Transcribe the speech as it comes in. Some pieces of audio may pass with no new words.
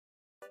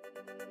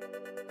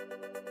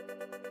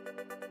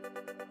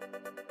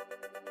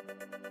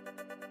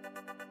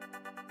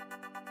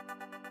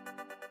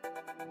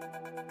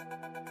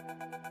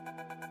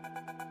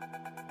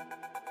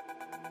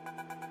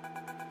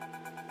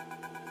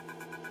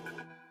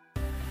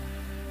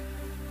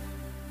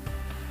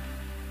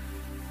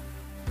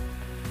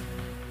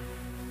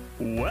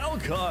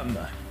Welcome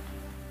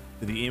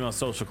to the Emo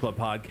Social Club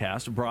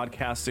podcast,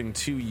 broadcasting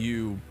to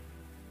you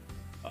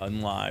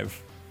unalive,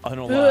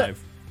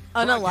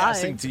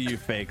 broadcasting to you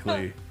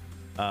fakely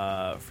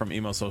from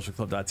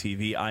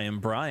emosocialclub.tv. I am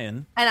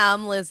Brian, and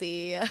I'm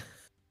Lizzie.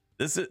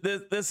 This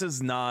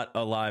is not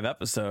a live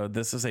episode.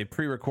 This is a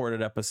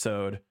pre-recorded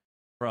episode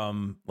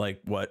from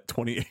like what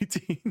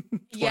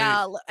 2018.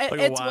 Yeah, like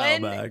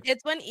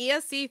it's when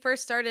ESC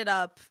first started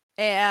up.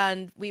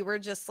 And we were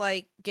just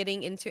like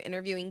getting into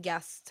interviewing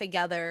guests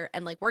together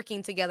and like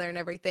working together and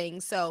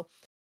everything. So,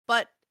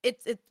 but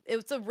it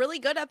was a really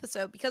good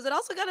episode because it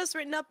also got us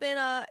written up in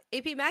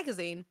AP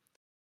magazine.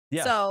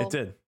 Yeah, so it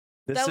did.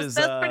 That's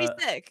pretty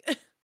sick.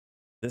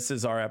 This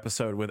is our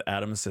episode with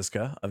Adam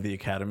Siska of The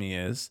Academy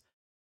Is.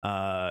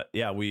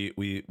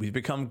 We've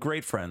become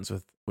great friends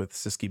with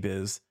Sisky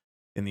Biz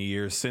in the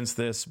years since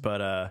this,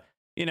 but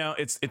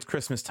it's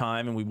Christmas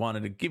time and we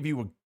wanted to give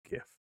you a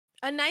gift.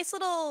 A nice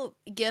little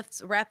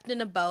gift wrapped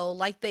in a bow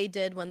like they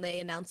did when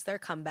they announced their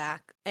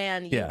comeback.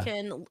 And you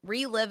can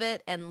relive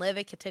it and live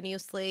it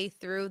continuously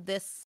through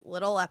this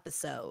little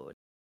episode.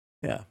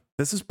 Yeah.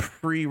 This is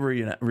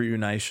reuniting.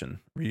 Reunification.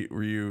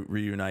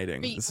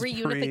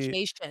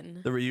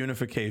 The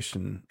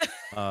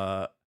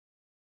reunification.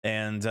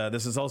 And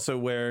this is also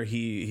where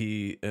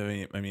he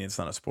I mean, it's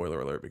not a spoiler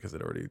alert because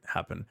it already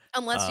happened.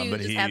 Unless you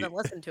just haven't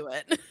listened to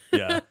it.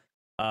 Yeah.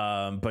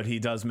 But he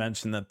does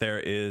mention that there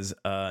is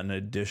an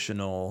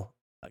additional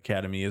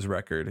Academy Is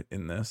record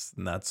in this,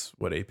 and that's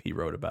what AP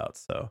wrote about.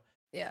 So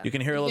yeah, you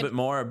can hear a little bit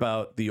more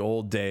about the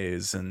old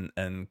days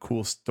and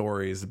cool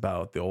stories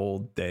about the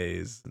old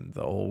days and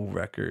the old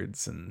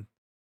records and,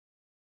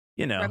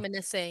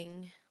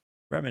 reminiscen.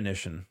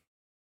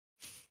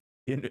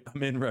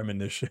 I'm in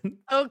reminiscence.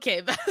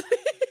 Okay.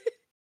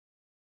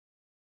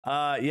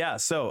 Yeah.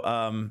 So,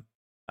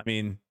 I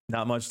mean,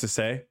 not much to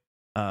say.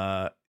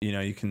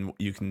 You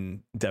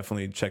can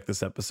definitely check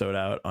this episode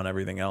out on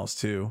everything else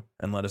too,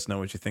 and let us know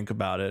what you think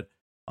about it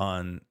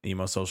on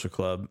Emo Social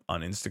Club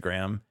on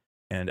Instagram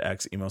and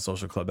X Emo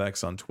Social Club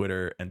X on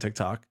Twitter and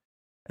TikTok,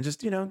 and just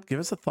give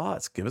us the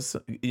thoughts. Give us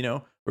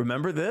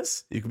remember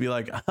this. You could be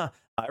like,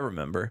 I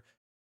remember.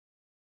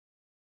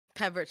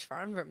 Pepperidge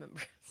Farm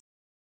remembers.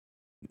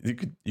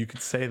 You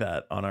could say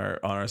that on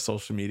our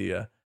social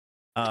media.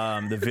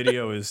 The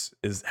video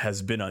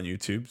has been on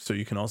YouTube, so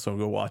you can also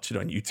go watch it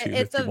on YouTube.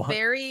 It's a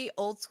very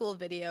old school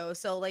video.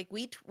 So like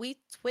we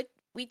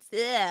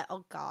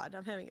oh god,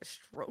 I'm having a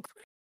stroke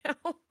right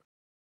now.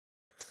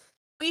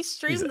 We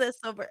streamed this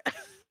over.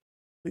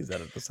 Please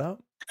edit this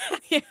out.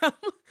 Yeah.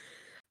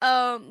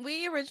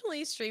 We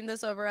originally streamed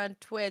this over on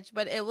Twitch,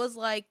 but it was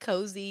like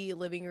cozy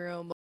living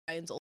room,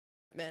 Brian's old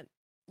apartment,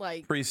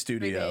 like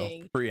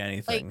pre-studio,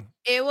 pre-anything. Like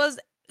it was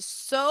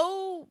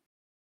so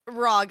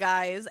raw,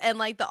 guys, and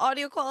like the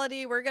audio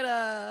quality, we're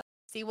gonna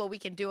see what we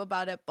can do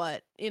about it,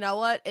 but you know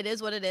what, it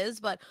is what it is.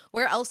 But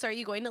where else are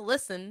you going to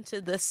listen to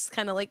this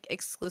kind of like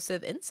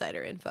exclusive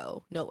insider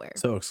info? Nowhere.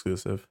 So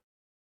exclusive.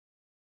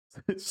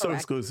 It's so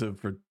exclusive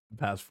for the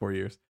past 4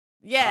 years.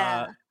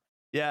 Yeah.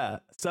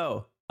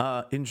 So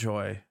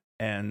enjoy,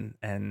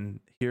 and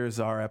here's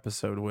our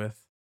episode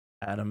with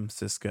Adam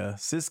Siska,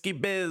 Sisky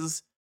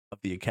Biz of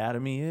The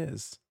Academy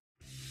Is.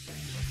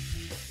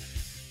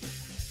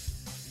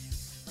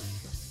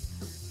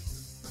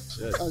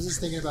 I was just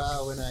thinking about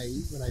how when I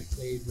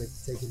played with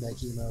Taking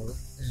Back Emo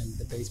and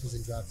the bass was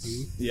in drop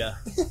D. Yeah,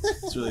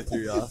 it's really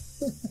threw you off.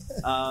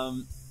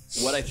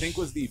 What I think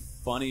was the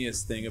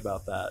funniest thing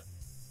about that,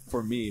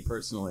 for me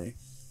personally,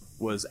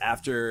 was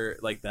after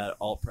like that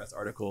alt press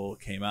article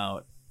came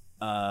out,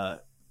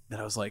 that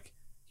I was like,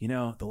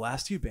 the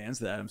last two bands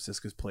that Adam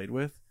Siska's played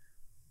with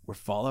were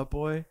Fall Out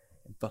Boy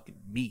and fucking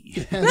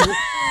me. And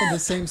the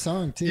same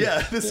song too.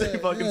 Yeah, the same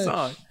fucking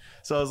song.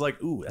 So I was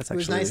like, ooh, that's actually... It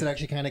was nice. It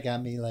actually kind of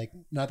got me like,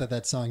 not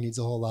that song needs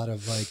a whole lot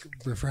of like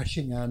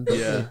refreshing on,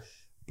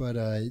 but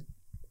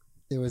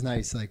it was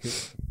nice. Like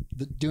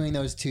doing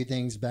those two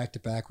things back to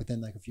back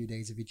within like a few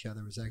days of each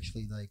other was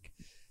actually like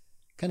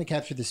kind of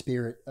captured the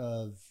spirit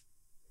of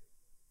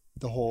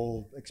the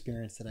whole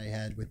experience that I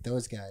had with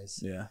those guys.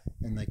 Yeah.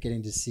 And like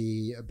getting to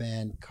see a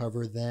band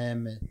cover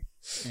them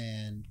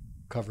and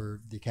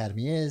cover The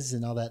Academy Is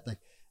and all that, like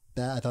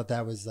that. I thought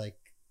that was like,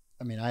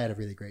 I mean, I had a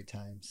really great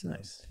time. So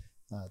nice.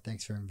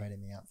 Thanks for inviting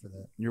me out for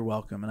that. You're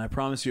welcome. And I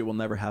promise you it will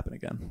never happen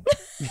again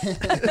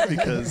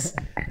because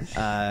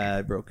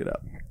I broke it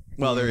up.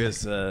 Well,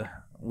 there's been,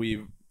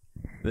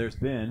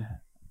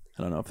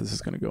 I don't know if this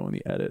is going to go in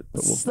the edit,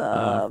 but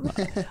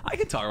I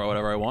can talk about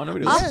whatever I want. Off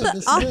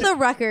the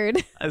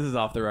record. This is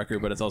off the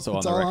record, but it's also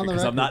on the record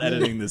because I'm not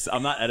editing this.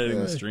 I'm not editing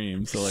the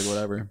stream. So like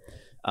whatever.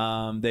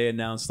 They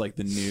announced like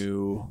the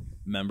new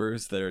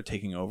members that are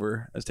taking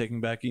over as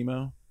Taking Back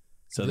Emo.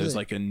 So Really? there's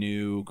like a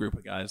new group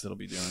of guys that'll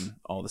be doing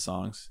all the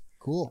songs.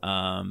 Cool.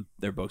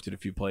 They're booked at a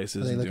few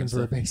places. Are they and looking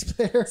doing for a stuff.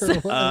 bass player?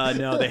 Or what?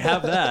 No, they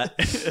have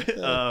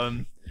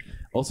that.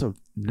 Also,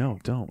 no,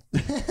 don't.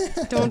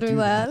 Don't do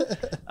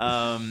that.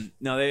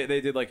 No,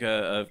 they did like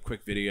a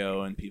quick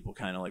video, and people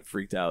kind of like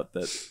freaked out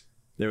that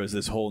there was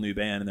this whole new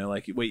band, and they're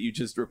like, "Wait, you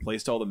just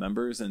replaced all the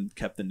members and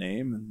kept the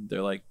name?" And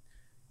they're like,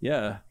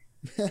 "Yeah."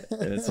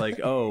 And it's like,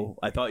 "Oh,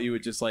 I thought you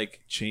would just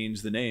like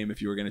change the name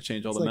if you were going to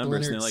change all It's the like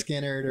members." Leonard And they're like,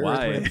 Skinner or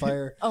 "Why?" Earth, Wind &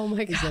 Fire. Oh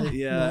my It's god. like,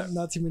 Yeah.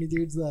 not too many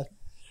dudes left.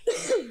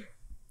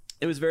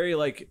 It was very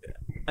like,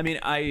 I mean,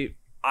 I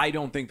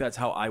don't think that's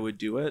how I would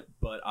do it,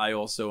 but I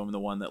also am the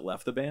one that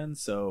left the band,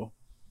 so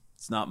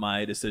it's not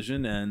my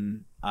decision,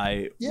 and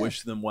I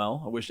wish them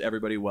well. I wish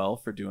everybody well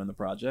for doing the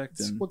project.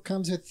 It's And what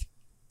comes with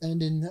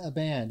ending a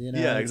band, you know?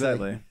 yeah, It's like-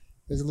 exactly. it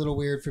was a little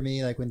weird for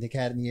me, like when the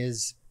Academy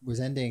was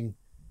ending,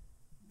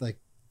 like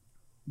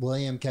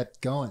William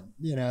kept going,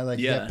 you know, like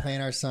he Yeah. kept playing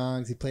our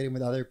songs. He played them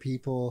with other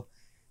people,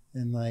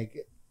 and like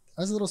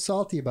I was a little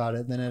salty about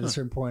it. And then at a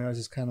certain point, I was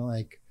just kind of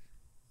like,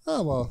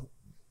 oh well,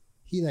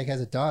 he like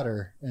has a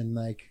daughter, and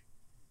like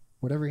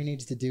whatever he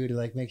needs to do to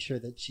like make sure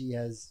that she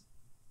has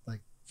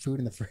like food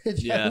in the fridge.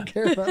 I Yeah. don't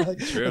care about like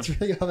True. that's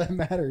really all that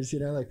matters, you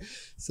know. Like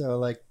so,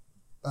 like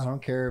I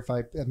don't care if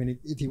I mean,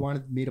 if he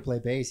wanted me to play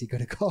bass, he could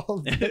have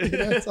called. You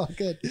know, it's all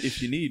good.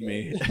 If you need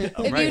me,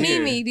 I'm If right you need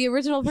here. me, the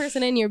original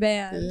person in your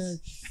band.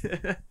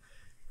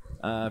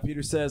 Yeah.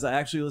 Peter says, I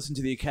actually listened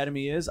to the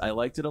Academy Is. I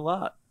liked it a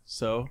lot.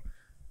 So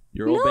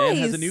your old band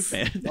has a new Nice.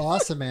 fan.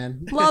 Awesome,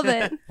 man. Love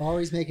it.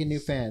 Always making new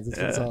fans. That's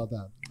what it's Yeah. all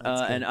about.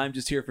 That's good. And I'm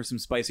just here for some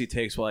spicy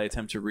takes while I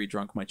attempt to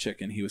re-drunk my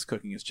chicken. He was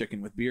cooking his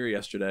chicken with beer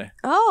yesterday,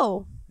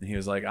 Oh, and he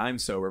was like, "I'm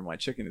sober, my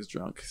chicken is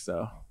drunk."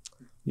 So,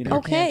 you know, Beer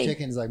Okay. can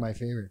chicken's like my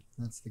favorite.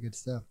 That's the good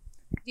stuff.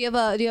 do you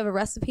have a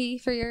recipe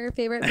for your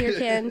favorite beer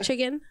can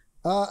chicken?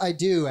 I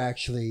do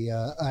actually.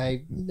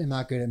 I am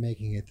not good at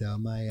making it though.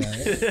 My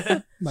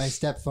my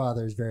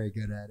stepfather is very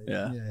good at it.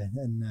 Yeah.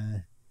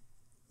 And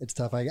it's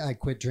tough. I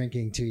quit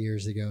drinking 2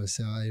 years ago,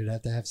 so I would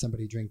have to have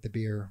somebody drink the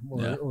beer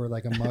or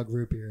like a mug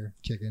root beer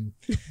chicken.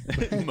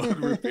 Mug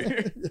root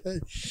beer.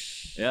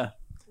 Yeah.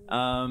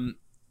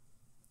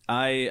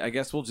 I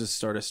guess we'll just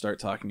start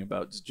talking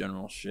about just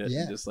general shit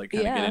Yeah. and just like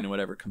kind of Yeah. get into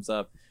whatever comes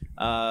up.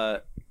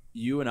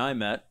 You and I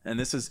met, and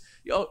this is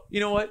you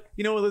know what,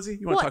 Lizzie,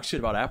 you want What? to talk shit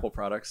about Apple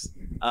products?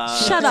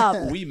 Shut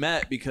up. We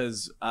met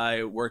because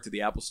I worked at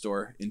the Apple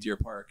store in Deer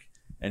Park,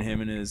 and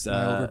him and his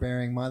My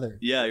overbearing mother.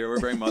 yeah, your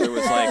overbearing mother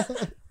was like,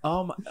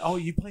 oh,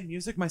 you play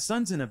music? My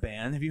son's in a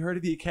band. Have you heard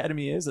of the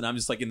Academy Is? And I'm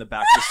just like in the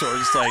back of the store,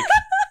 just like,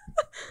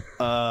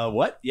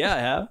 what? Yeah, I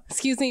have.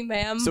 Excuse me,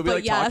 ma'am. So we but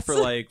like yes. talked for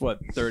like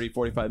 30,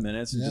 45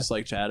 minutes and Yeah. just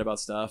like chat about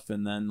stuff,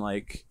 and then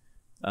like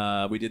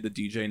we did the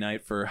DJ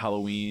night for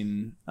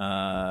Halloween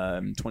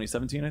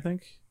 2017, I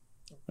think.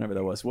 Whenever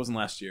that was. It wasn't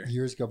last year.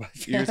 Years go by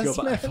fast. Years go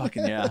by. man.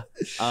 Fucking yeah.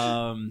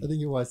 I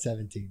think it was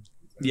 17.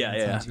 Yeah, That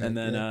yeah. sounds right, And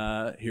then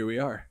yeah. here we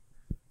are.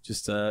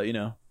 Just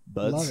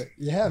buds. Love it.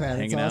 Yeah, man.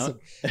 It's hanging out. awesome.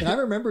 And I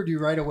remembered you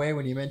right away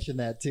when you mentioned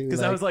that too.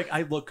 Because I was like,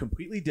 I look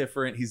completely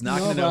different. He's not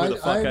No, going to know but who the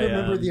fuck I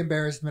remember am. the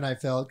embarrassment I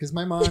felt because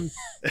my mom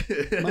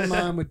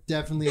would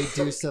definitely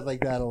do stuff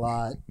like that a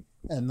lot,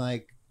 and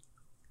like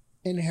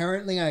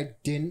inherently I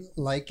didn't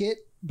like it,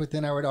 but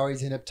then I would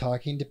always end up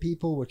talking to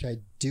people, which I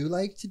do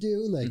like to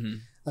do. Like Mhm.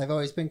 I've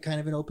always been kind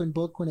of an open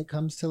book when it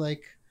comes to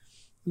like,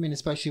 I mean,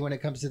 especially when it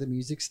comes to the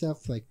music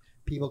stuff, like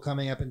people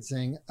coming up and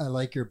saying, I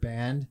like your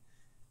band.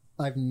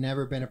 I've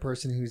never been a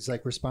person who's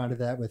like responded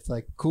to that with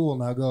like, cool,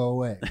 now go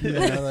away. You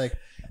know, like,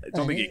 I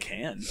don't think you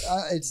can.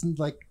 it's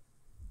like,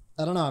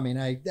 I don't know. I mean,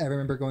 I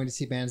remember going to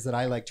see bands that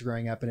I liked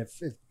growing up, and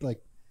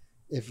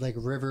if like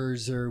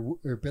Rivers or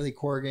Billy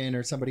Corgan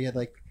or somebody had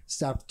like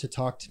stopped to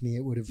talk to me,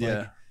 it would have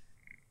like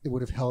it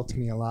would have helped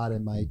me a lot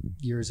in my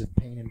years of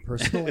pain and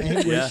personal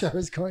anguish Yeah. I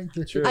was going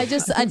through. True. I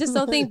just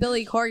don't think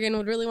Billy Corgan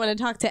would really want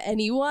to talk to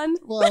anyone.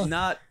 Well,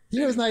 Not.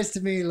 he was nice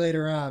to me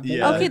later on. But,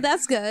 Yeah. Okay,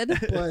 that's good.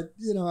 but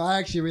I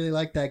actually really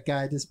like that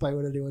guy, despite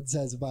what anyone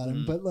says about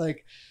him. Mm. But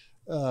like,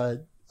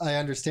 I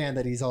understand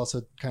that he's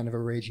also kind of a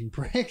raging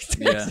prick.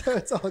 Yeah. So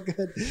it's all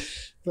good.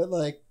 But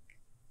like,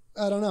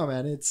 I don't know,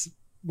 man. It's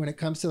when it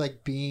comes to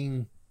like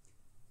being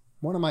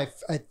one of my,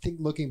 I think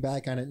looking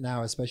back on it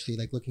now, especially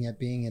like looking at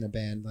being in a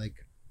band, like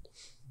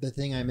the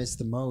thing I miss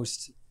the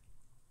most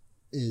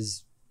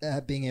is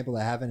being able to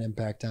have an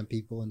impact on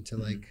people and to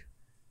like,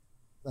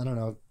 I don't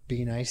know,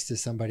 be nice to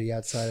somebody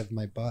outside of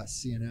my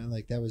bus,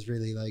 like that was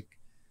really like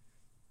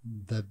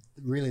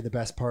the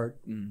best part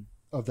Mm.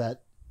 of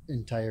that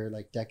entire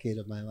like decade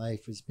of my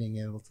life was being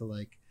able to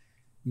like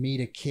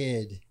meet a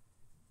kid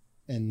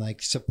and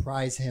like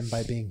surprise him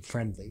by being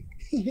friendly.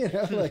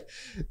 Like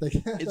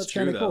It's that's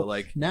true kind of though. cool.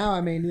 Like, Now,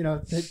 I mean,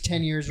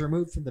 10 years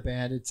removed from the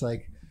band, it's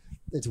like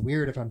it's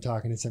weird if I'm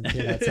talking to some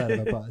kid outside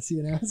of a bus,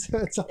 So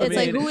it's all It's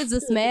like, mean- who is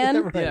this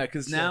man? Right. yeah,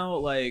 because So- now,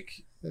 like,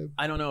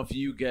 I don't know if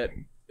you get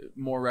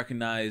more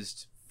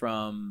recognized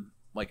from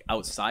like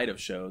outside of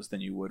shows than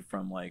you would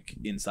from like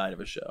inside of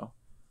a show.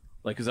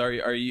 Like, because are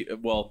you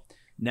well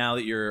now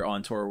that you're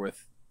on tour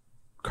with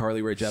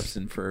Carly Rae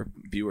Jepsen for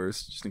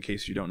viewers, just in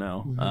case you don't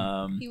know.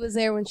 Mhm. He was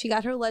there when she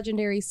got her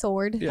legendary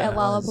sword Yeah, at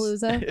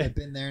Lollapalooza. I've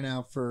been there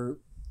now for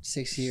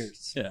 6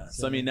 years. Yeah.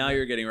 So I mean, now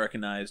you're getting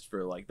recognized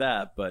for like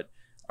that, but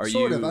are you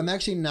sort of? I'm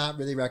actually not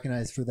really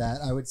recognized for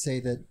that. I would say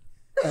that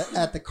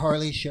at the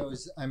Carly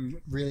shows,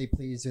 I'm really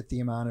pleased with the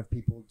amount of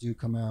people do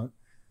come out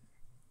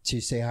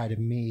to say hi to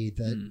me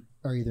that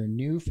are either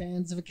new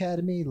fans of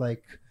Academy,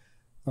 like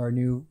our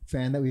new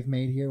fan that we've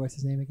made here. What's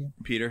his name again?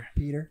 Peter?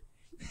 Peter.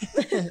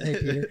 Hey,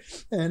 Peter.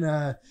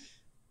 And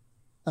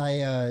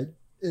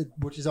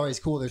which is always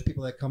cool. There's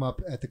people that come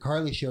up at the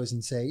Carly shows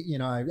and say, you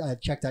know, I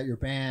checked out your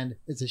band.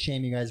 It's a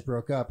shame you guys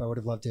broke up. I would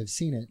have loved to have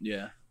seen it.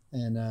 Yeah.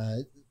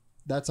 And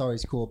that's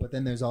always cool. But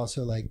then there's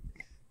also like,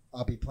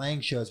 I'll be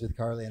playing shows with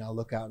Carly and I'll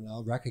look out and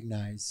I'll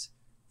recognize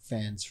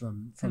fans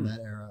from that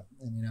era.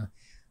 And, you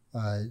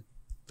know,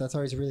 that's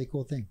always a really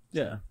cool thing.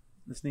 Yeah.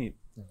 That's neat.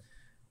 Yeah.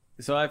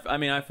 So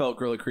I felt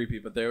really creepy,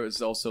 but there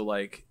was also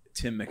like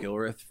Tim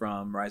McIlrath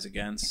from Rise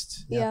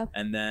Against. Yeah.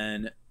 And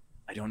then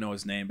I don't know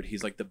his name, but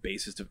he's like the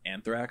bassist of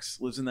Anthrax,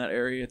 lives in that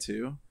area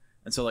too.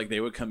 And so like they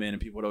would come in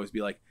and people would always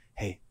be like,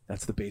 hey,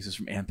 that's the bassist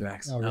from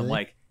Anthrax. Oh, And really? I'm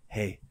like,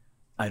 hey,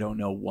 I don't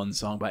know one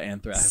song by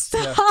Anthrax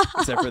Yeah.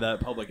 except for that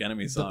Public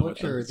Enemy The song. with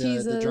Butcher, them.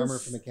 the drummer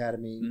Jesus. from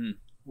Academy, Mm.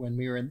 when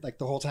we were in, like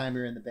the whole time we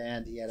were in the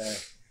band, he had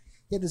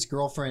this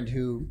girlfriend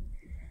who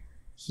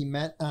he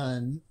met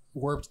on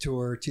Warped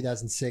Tour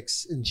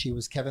 2006, and she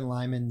was Kevin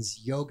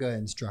Lyman's yoga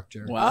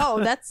instructor. Wow.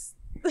 Oh, that's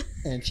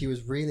And she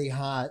was really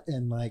hot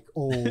and like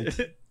old.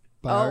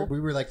 Oh. We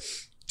were like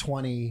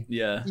 20.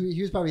 Yeah.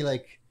 He was probably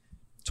like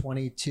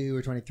 22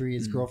 or 23.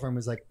 His girlfriend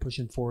was like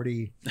pushing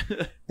 40,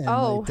 and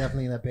Oh. like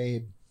definitely that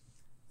babe.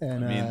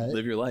 And I mean,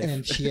 live your life.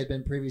 and she had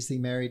been previously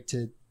married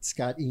to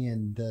Scott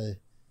Ian,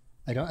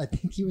 I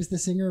think he was the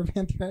singer of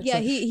Anthrax. Yeah,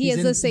 Like, he he's is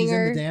in- the he's in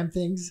singer. the Damn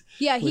Things,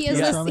 yeah. with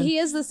Bill Drummond. He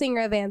is the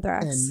singer of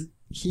Anthrax. and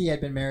he had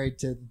been married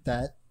to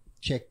that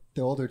chick,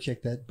 the older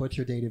chick that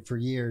Butcher dated for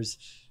years,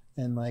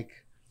 and like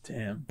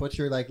Damn.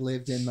 Butcher like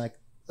lived in like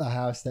a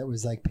house that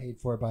was like paid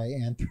for by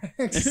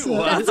Anthrax.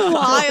 Wow. That's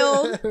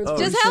wild. It was Oh,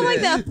 Just pretty have like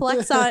sick. that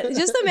flex on.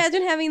 Just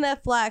imagine having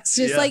that flex.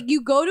 Just Yeah. like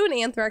you go to an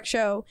Anthrax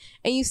show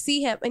and you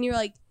see him and you're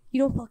like,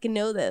 you don't fucking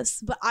know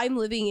this, but I'm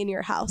living in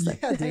your house.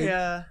 Like, Yeah, dude.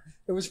 Yeah.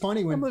 It was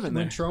funny when I'm living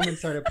there. Truman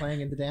started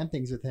playing into Damn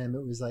Things with him.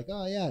 It was like,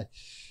 oh yeah,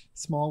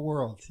 small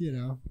world, you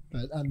know.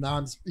 But now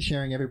I'm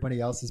sharing everybody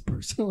else's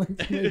personal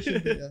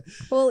information. But, yeah.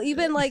 well,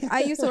 even like I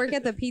used to work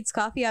at the Pete's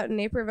Coffee out in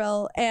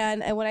Naperville,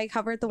 and when I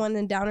covered the one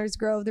in Downers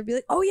Grove, they'd be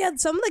like, oh yeah,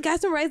 some of the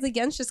guys from Rise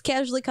Against just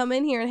casually come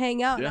in here and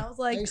hang out. And Yeah. I was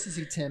I like, used to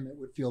see Tim at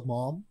Woodfield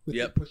Mall with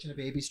Yep. pushing a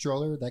baby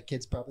stroller. That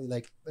kid's probably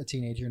like a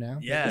teenager now.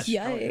 Yeah. yikes.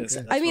 Yeah.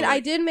 I mean,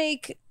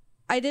 That's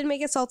I did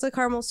make a salted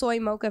caramel soy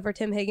mocha for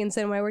Tim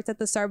Higginson when I worked at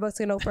the Starbucks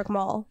in Oak Brook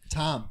Mall.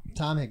 Tom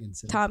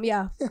Higginson. Tom,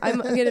 yeah,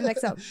 I'm getting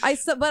mixed up.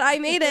 But I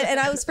made it and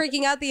I was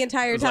freaking out the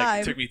entire It was like,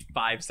 time. it took me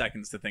 5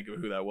 seconds to think of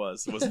who that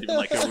was. It wasn't even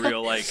like a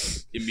real like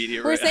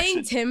immediate We're reaction.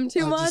 saying Tim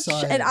too I much, just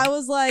saw and him. I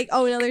was like,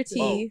 oh, another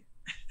T.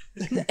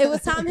 It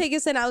was Tom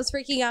Higginson. I was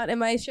freaking out, and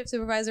my shift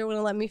supervisor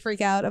wouldn't let me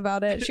freak out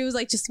about it. She was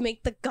like, just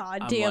make the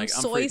goddamn I'm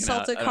soy freaking out.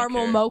 salted I don't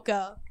caramel care.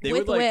 mocha They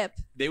with would, like, whip.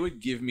 They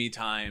would give me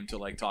time to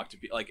like talk to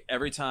people. Like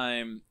every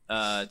time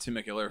Tim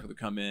McIlrath would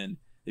come in,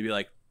 they'd be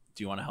like,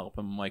 "Do you want to help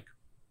him?" I'm like,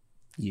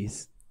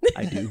 "Yes,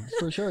 I do."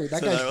 For sure. That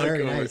So guy's they're, like,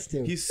 very over- nice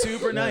too. He's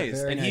super Yeah, nice,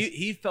 very and nice.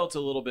 he felt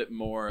a little bit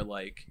more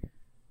like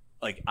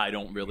I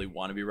don't really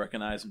want to be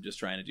recognized. I'm just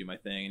trying to do my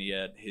thing, and he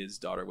had his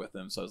daughter with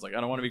him, so I was like, I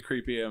don't want to be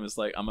creepy. I'm just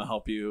like, I'm gonna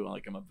help you.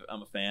 Like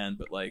I'm a fan,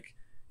 but like.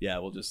 Yeah,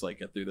 we'll just like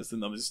get through this,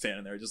 and I'm just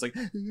standing there, just like,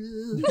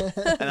 and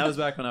that was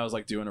back when I was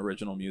like doing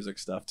original music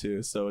stuff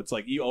too. So it's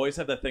like you always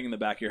have that thing in the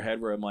back of your head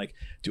where I'm like,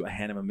 do I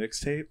hand him a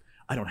mixtape?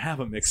 I don't have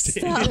a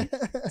mixtape.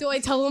 Stop. Do I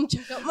tell him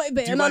check out my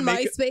band I on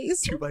make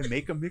MySpace? Do I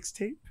make a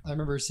mixtape? I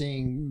remember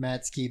seeing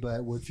Matt Skiba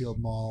at Woodfield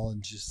Mall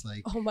and just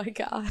like Oh my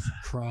god.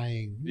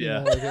 crying. You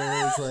Yeah. know, like,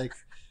 it was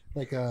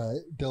like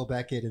Bill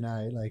Beckett and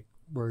I like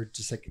were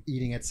just like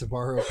eating at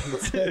Sbarro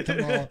Pizza at the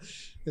mall,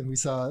 and we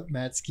saw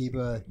Matt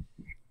Skiba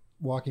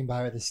walking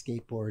by with a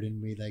skateboard,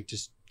 and we like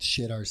just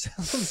shit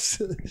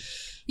ourselves.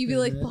 You'd be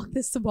like, fuck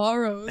this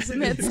Sabaros,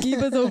 and that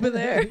Skiba's over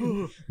there.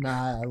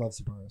 Nah, I love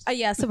Sbarro's.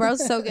 Yeah, Sabaros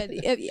so good.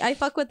 I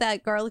fuck with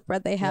that garlic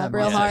bread they have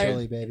real monster hard.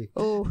 Chili, baby.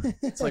 Oh,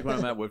 It's like when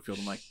I'm at Woodfield,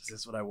 I'm like, is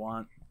this what I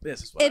want?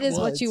 This is what It I is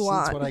want. what you It's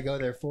want. what I go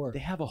there for. They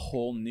have a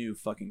whole new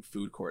fucking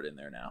food court in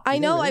there now. I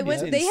know. really? I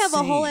went. It's They have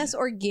a whole insane. ass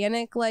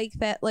organic like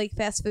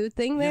fast food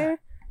thing Yeah.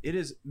 there. It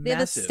is They have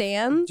a massive.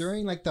 stand.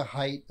 During like the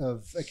height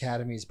of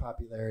Academy's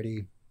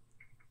popularity,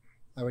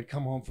 I would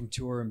come home from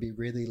tour and be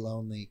really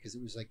lonely because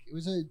it was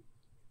a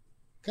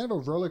kind of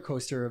a roller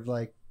coaster of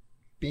like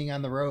being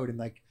on the road and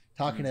like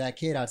talking to that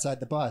kid outside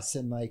the bus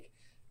and like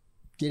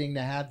getting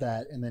to have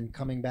that, and then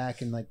coming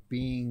back and like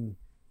being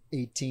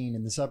 18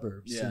 in the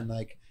suburbs Yeah. and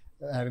like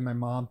having my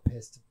mom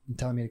pissed and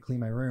telling me to clean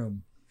my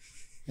room,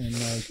 and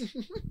like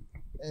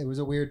it was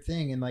a weird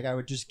thing. And like I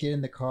would just get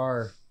in the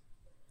car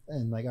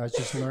and like I was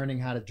just learning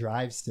how to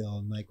drive still,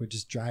 and like would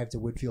just drive to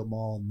Woodfield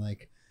Mall and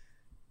like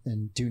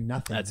and do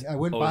nothing. That's I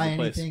wouldn't always buy the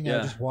place. anything. Yeah. I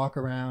would just walk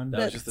around. That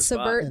was just the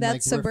spot. and, That's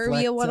like,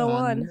 Suburbia reflect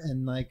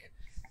 101.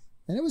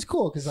 And it was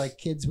cool because like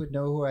kids would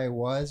know who I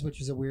was, which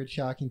was a weird,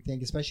 shocking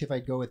thing, especially if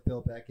I'd go with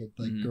Bill Beckett.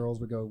 Like girls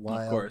would go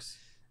wild. Of course.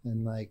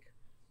 And like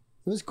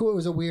it was cool. It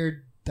was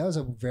that was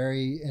a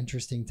very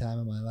interesting time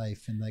in my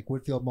life. And like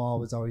Woodfield Mall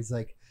was always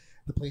like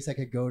the place I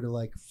could go to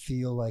like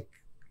feel like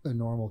a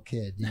normal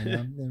kid. You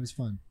know, it was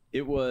fun.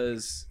 It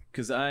was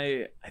because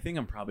I think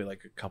I'm probably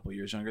like a couple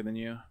years younger than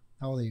you.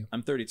 How old are you?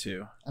 I'm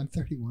 32. I'm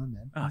 31,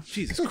 man. Oh,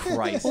 Jesus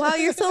Christ. Wow,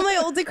 you're still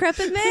my old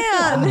decrepit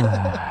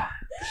man.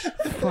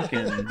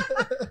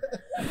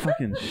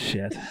 Fucking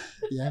shit.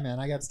 Yeah, man.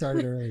 I got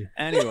started early.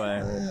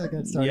 Anyway. I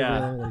got started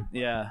early.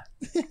 Yeah.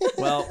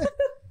 Well,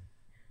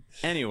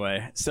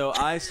 anyway, so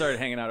I started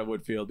hanging out at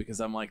Woodfield because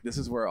I'm like, this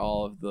is where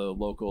all of the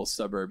local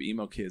suburb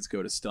emo kids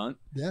go to stunt.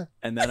 Yeah.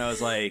 And then I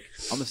was like,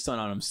 I'm gonna stunt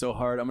on them so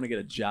hard, I'm gonna get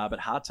a job at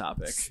Hot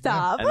Topic.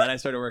 Stop. And then I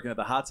started working at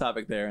the Hot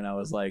Topic there, and I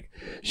was like,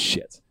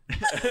 shit.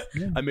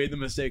 Yeah. I made the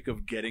mistake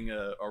of getting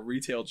a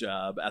retail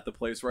job at the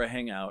place where I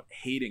hang out,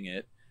 hating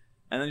it,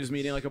 and then just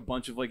meeting like a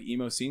bunch of like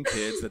emo scene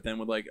kids that then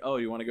would like, oh,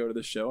 you want to go to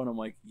the show? And I'm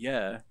like,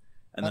 yeah.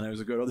 And then I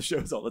was go to the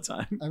shows all the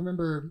time. I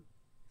remember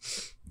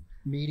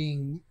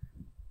meeting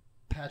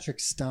Patrick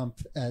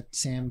Stump at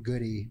Sam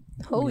Goody.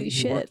 Holy he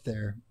shit. worked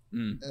there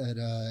at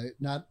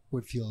not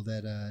Woodfield,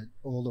 at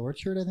Old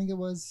Orchard, I think it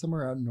was,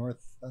 somewhere out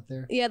north out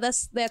there. Yeah,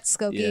 that's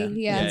Skokie. Yeah,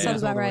 Yeah, it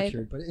sounds Old about right.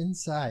 Orchard, but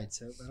inside,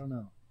 so I don't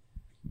know.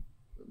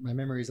 My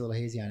memory's a little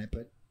hazy on it,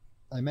 but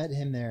I met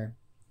him there,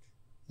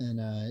 and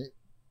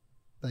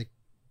like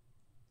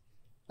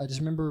I just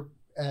remember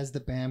as the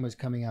band was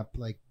coming up,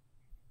 like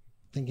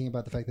thinking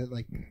about the fact that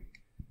like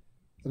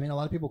I mean a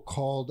lot of people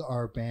called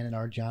our band and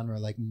our genre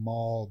like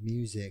mall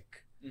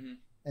music,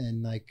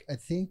 and like I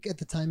think at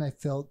the time I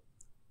felt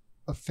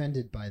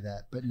offended by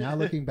that, but now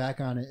looking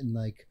back on it and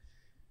like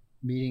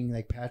meeting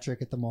like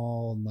Patrick at the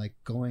mall and like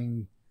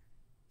going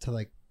to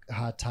like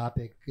Hot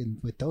Topic and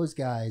with those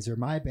guys or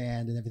my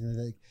band and everything,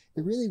 like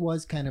it really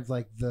was kind of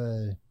like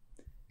this.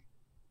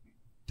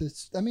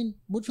 I mean,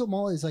 Woodfield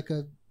Mall is like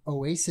a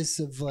oasis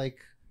of like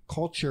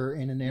culture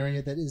in an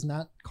area that is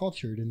not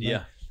cultured, and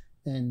Yeah.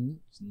 and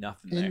There's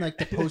nothing in there. like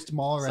the post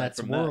mall Aside rats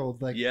from that.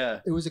 world, like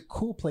Yeah. it was a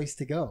cool place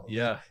to go.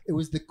 Yeah. It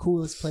was the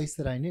coolest place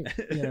that I knew.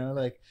 You know,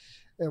 like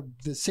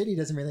the city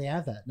doesn't really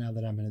have that now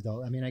that I'm an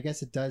adult. I mean, I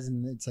guess it does,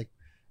 and it's like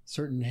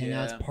certain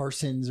hangouts, Yeah.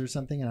 Parsons or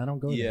something, and I don't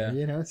go Yeah. there.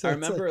 You know, so I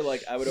it's remember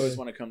like I would always yeah.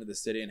 want to come to the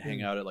city and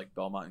hang out at like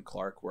Belmont and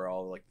Clark where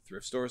all like the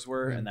thrift stores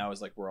were, Yeah. and that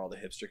was like where all the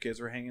hipster kids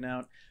were hanging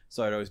out.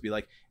 So I'd always be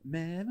like,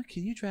 "Ma'am,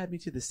 can you drive me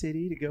to the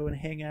city to go and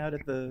hang out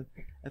at the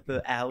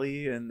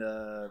alley and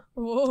what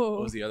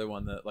Whoa. was the other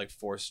one, the like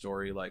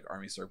 4-story like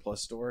army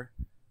surplus store?"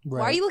 right.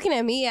 Why are you looking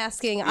at me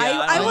asking? Yeah,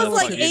 I I was know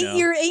like what you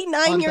know.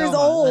 9 On years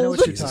Belmont. I know old.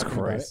 what you're Jesus talking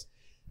about. Christ.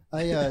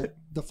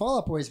 The Fall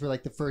Out Boys were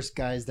like the first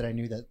guys that I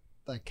knew that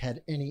like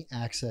had any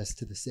access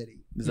to the city.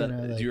 Is that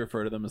know, like, do you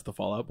refer to them as the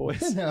Fallout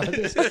Boys? No,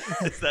 Is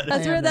that's- that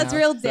That's I real. am That's now.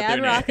 real Is that dad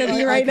their rock name? of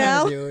you I right kinda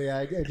now. do, yeah,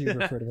 I do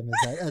refer to them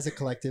as a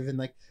collective, and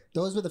like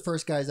those were the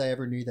first guys I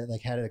ever knew that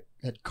like had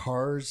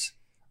cars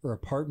or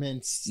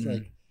apartments.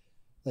 Mhm.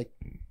 Like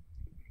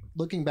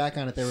looking back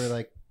on it, they were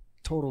like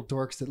total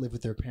dorks that lived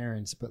with their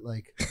parents. But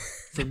like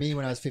for me,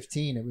 when I was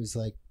 15, it was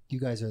like you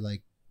guys are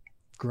like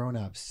grown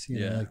ups. You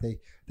know, Yeah. like they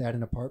had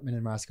an apartment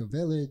in Moscow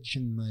Village,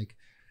 and like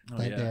Oh,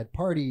 they yeah. had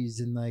parties,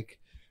 and like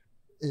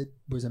it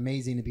was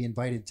amazing to be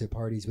invited to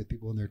parties with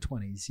people in their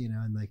 20s, you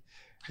know,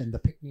 and the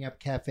Pick Me Up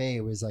Cafe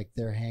was like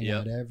their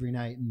hangout every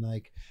night, and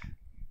like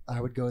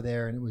I would go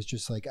there, and it was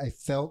just like I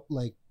felt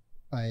like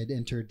I had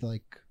entered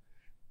like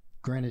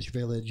Greenwich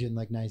Village in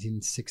like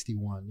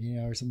 1961, you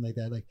know, or something like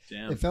that. Like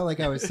Damn. it felt like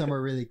I was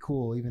somewhere really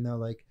cool, even though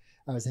like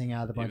I was hanging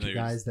out with a bunch Even of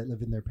though you're guys that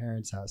lived in their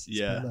parents' houses.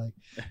 Yeah. But,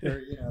 like, or,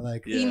 you know,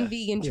 like Yeah. Eating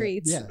vegan yeah,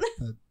 treats. Yeah,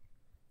 but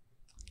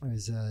it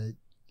was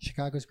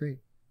Chicago's great.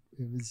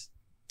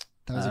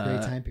 That was a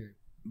great time period.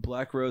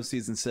 Black Rose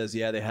Season says,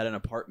 yeah, they had an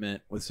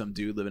apartment with some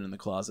dude living in the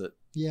closet.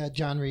 Yeah,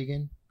 John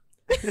Regan.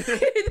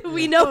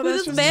 We know Oh, who that's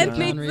this just man John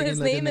thinks Regan his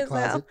lived in name the is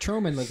now. closet.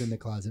 Truman lived in the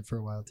closet for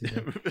a while too.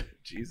 though.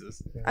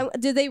 Jesus.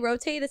 Did they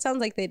rotate? It sounds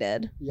like they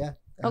did. Yeah,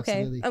 Okay,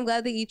 absolutely. I'm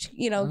glad they each,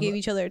 gave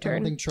each other a I don't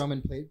turn. think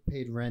Truman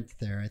paid rent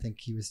there. I think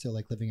he was still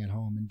like living at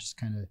home and just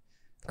kind of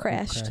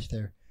Crashed.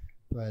 there.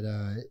 But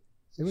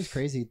it was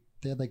crazy.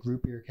 They had like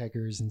root beer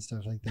keggers and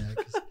stuff like that.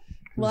 'Cause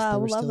Wow,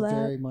 they were love still that.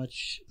 very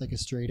much like a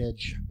straight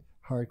edge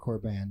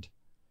hardcore band,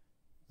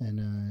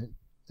 and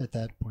at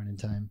that point in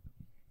time,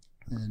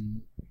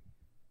 and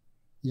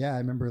yeah, I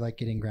remember like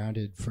getting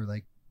grounded for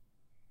like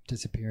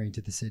disappearing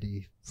to the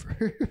city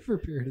for a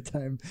period of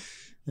time,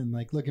 and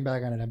like looking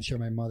back on it, I'm sure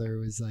my mother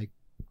was like,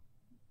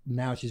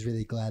 now she's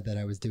really glad that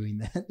I was doing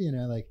that,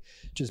 like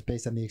just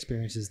based on the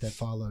experiences that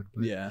followed.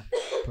 But, Yeah.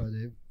 but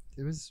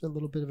it was a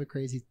little bit of a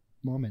crazy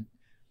moment.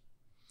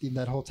 In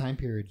that whole time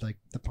period, like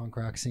the punk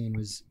rock scene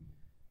was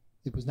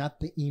not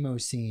the emo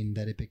scene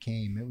that it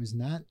became. It was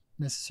not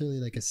necessarily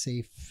like a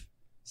safe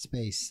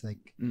space. Like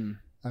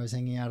I was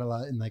hanging out a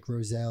lot in like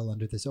Roselle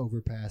under this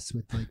overpass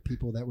with like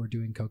people that were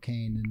doing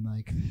cocaine and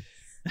like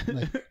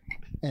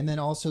and then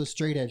also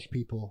straight edge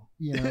people.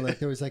 You know, like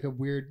there was like a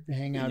weird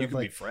hangout of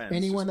like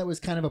anyone that was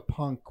kind of a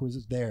punk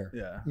was there.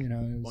 Yeah, you know,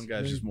 one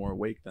guy's just more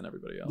awake than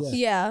everybody else.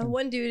 Yeah,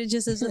 one dude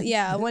just is.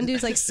 Yeah, one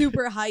dude's like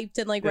super hyped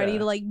and like ready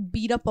to like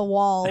beat up a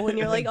wall. And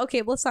you're like,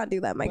 okay, let's not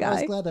do that, my guy. I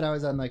was glad that I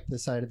was on like the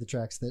side of the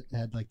tracks that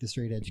had like the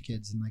straight edge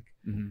kids, and like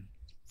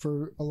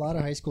for a lot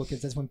of high school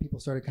kids, that's when people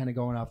started kind of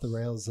going off the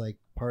rails, like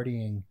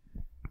partying.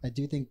 I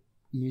do think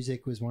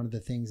music was one of the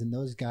things, and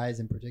those guys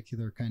in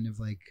particular kind of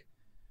like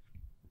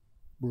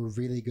were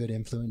really good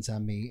influence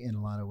on me in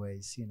a lot of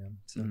ways, you know.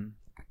 So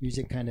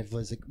music kind of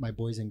was like my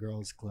boys and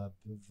girls club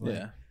of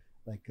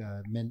like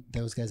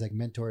those guys like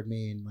mentored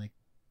me, and like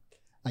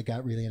I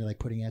got really into like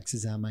putting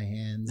X's on my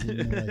hands, and,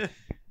 you know, like,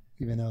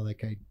 even though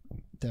like I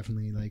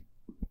definitely like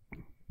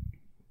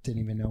didn't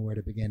even know where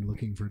to begin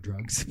looking for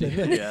drugs.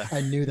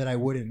 I knew that I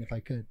wouldn't if I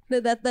could.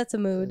 That's a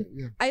mood.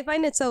 I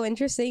find it so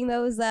interesting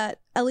though, is that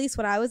at least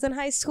when I was in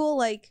high school,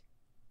 like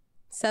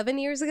 7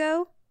 years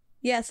ago.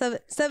 Yeah, seven,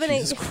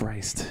 Jesus 8.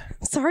 Christ.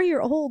 Sorry,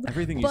 you're old.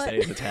 Everything you say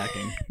is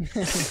attacking.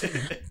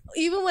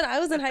 Even when I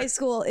was in high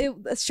school,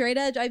 straight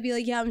edge, I'd be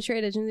like, yeah, I'm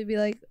straight edge. And they'd be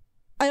like,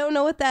 I don't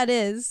know what that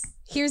is.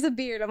 Here's a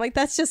beard. I'm like,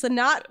 that's just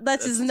not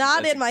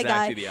it, my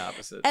guy. Exactly the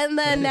opposite. And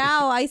then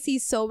now I see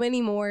so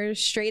many more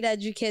straight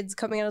edge kids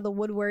coming out of the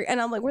woodwork, and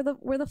I'm like,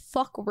 where the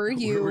fuck were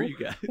you? Where were you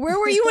guys? Where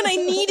were you when I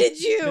needed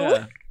you?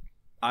 Yeah.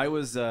 I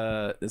was.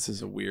 This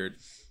is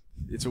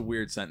it's a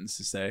weird sentence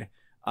to say.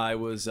 I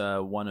was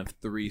one of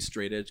 3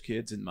 straight edge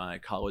kids in my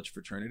college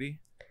fraternity.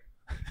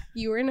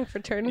 You were in a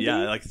fraternity?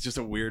 Yeah, like it's just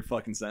a weird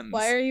fucking sentence.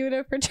 Why are you in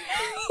a fraternity?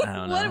 I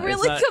don't know. What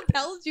really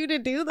compelled you to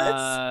do this?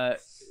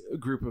 A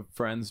group of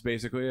friends,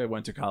 basically. I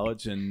went to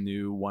college and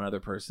knew one other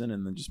person,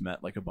 and then just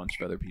met like a bunch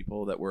of other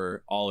people that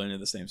were all into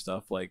the same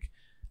stuff. Like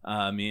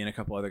me and a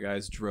couple other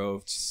guys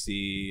drove to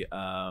see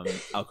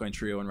Alkaline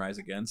Trio and Rise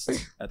Against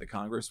at the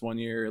Congress one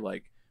year.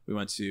 Like we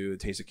went to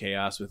Taste of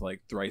Chaos with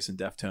like Thrice and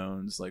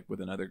Deftones, like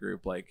with another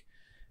group. Like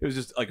it was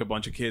just like a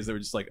bunch of kids that were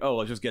just like, oh,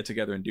 let's just get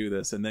together and do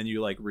this. And then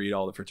you like read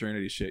all the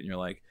fraternity shit and you're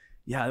like,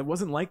 yeah, it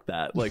wasn't like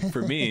that. Like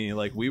for me,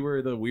 like we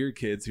were the weird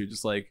kids who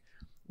just like,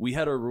 we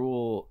had a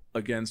rule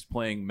against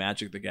playing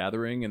Magic the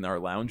Gathering in our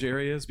lounge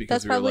areas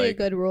because that's probably a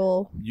good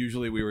rule.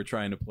 Usually we were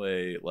trying to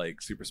play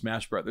like Super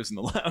Smash Brothers in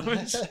the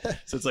lounge.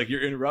 So it's like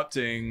you're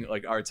interrupting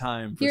like our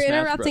time for You're Smash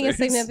interrupting Brothers.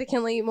 A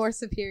significantly more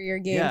superior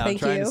game. Yeah,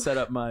 Thank I'm trying you. to set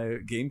up my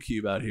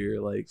GameCube out here.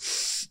 Like,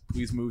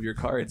 please move your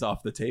cards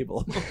off the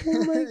table.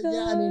 Oh my God.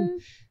 Yeah, I mean,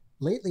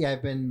 lately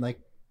I've been like,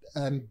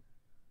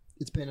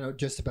 it's been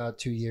just about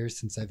 2 years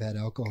since I've had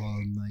alcohol,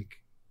 and like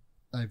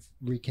I've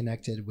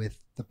reconnected with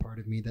the part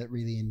of me that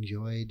really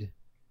enjoyed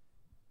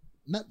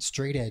not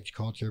straight edge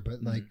culture,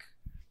 but like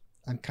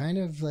I'm kind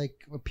of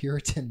like a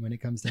Puritan when it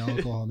comes to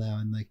alcohol now,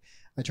 and like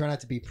I try not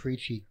to be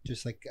preachy,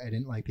 just like I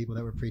didn't like people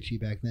that were preachy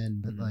back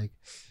then, but like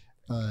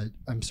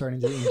I'm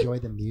starting to enjoy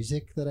the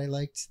music that I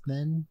liked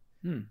then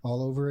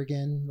all over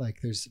again.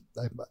 Like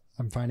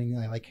I'm finding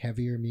I like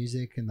heavier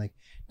music, and like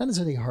not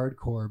necessarily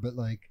hardcore, but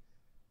like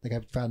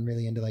I've gotten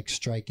really into like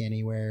Strike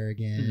Anywhere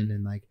again,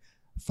 and like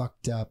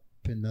Fucked Up,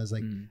 and those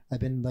like I've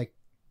been like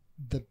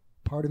the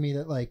part of me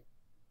that like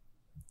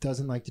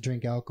doesn't like to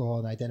drink alcohol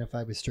and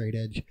identify with straight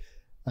edge.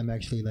 I'm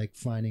actually like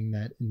finding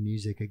that in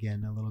music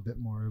again, a little bit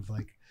more of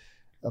like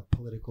a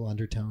political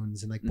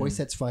undertones, and like Boy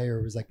Sets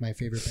Fire was like my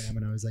favorite band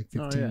when I was like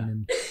 15,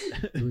 and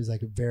it was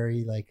like a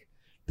very like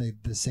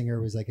the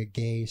singer was like a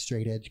gay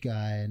straight edge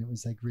guy, and it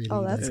was like really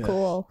that's like,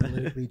 cool,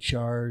 politically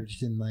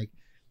charged, and like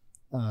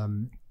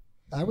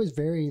I was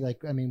very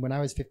like, I mean, when I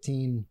was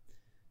 15,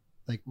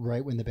 like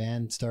right when the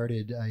band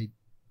started,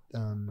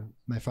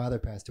 my father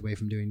passed away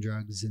from doing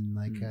drugs, and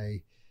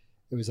like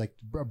it was like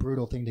a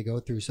brutal thing to go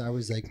through. So I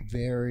was like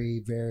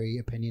very, very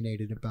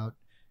opinionated about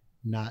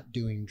not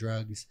doing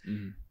drugs.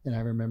 And I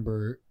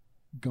remember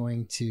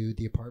going to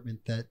the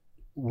apartment that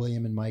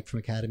William and Mike from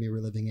Academy were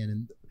living in,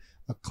 and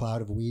a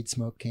cloud of weed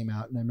smoke came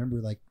out. And I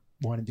remember like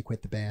wanting to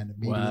quit the band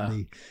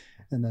immediately. Wow.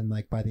 And then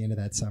like by the end of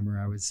that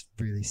summer, I was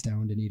really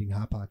stoned and eating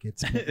Hot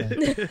Pockets. But,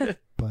 like,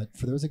 but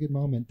for there was a good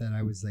moment that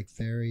I was like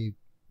very,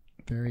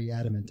 very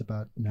adamant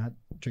about not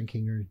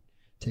drinking or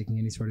taking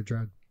any sort of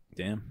drug.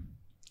 Damn.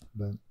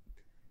 But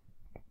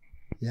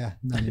yeah,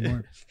 not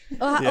anymore.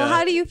 Well,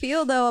 how do you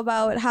feel though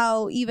about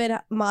how even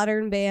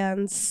modern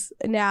bands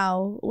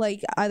now,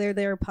 like either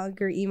they're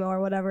punk or emo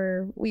or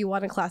whatever we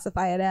want to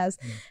classify it as,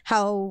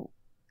 how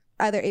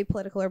either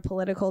apolitical or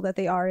political that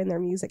they are in their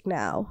music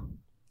now?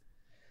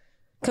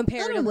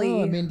 Comparatively, I don't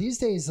know. I mean, these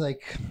days,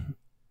 like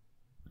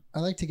I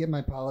like to get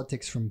my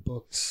politics from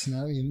books,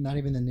 not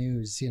even the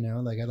news. You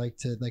know, like I like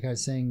to, like I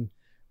was saying,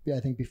 I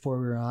think before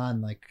we were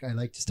on, like I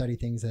like to study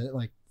things that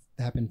like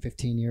happened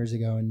 15 years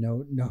ago and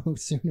no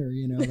sooner,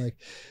 you know, like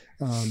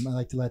I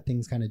like to let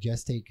things kind of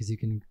gestate, because you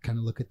can kind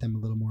of look at them a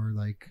little more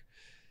like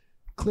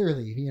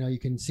clearly, you know, you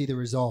can see the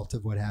result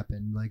of what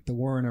happened. Like the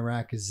war in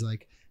Iraq is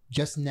like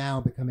just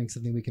now becoming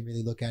something we can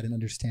really look at and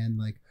understand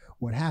like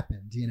what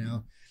happened, you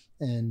know.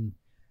 And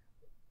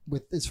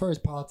with as far as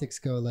politics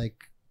go, like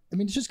I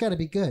mean, it's just got to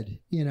be good,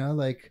 you know,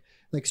 like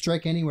like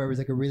Strike Anywhere was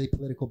like a really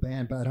political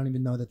band, but I don't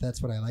even know that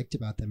that's what I liked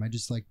about them. I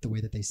just liked the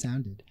way that they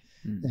sounded.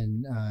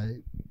 And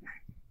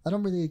I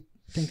don't really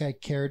think I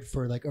cared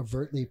for like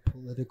overtly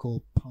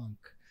political punk.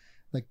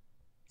 Like,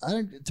 I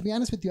don't, to be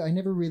honest with you, I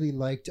never really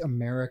liked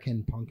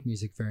American punk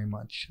music very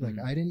much. Like,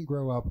 I didn't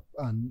grow up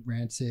on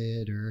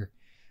Rancid or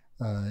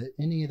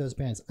any of those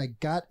bands. I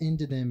got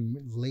into them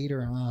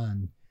later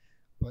on,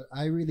 but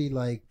I really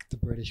like the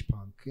British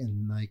punk,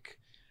 and like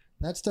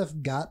that stuff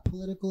got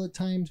political at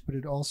times, but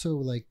it also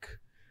like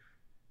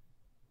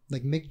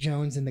Mick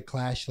Jones and the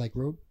Clash like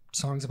wrote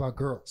songs about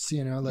girls,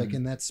 you know, like,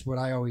 and that's what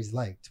I always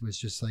liked, was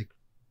just like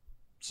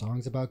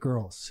songs about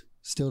girls.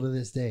 Still to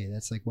this day,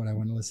 that's like what I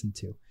want to listen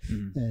to.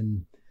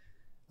 And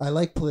I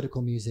like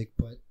political music,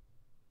 but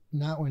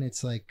not when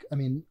it's like, I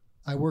mean,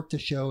 I worked a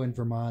show in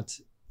Vermont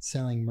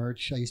selling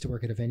merch. I used to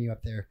work at a venue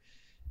up there,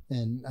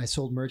 and I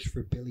sold merch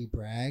for Billy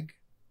Bragg,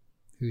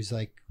 who's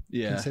like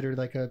considered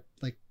like a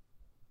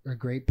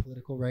great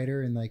political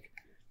writer. And like,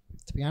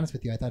 to be honest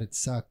with you, I thought it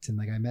sucked. And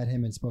like, I met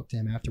him and spoke to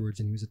him afterwards,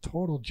 and he was a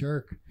total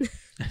jerk.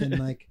 And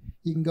like,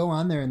 you can go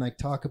on there and like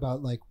talk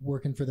about like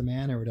working for the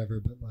man or whatever,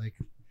 but like,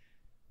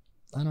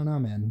 I don't know,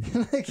 man.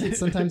 Like, it's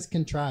sometimes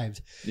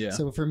contrived.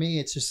 So for me,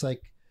 it's just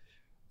like,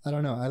 I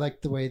don't know. I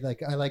like the way,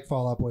 like, I like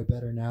Fall Out Boy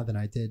better now than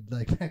I did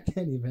like back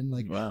then. Even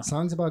like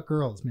songs about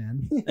girls,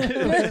 man.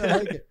 I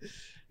like it.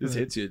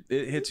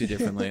 It hits you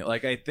differently.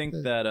 Like, I think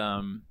that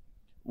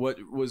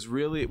what's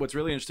really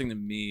interesting to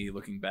me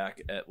looking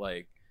back at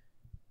like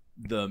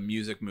the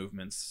music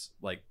movements,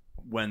 like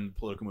when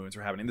political movements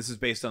were happening. This is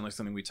based on like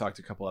something we talked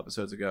a couple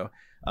episodes ago.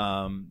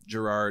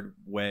 Gerard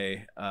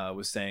Way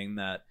was saying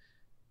that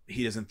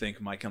he doesn't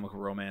think My Chemical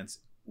Romance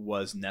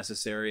was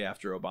necessary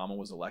after Obama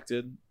was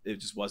elected. It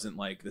just wasn't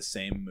like the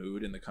same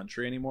mood in the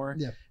country anymore.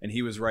 And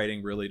he was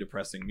writing really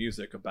depressing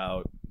music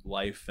about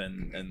life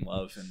and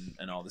love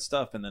and all this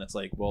stuff. And then it's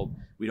like, well,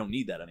 we don't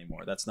need that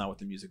anymore. That's not what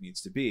the music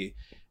needs to be.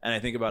 And I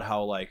think about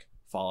how like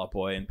Fall Out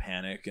Boy and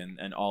Panic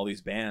and all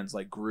these bands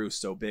like grew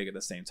so big at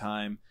the same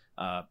time.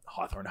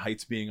 Hawthorne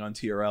Heights being on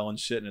TRL and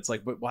shit. And it's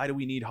like, but why do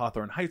we need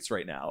Hawthorne Heights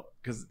right now?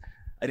 Because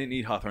I didn't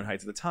need Hawthorne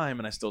Heights at the time,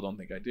 and I still don't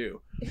think I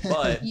do.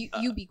 But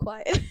you be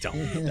quiet. Don't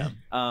need them.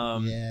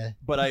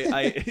 But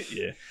I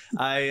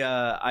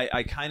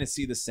kind of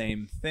see the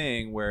same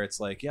thing where it's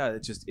like,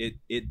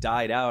 it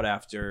died out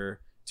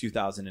after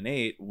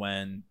 2008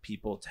 when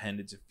people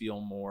tended to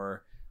feel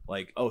more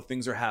like, oh,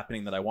 things are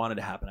happening that I wanted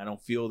to happen. I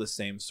don't feel the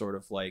same sort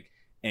of like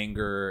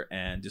anger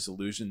and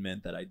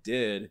disillusionment that I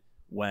did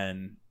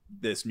when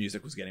this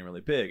music was getting really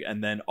big,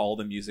 and then all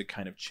the music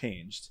kind of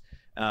changed.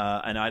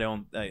 And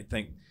I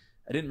think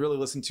I didn't really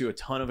listen to a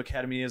ton of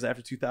Academias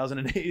after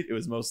 2008. It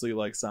was mostly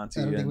like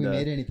Santi. I don't think we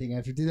made anything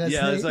after 2008.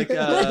 Yeah,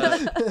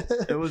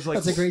 it was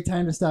like that's a great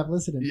time to stop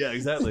listening. Yeah,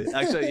 exactly.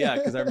 Actually, yeah,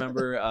 because I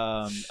remember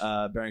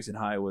Barrington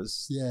High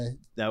was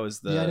that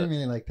was the. Yeah, I didn't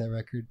really like that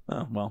record.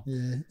 Oh well,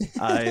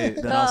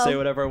 I'll say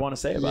whatever I want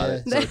to say about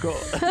it. So cool.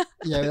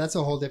 Yeah, that's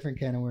a whole different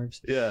can of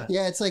worms. Yeah,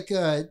 it's like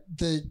the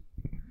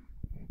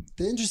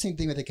interesting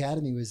thing with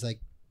Academy was like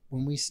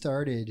when we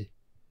started.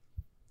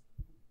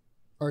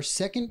 Our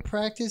second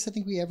practice I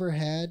think we ever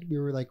had, we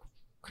were like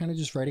kind of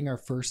just writing our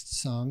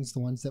first songs, the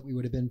ones that we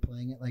would have been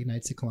playing at like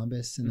Knights of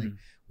Columbus, and like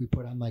we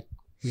put on like,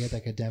 we had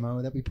like a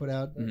demo that we put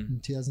out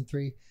in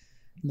 2003,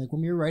 and like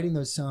when we were writing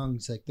those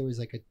songs, like there was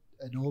like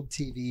an old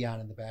TV on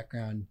in the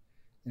background,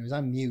 and it was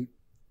on mute,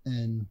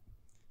 and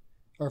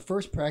our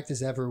first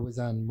practice ever was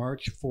on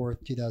March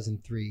 4th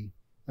 2003.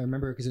 I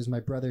remember because it was my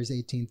brother's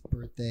 18th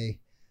birthday.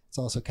 It's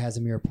also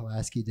Casimir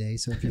Pulaski Day,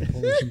 so if you're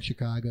Polish in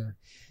Chicago,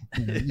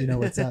 you know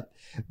what's up.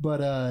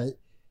 But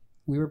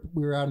we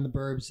were out in the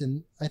burbs,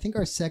 and I think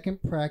our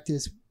second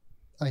practice,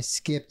 I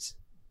skipped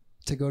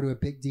to go to a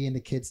Big D and the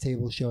Kids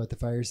Table show at the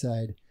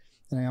Fireside,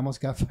 and I almost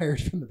got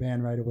fired from the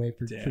band right away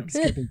for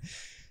skipping.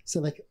 So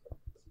like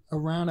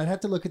around, I'd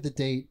have to look at the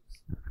date,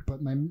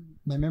 but my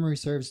memory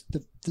serves.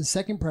 The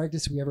second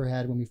practice we ever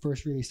had when we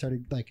first really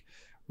started like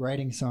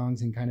writing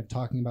songs and kind of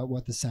talking about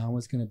what the sound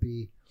was going to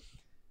be.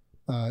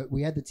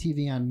 We had the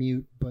TV on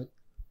mute, but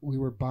we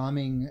were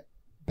bombing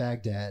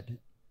Baghdad.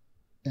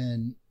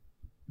 And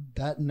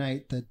that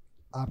night, the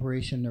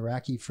Operation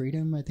Iraqi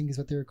Freedom, I think is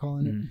what they were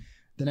calling it.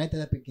 The night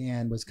that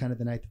began was kind of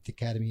the night that the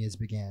Academy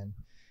began.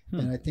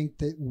 And I think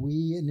that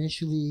we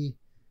initially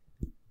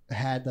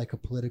had like a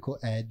political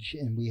edge,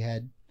 and we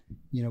had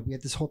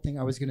this whole thing.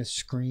 I was going to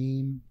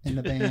scream in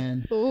the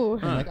band.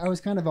 And like, I was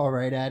kind of all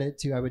right at it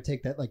too. I would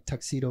take that like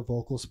tuxedo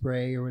vocal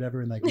spray or whatever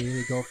and like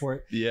really go for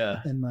it.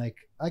 And like,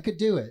 I could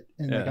do it.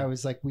 And like, I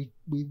was like, we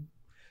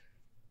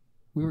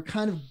were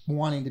kind of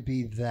wanting to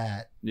be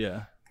that.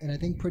 And I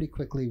think pretty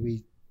quickly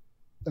we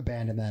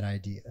abandoned that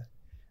idea.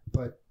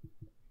 But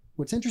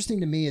what's interesting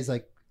to me is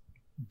like,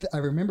 I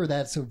remember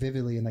that so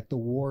vividly, and like the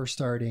war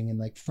starting and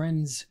like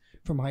friends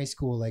from high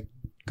school, like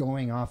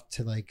going off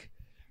to like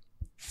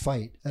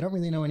fight. I don't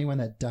really know anyone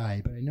that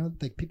died, but I know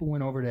like people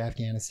went over to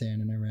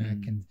Afghanistan and Iraq,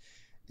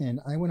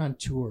 and I went on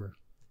tour.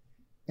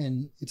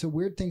 And it's a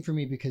weird thing for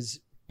me because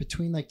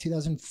between like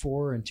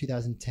 2004 and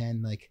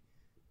 2010, like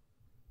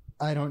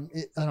I don't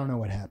know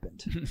what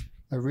happened.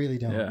 I really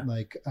don't. Yeah.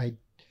 Like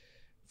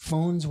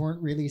phones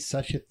weren't really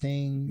such a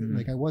thing. Mhm.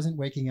 Like I wasn't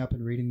waking up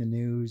and reading the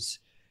news.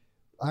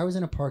 I was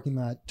in a parking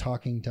lot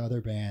talking to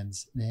other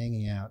bands and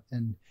hanging out.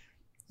 And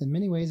in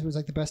many ways, it was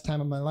like the best time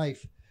of my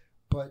life.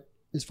 But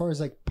as far as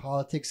like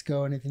politics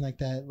go, anything like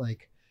that,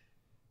 like,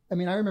 I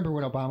mean, I remember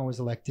when Obama was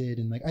elected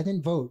and like I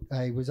didn't vote.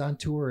 I was on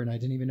tour and I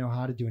didn't even know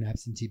how to do an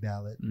absentee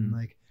ballot. And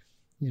like,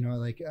 you know,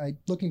 like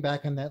looking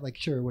back on that, like,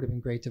 sure, it would have been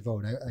great to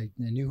vote. I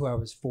knew who I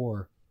was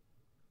for.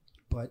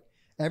 But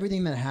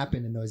everything that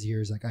happened in those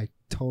years, like I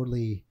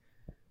totally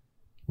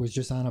was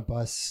just on a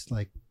bus,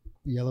 like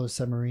Yellow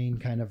Submarine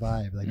kind of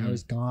vibe. Like I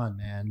was gone,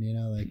 man. You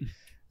know, like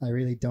I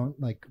really don't,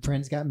 like,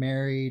 friends got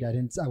married.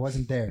 I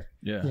wasn't there.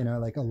 Yeah. You know,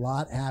 like a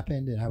lot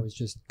happened and I was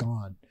just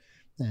gone.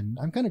 And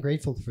I'm kind of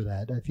grateful for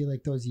that. I feel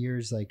like those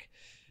years, like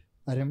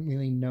I didn't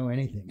really know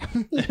anything.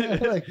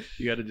 Like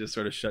You got to just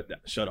sort of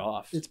shut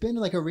off. it's been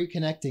like a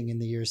reconnecting in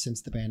the years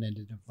since the band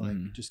ended, of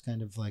like just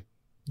kind of like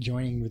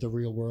joining with the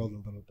real world a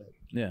little bit.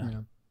 Yeah. You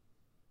know?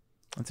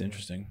 That's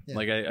interesting. Yeah.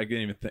 Like I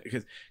didn't even think,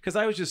 because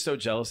I was just so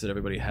jealous that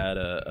everybody had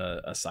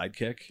a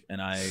sidekick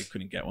and I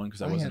couldn't get one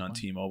because I I wasn't had on one.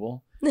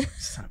 T-Mobile.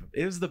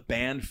 It was the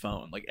band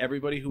phone. Like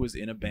everybody who was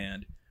in a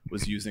band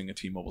was using a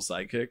T-Mobile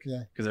sidekick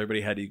Yeah. because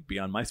everybody had to be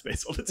on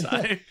MySpace all the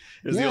time. It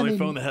was Yeah, the I only mean,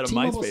 phone that had a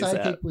T-Mobile MySpace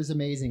Sidekick app. was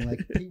amazing.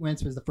 Like Pete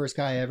Wentz was the first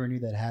guy I ever knew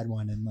that had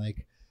one, and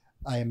like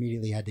I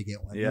immediately had to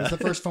get one. It Yeah. was the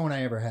first phone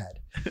I ever had,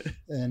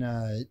 and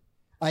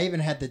I even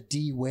had the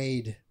D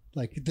Wade,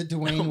 like the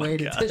Dwayne Oh my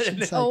Wade God. edition.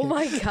 Sidekick. Oh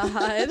my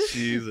god.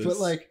 Jesus. But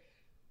like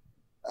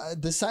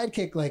the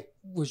Sidekick, like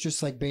was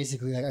just like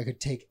basically like I could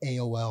take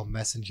AOL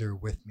Messenger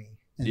with me,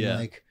 and Yeah.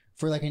 like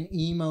for like an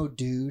emo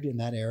dude in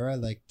that era,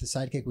 like the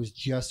Sidekick was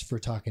just for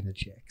talking to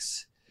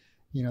chicks.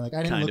 You know, like I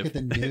didn't Kind look of.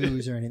 at the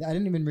news or anything. I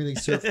didn't even really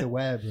surf the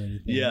web or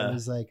anything. Yeah. It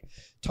was like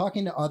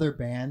talking to other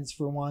bands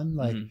for one,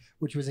 like Mhm.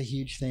 which was a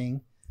huge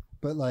thing.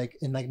 But like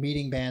in like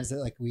meeting bands that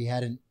like we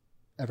hadn't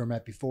ever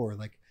met before.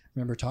 Like I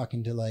remember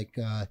talking to like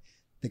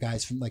the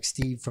guys from like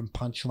Steve from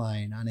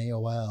Punchline on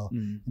AOL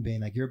Mm. and being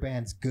like, "Your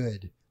band's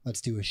good.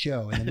 Let's do a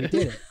show." And then we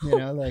did it. You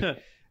know,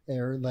 like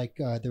or like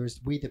there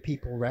was We the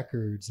People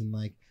Records, and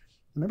like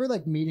I remember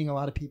like meeting a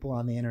lot of people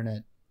on the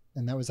internet,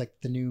 and that was like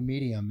the new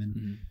medium, and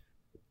Mhm.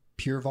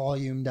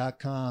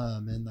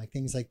 purevolume.com and like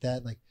things like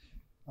that. Like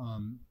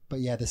but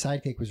yeah, the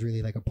Sidekick was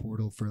really like a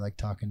portal for like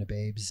talking to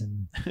babes,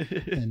 and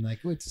like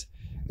it's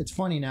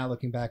funny now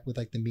looking back with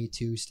like the Me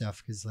Too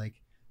stuff, because like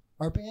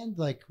our band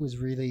like was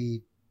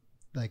really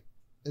like,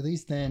 at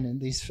least then, at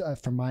least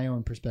from my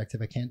own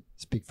perspective, I can't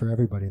speak for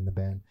everybody in the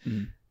band,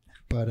 Mhm.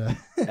 but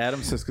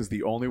Adam Siska's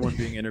the only one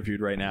being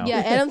interviewed right now. Yeah,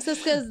 Adam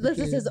Siska, this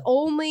is Okay. his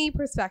only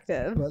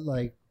perspective. but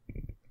like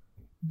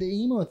the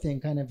emo thing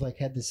kind of like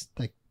had this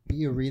like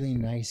be a really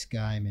nice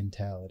guy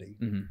mentality.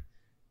 Mhm.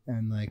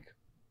 And like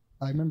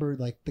I remember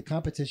like the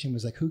competition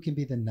was like who can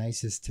be the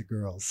nicest to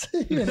girls.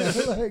 You know,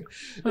 like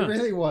Huh. it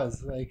really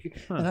was like,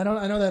 and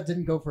I know that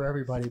didn't go for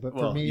everybody, but for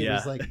Well, me it yeah.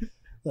 was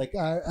like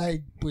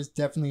I was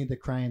definitely the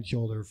crying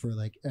shoulder for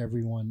like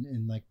everyone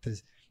in like the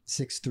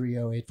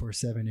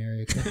 630-847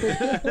 area code.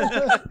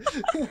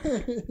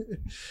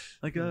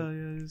 Like,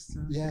 yeah, just,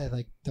 Yeah,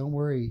 like don't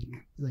worry,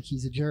 like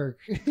he's a jerk.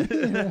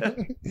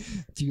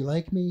 Do you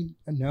like me?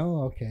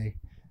 No, okay.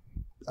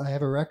 I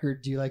have a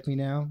record. Do you like me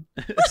now?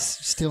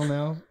 Still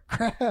no.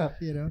 Crap,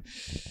 you know.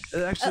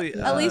 Actually,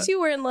 At least you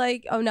weren't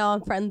like, oh no,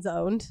 I'm friend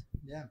zoned.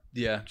 Yeah,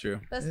 yeah,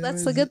 true. That's It the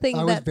was- good thing.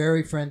 I was That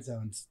very friend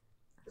zoned.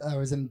 I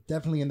was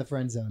definitely in the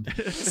friend zone.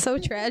 so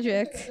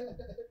tragic.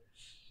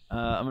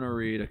 I'm gonna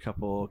read a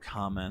couple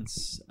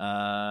comments.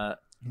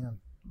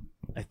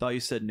 I thought you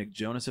said Nick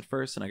Jonas at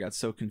first, and I got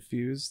so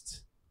confused.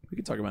 We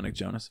can talk about Nick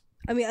Jonas.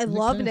 I mean, I Nick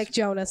love Jonas. Nick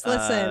Jonas.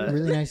 Listen,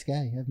 Really nice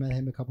guy. I've met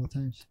him a couple of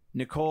times.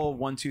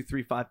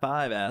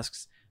 Nicole12355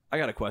 asks, I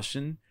got a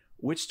question.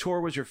 Which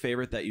tour was your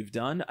favorite that you've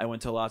done? I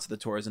went to lots of the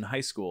tours in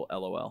high school,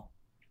 LOL.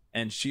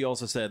 And she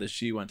also said that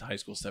she went to high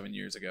school 7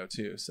 years ago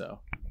too. So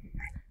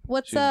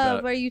what's she's up?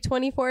 about- Are you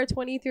 24,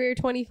 23, or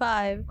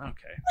 25?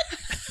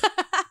 okay,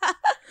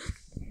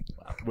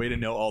 wow. Way to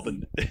know all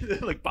the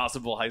like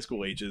possible high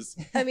school ages.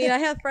 I mean, I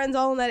have friends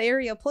all in that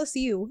area, plus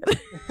you,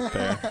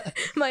 Fair.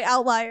 my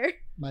outlier.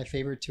 My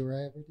favorite tour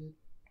I ever did.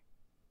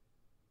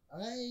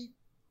 I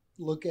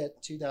look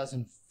at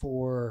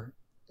 2004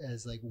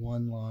 as like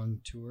one long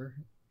tour,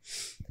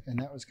 and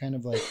that was kind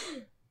of like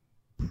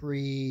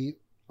pre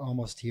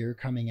Almost Here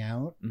coming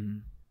out.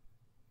 Mhm.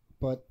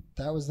 But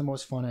that was the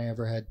most fun I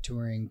ever had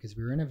touring, because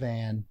we were in a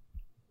van,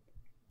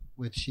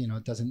 which, you know,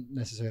 it doesn't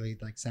necessarily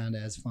like sound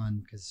as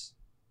fun because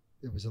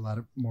it was a lot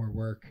of more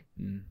work.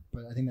 Mm.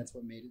 But I think that's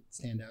what made it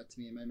stand out to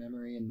me in my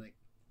memory. And like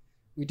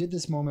we did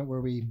this moment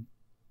where we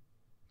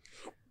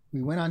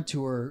went on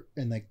tour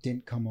and like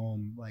didn't come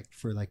home like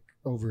for like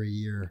over a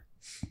year.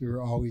 We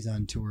were always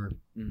on tour.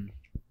 Mm.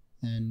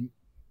 And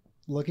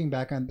looking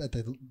back on at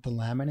the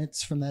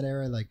laminates from that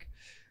era, like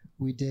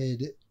we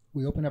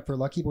opened up for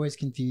Lucky Boys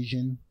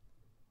Confusion,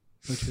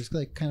 which was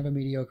like kind of a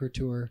mediocre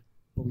tour,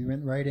 but we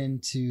went right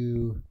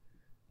into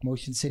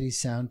Motion City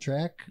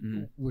Soundtrack,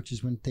 Mm. which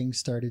is when things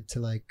started to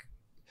like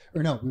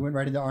or no, we went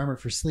right into Armor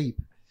for Sleep.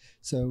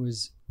 So it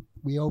was,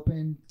 we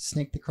opened,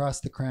 Snaked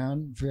Across the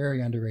Crown,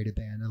 very underrated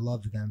band. I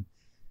loved them.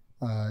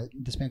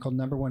 This band called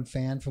Number One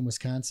Fan from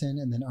Wisconsin,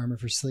 and then Armor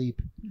for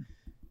Sleep.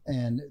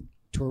 And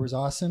tour was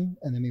awesome.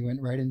 And then we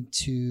went right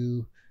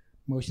into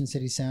Motion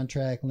City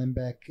Soundtrack,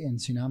 Limbeck, and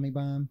Tsunami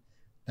Bomb.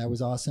 That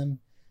was awesome.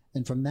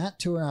 And from that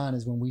tour on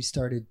is when we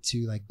started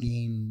to like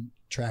gain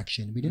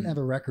traction. We didn't have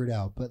a record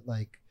out, but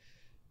like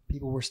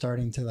people were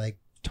starting to like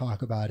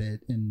talk about it.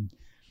 And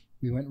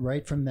we went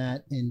right from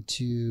that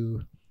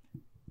into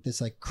this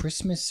like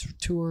Christmas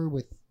tour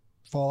with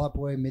Fall Out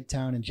Boy,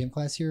 Midtown, and Gym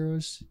Class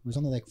Heroes. It was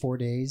only like 4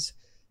 days.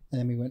 And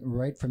then we went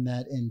right from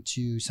that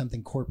into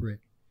Something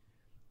Corporate.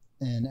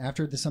 And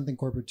after the Something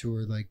Corporate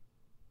tour, like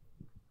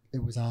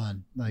it was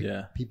on. Like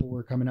people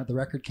were coming out. The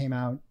record came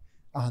out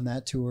on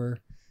that tour.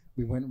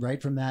 We went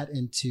right from that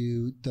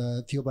into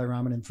the Fueled by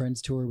Ramen and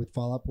Friends tour with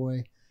Fall Out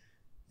Boy.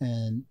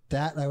 And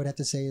that, I would have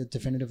to say,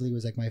 definitively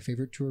was like my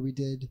favorite tour we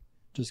did,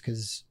 just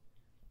because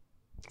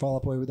Fall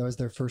Out Boy, that was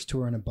their first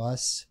tour on a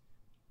bus.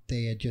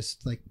 They had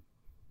just like,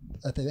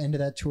 at the end of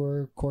that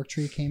tour, Cork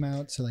Tree came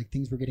out. So like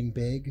things were getting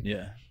big.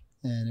 Yeah.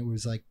 And it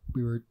was like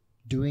we were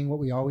doing what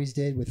we always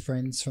did with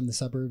friends from the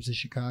suburbs of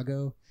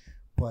Chicago,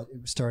 but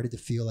it started to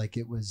feel like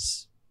it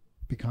was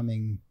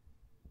becoming,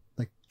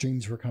 like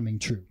dreams were coming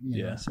true.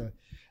 You know? So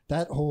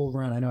that whole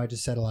run, I know I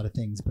just said a lot of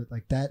things, but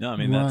like that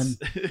run,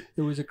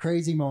 it was a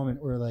crazy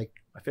moment where like,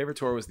 my favorite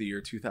tour was the year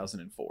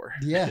 2004.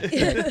 Yeah.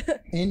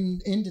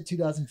 Into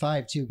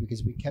 2005 too,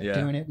 because we kept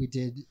doing it. We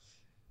did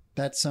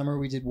that summer,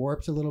 we did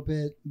Warped a little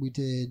bit. We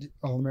did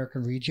All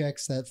American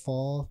Rejects that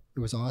fall. It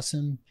was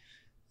awesome.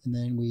 And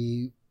then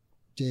we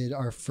did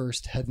our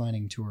first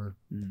headlining tour,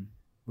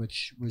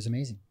 which was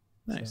amazing.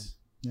 Nice.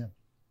 So, yeah.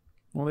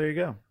 Well, there you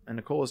go. And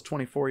Nicole is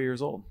 24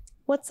 years old.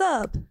 What's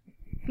up?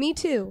 Me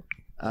too.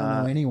 I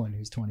don't know anyone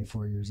who's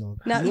 24 years old.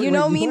 Now you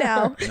know me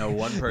now. No,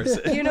 one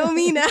person. You know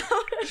me now.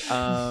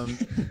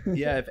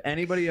 Yeah, if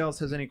anybody else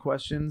has any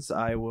questions,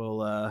 I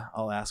will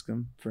I'll ask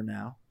them for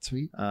now.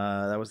 Sweet.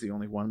 That was the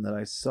only one that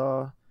I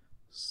saw.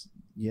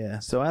 Yeah,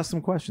 so ask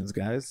some questions,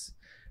 guys.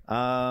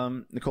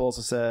 Nicole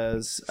also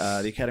says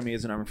the Academy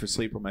is and Armor for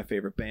Sleep were my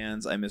favorite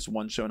bands. I missed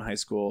one show in high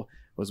school,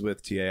 was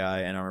with TAI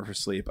and Armor for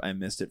Sleep. I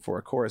missed it for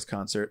a chorus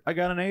concert. I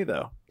got an A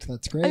though.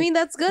 That's great. I mean,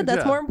 that's good.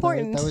 That's more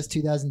important. That was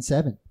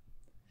 2007.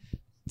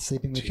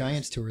 Sleeping with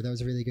Giants tour. That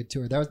was a really good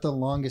tour. That was the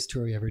longest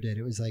tour we ever did.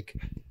 It was like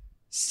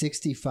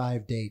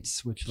 65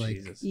 dates, which like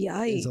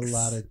is a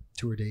lot of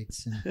tour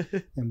dates.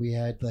 And we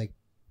had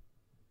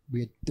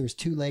there's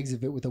 2 legs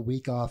of it with a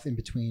week off in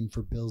between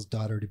for Bill's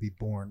daughter to be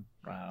born.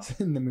 Wow.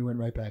 And then we went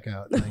right back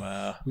out. Like,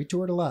 wow. We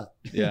toured a lot.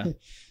 Yeah.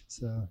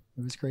 So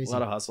it was crazy. A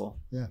lot of hustle.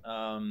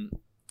 Yeah.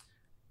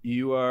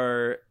 You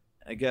are,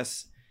 I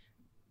guess,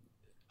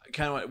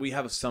 kind of, we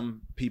have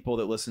some people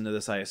that listen to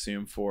this, I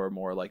assume, for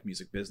more like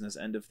music business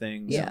end of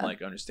things and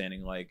like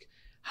understanding like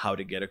how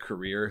to get a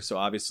career. So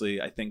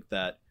obviously I think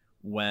that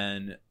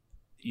when,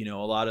 you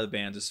know, a lot of the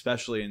bands,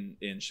 especially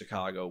in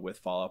Chicago with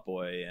Fall Out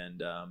Boy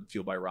and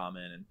Fueled by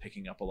Ramen and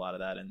picking up a lot of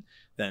that, and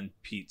then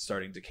Pete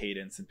starting to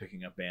cadence and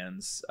picking up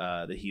bands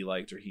that he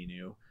liked or he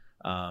knew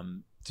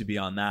to be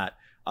on that.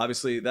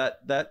 Obviously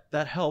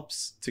that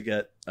helps to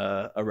get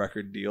a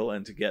record deal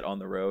and to get on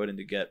the road and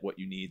to get what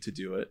you need to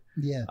do it.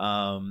 Yeah.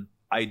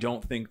 I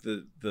don't think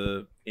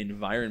the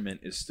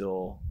environment is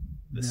still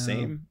the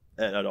same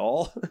at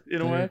all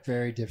in a way.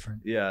 Very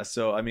different. Yeah.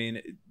 So, I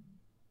mean,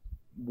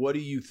 what do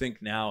you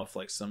think now if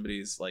like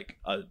somebody's like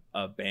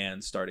a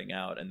band starting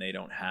out and they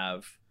don't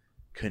have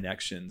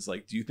connections?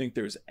 Like, do you think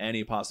there's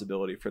any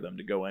possibility for them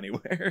to go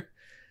anywhere?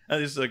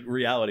 And just like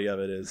reality of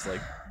it is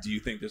like, do you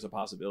think there's a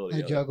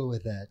possibility? I juggle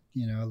with that,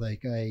 you know,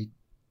 like I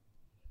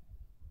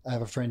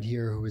have a friend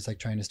here who was like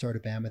trying to start a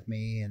band with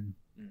me and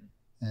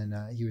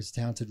he was a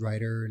talented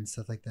writer and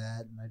stuff like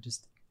that. And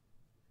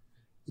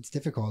it's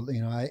difficult,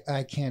 you know,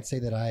 I can't say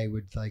that I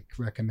would like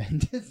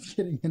recommend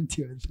getting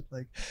into it, but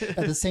like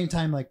at the same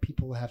time, like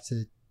people have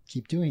to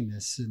keep doing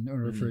this in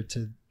order for it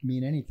to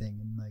mean anything.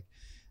 And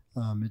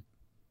like,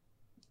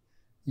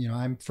 you know,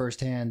 I'm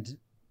firsthand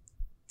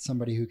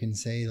somebody who can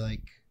say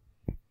like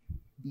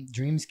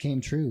dreams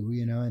came true,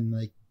 you know, and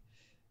like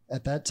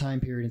at that time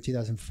period in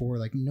 2004,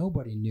 like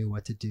nobody knew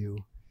what to do.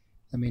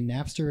 I mean,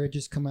 Napster had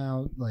just come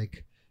out,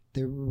 like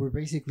they were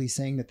basically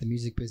saying that the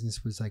music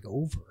business was like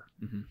over.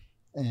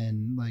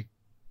 And like,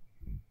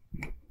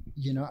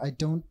 you know, I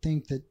don't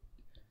think that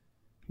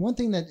one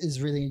thing that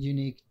is really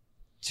unique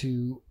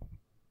to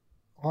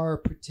our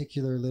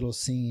particular little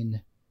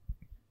scene,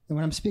 and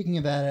when I'm speaking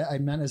of that,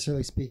 I'm not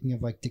necessarily speaking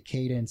of like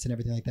Decadence and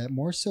everything like that,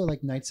 more so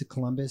like Knights of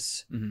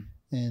Columbus.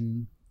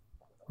 And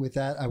with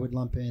that, I would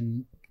lump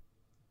in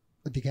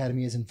what the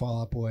Academy is in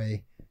Fall Out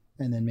Boy,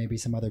 and then maybe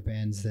some other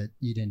bands that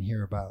you didn't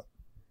hear about.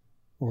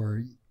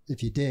 Or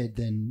if you did,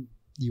 then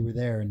you were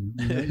there and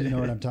you know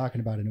what I'm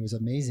talking about. And it was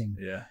amazing.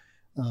 Yeah.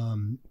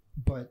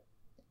 But,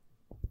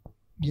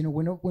 you know,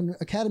 when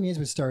Academy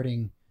was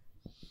starting,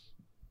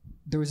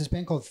 there was this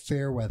band called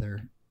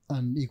Fairweather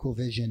on Equal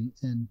Vision.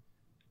 And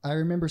I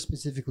remember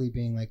specifically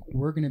being like,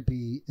 we're going to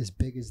be as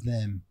big as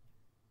them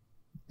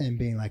and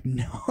being like,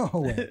 no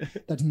way,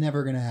 that's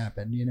never gonna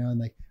happen, you know, and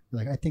like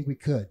I think we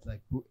could,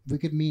 like we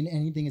could mean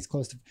anything as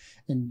close to,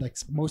 and like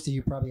most of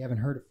you probably haven't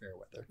heard of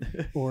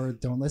Fairweather or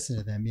don't listen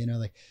to them, you know,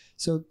 like,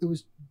 so it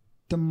was,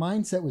 the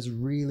mindset was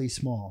really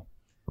small.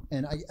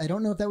 And I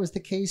don't know if that was the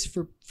case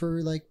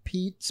for like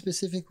Pete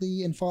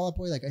specifically in Fall Out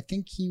Boy. Like I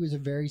think he was a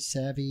very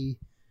savvy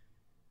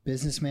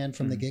businessman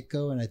from the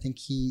get-go, and I think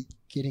he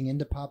getting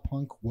into pop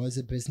punk was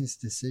a business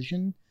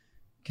decision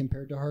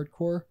compared to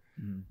hardcore.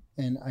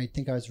 And I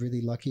think I was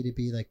really lucky to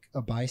be like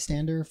a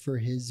bystander for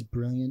his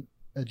brilliant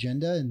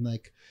agenda. And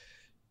like,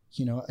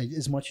 you know,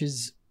 as much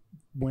as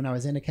when I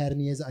was in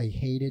Academy as I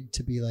hated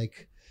to be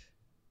like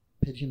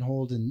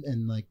pigeonholed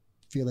and like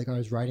feel like I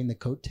was riding the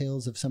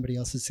coattails of somebody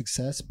else's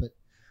success, but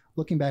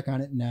looking back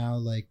on it now,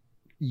 like,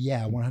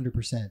 yeah,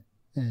 100%.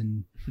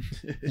 And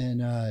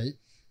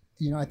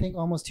you know, I think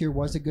Almost Here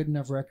was a good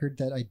enough record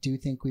that I do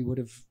think we would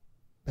have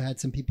had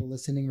some people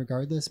listening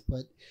regardless,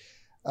 but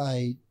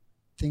I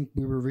think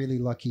we were really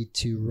lucky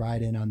to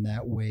ride in on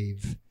that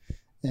wave.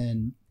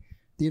 And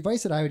the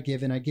advice that I would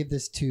give, and I give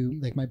this to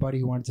like my buddy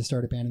who wanted to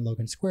start a band in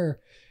Logan Square,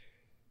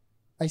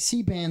 I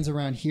see bands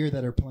around here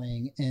that are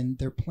playing, and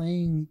they're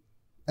playing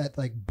at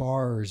like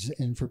bars,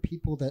 and for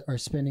people that are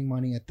spending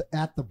money at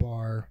the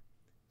bar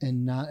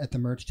and not at the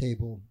merch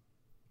table,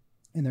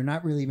 and they're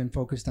not really even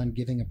focused on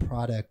giving a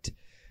product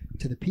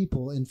to the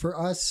people. And for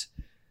us,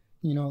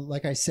 you know,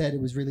 like I said,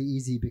 it was really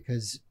easy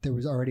because there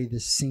was already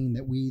this scene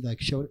that we like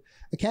showed.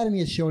 Academy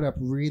has showed up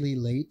really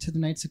late to the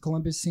Knights of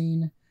Columbus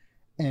scene,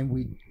 and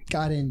we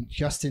got in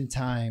just in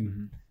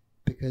time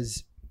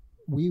because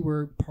we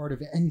were part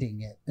of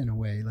ending it in a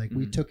way. Like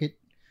we took it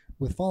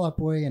with Fall Out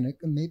Boy, and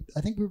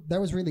I think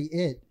that was really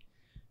it.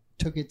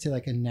 Took it to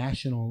like a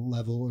national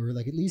level, or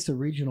like at least a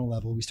regional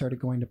level. We started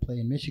going to play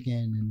in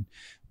Michigan and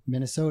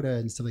Minnesota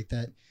and stuff like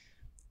that.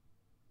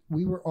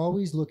 We were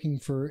always looking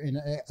for, and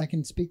I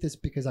can speak this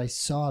because I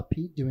saw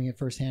Pete doing it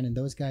firsthand, and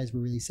those guys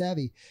were really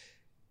savvy.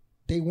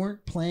 They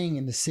weren't playing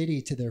in the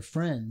city to their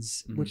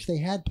friends, which they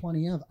had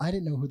plenty of. I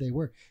didn't know who they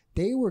were.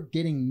 They were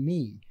getting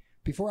me.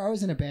 Before I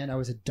was in a band, I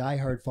was a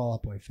diehard Fall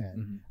Out Boy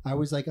fan. I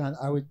was like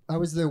I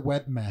was their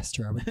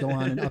webmaster. I would go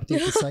on and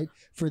update the site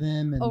for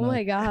them. And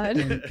my God.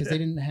 Because they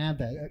didn't have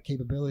that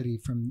capability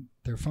from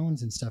their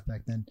phones and stuff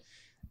back then.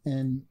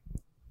 And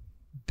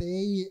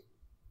they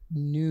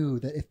knew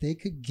that if they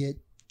could get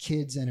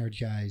kids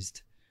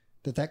energized,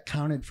 that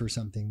counted for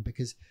something,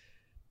 because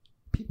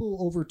people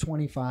over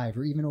 25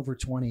 or even over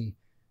 20,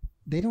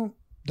 they're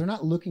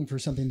not looking for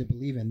something to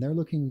believe in. They're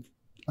looking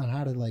on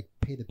how to like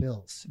pay the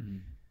bills.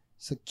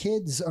 So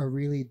kids are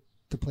really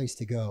the place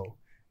to go.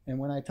 And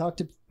when I talk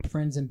to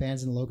friends in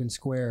bands in Logan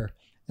Square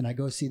and I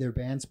go see their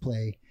bands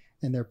play,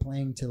 and they're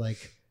playing to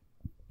like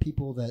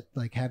people that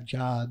like have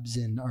jobs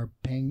and are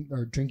paying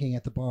or drinking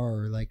at the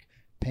bar, or like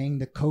paying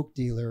the Coke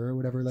dealer or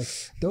whatever, like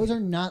those are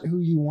not who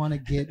you want to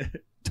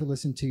get to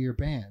listen to your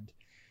band.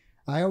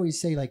 I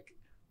always say like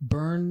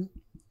burn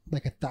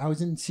like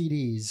 1,000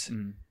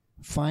 CDs,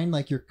 find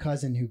like your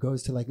cousin who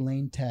goes to like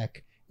Lane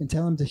Tech and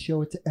tell him to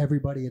show it to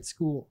everybody at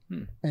school,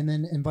 and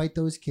then invite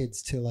those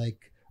kids to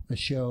like a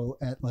show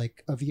at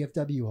like a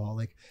VFW hall.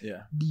 Like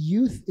the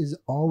youth is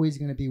always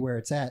going to be where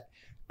it's at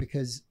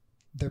because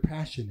they're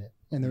passionate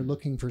and they're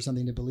looking for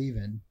something to believe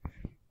in.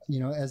 You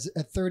know, as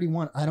at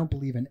 31, I don't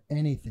believe in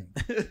anything.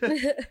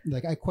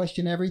 Like I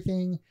question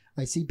everything.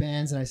 I see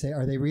bands and I say,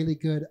 are they really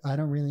good? I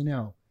don't really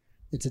know.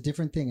 It's a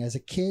different thing. As a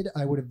kid,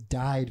 I would have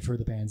died for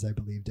the bands I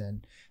believed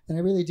in. And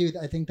I really do.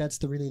 I think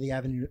that's really the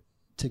avenue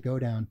to go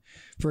down.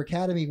 For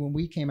Academy, when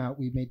we came out,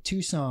 we made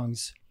 2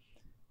 songs.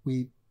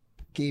 We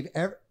gave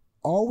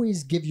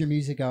always give your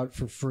music out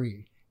for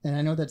free. And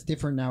I know that's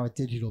different now with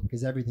digital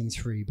because everything's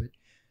free, but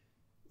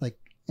like,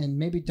 and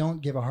maybe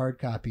don't give a hard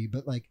copy,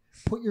 but like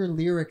put your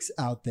lyrics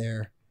out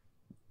there,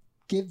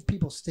 give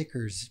people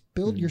stickers,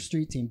 build your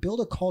street team, build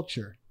a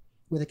culture.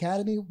 With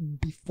Academy,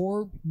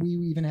 before we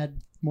even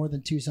had more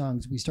than 2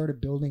 songs, we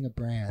started building a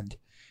brand,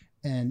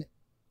 and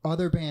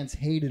other bands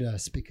hated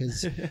us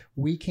because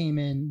we came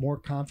in more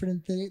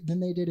confident than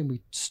they did, and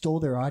we stole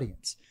their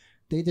audience.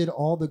 They did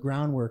all the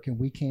groundwork, and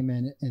we came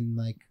in and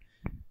like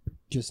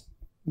just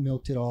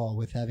milked it all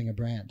with having a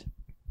brand.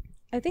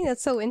 I think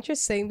that's so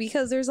interesting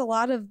because there's a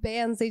lot of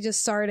bands, they just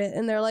start it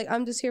and they're like,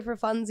 I'm just here for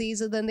funsies,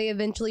 and then they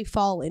eventually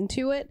fall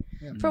into it.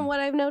 From what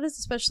I've noticed,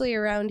 especially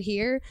around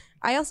here.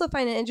 I also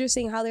find it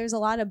interesting how there's a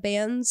lot of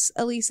bands,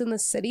 at least in the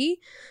city,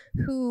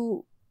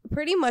 who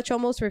pretty much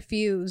almost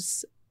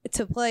refuse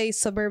to play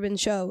suburban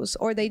shows,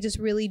 or they just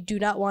really do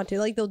not want to.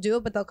 Like they'll do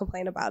it, but they'll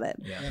complain about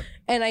it.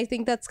 And I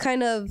think that's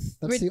kind of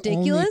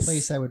ridiculous. The only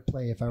place I would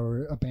play if I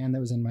were a band that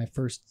was in my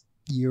first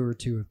year or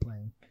 2 of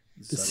playing.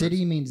 The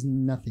city means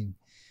nothing.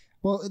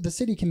 Well, the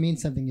city can mean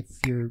something if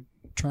you're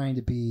trying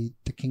to be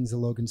the kings of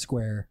Logan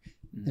Square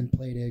and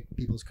play to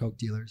people's Coke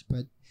dealers,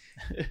 but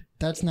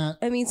that's not.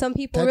 I mean, some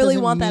people really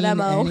want that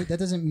MO. That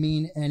doesn't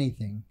mean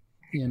anything,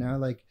 you know.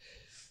 Like,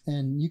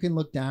 and you can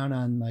look down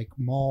on like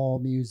mall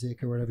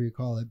music or whatever you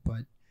call it,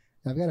 but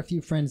I've got a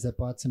few friends that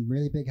bought some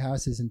really big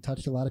houses and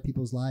touched a lot of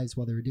people's lives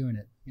while they were doing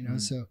it, you know.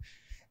 So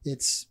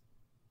it's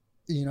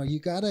you know, you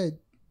gotta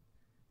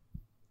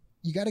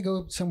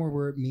go somewhere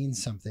where it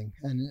means something,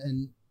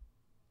 and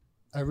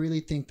I really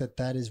think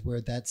that is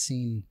where that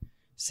scene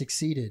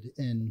succeeded.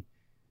 And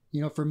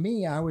you know, for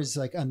me, I was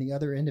like on the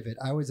other end of it.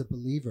 I was a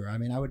believer. I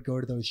mean, I would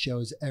go to those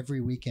shows every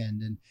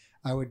weekend, and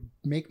I would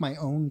make my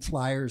own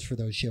flyers for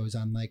those shows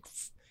on like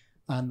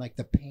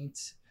the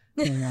paint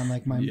thing on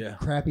like my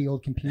crappy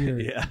old computer.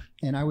 Yeah.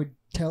 And I would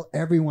tell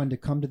everyone to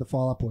come to the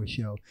Fall Out Boy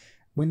show.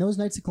 When those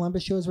Knights of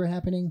Columbus shows were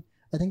happening,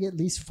 I think at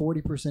least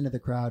 40% of the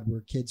crowd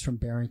were kids from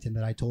Barrington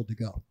that I told to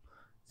go.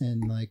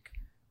 And like,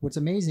 what's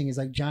amazing is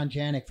like John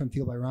Janik from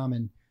Fueled by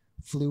Ramen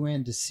flew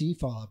in to see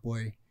Fall Out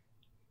Boy,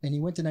 and he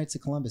went to Knights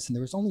of Columbus, and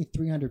there was only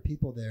 300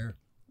 people there,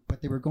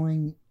 but they were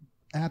going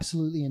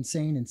absolutely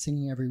insane and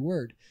singing every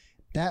word.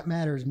 That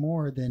matters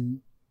more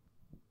than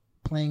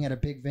playing at a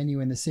big venue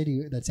in the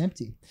city that's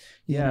empty.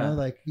 You know,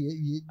 like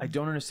I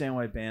don't understand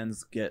why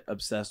bands get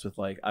obsessed with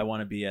like, I want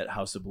to be at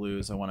House of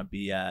Blues, I want to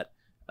be at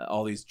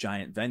all these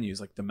giant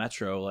venues like the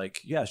Metro.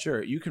 Like, yeah,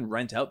 sure, you can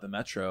rent out the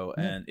Metro,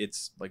 and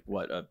it's like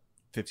what, a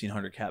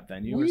 1,500 cap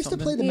venue. We or used something?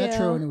 to play the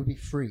Metro, and it would be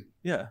free.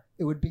 Yeah,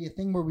 it would be a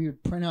thing where we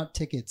would print out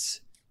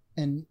tickets,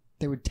 and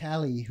they would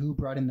tally who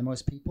brought in the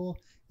most people,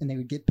 and they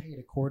would get paid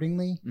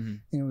accordingly.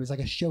 And it was like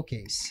a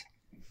showcase,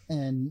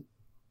 and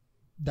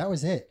that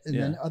was it. And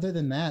then other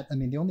than that, I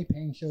mean, the only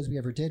paying shows we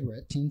ever did were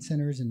at teen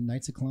centers and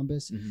Knights of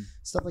Columbus,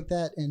 stuff like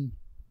that. And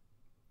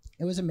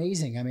it was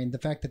amazing. I mean, the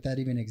fact that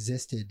even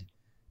existed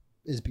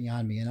is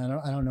beyond me. And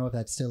I don't know if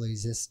that still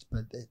exists,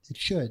 but it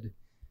should,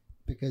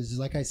 because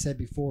like I said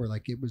before,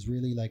 like it was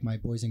really like my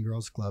Boys and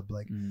Girls Club.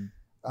 Like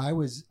I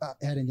was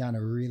heading down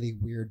a really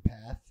weird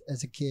path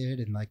as a kid,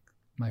 and like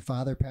my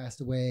father passed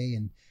away,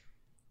 and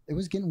it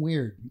was getting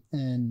weird.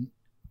 And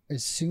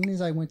as soon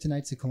as I went to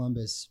Knights of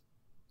Columbus,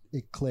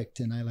 it clicked,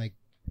 and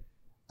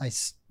I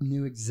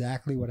knew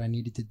exactly what I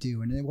needed to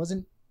do. And it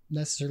wasn't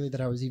necessarily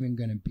that I was even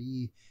going to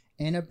be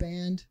in a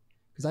band,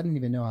 because I didn't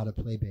even know how to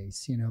play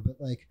bass, you know, but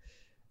like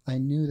I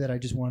knew that I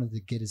just wanted to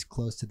get as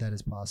close to that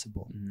as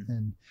possible.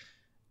 And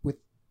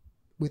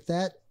with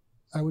that,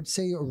 I would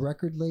say a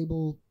record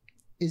label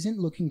isn't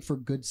looking for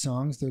good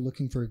songs, they're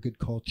looking for a good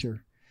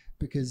culture.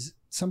 Because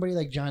somebody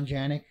like John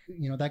Janik,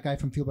 you know, that guy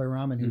from Fueled by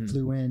Ramen who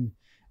flew in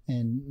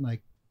and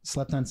like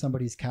slept on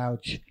somebody's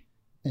couch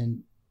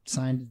and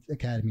signed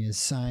Academy, has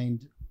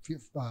signed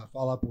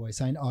Fall Out Boy,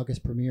 signed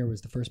August Premier,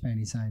 was the first band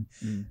he signed.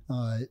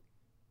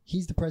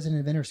 He's the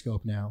president of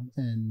Interscope now,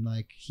 and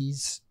like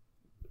he's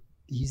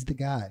the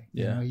guy.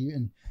 You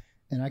know,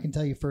 and I can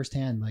tell you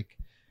firsthand, like,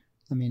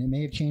 I mean, it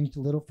may have changed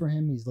a little for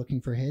him. He's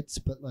looking for hits,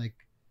 but like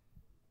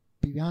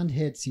beyond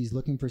hits, he's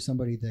looking for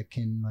somebody that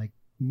can like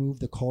move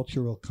the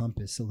cultural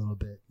compass a little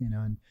bit, you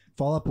know. And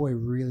Fall Out Boy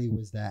really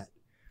was that.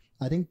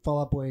 I think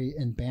Fall Out Boy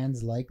and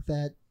bands like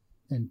that,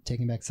 and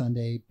Taking Back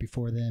Sunday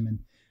before them, and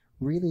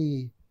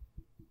really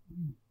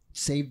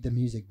saved the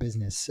music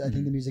business. I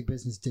think the music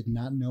business did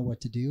not know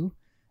what to do,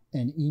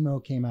 and emo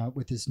came out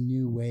with this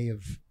new way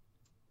of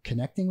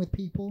connecting with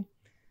people,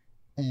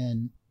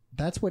 and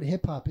that's what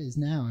hip hop is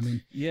now. I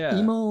mean,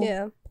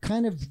 emo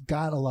kind of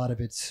got a lot of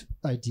its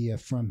idea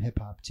from hip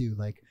hop too,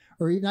 like,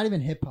 or not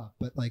even hip hop,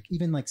 but like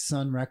even like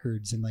Sun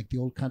Records and like the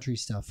old country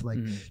stuff, like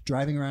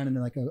driving around in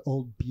like an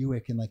old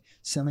Buick and like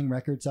selling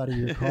records out of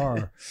your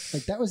car.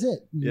 Like that was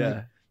it.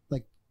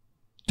 Like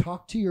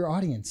talk to your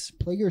audience,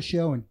 play your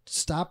show, and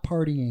stop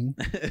partying.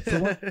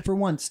 For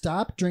once,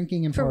 stop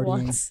drinking and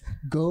partying.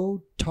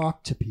 Go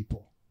talk to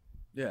people.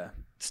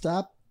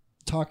 Stop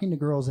talking to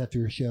girls after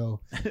your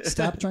show.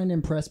 Stop trying to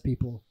impress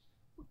people.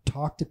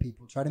 Talk to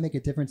people. Try to make a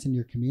difference in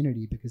your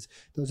community, because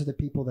those are the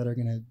people that are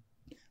going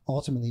to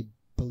ultimately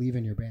believe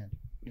in your band.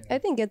 You know? I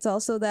think it's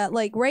also that,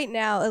 like, right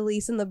now, at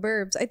least in the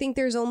burbs, I think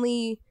there's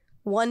only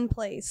one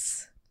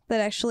place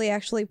that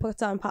actually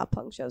puts on pop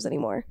punk shows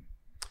anymore.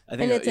 I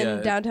think, and it's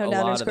in downtown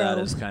Downers Grove. A lot of that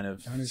has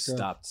kind of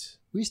stopped.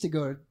 We used to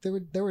go.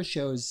 There were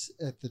shows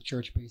at the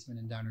church basement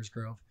in Downers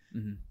Grove.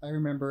 I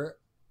remember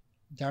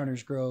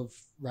Downers Grove,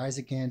 Rise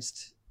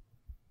Against,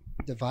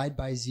 Divide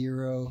by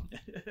Zero,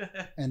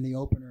 and the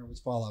opener was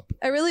Fall Out Boy.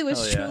 I really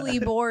was truly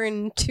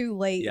born too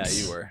late. Yeah,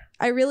 you were.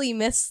 I really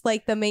missed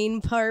like the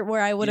main part where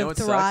I would have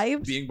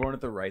thrived. Being born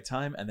at the right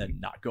time and then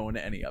not going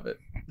to any of it,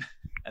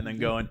 and then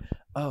going,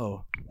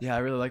 oh yeah, I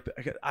really like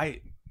that.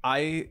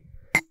 I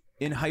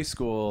in high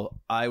school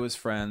I was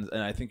friends,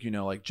 and I think you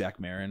know like Jack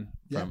Marin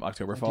from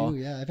Oktoberfall.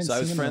 I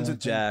was friends with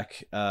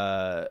Jack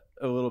a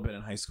little bit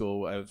in high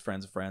school. I was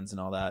friends of friends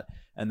and all that.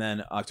 And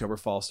then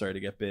Oktoberfall started to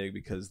get big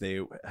because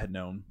they had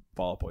known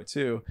Fall Out Boy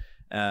too.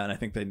 And I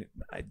think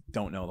I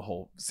don't know the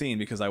whole scene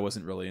because I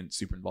wasn't really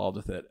super involved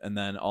with it. And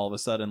then all of a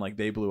sudden, like,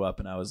 they blew up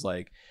and I was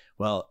like,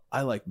 well,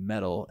 I like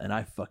metal and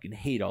I fucking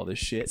hate all this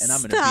shit. And I'm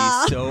going to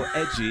be so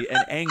edgy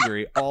and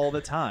angry all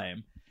the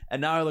time.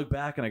 And now I look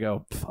back and I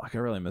go, fuck, I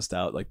really missed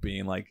out, like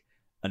being like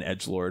an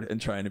edgelord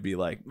and trying to be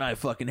like, I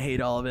fucking hate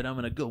all of it. I'm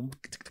going to go.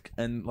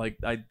 And like,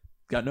 I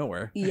got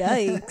nowhere.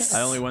 Yikes.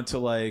 I only went to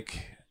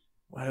like,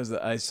 what was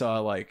that? I saw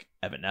like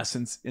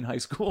Evanescence in high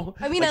school.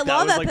 I mean, like, I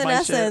love that was, like,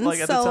 Evanescence. My shit, like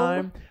at the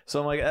time.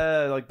 So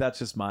I'm like that's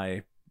just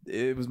my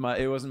it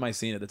wasn't my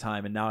scene at the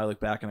time, and now I look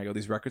back and I go,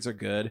 these records are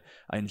good.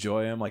 I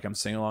enjoy them. Like I'm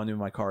singing along to them in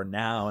my car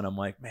now, and I'm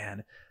like,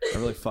 man, I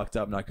really fucked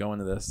up not going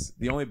to this.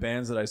 The only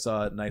bands that I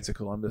saw at Knights of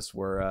Columbus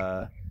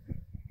were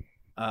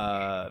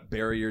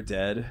Bury Your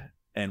Dead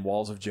and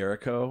Walls of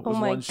Jericho was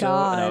one show,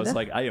 and I was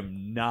like, I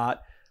am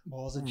not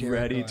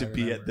ready to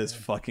be at this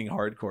fucking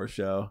hardcore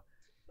show.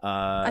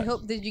 I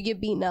hope. Did you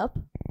get beaten up?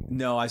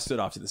 No, I stood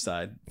off to the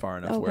side far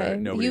enough where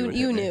nobody would hit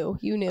you me. knew.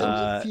 There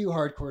was a few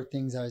hardcore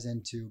things I was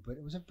into, but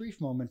it was a brief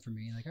moment for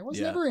me. Like I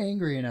was never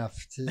angry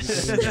enough to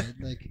get into it.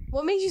 Like,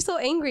 what made you so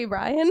angry,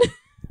 Brian?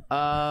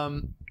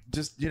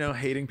 Just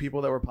hating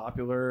people that were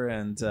popular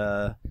and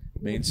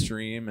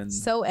mainstream and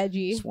so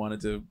edgy. Just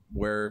wanted to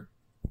wear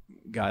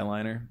guy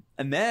liner,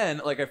 and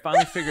then like I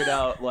finally figured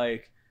out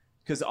like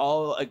because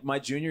all like my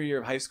junior year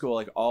of high school,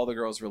 like all the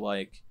girls were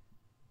like,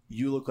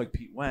 you look like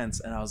Pete Wentz,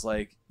 and I was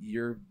like,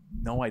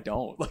 no I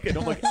don't, like I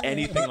don't look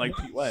anything like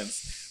Pete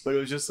Wentz. But it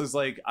was just as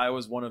like I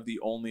was one of the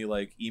only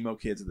like emo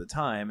kids at the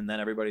time, and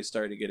then everybody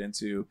started to get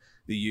into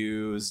the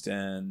Used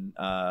and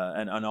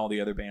all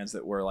the other bands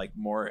that were like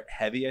more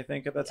heavy, I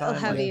think at that time.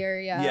 Heavier,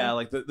 yeah,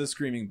 like the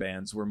screaming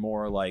bands were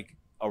more like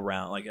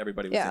around, like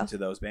everybody was into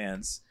those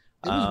bands.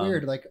 It was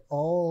weird, like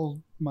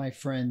all my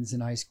friends in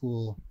high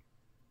school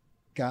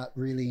got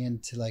really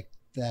into like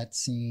that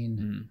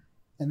scene,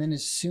 and then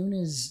as soon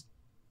as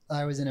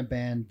I was in a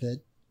band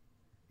that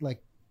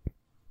like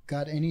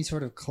got any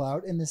sort of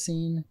clout in the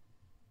scene,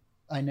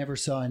 I never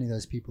saw any of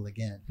those people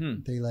again.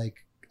 They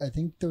like, I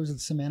think there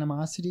was some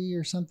animosity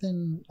or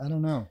something. I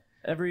don't know.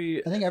 I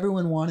think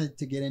everyone wanted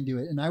to get into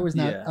it, and I was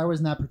not. I was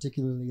not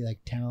particularly like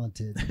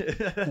talented,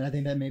 and I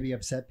think that maybe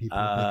upset people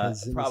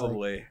because it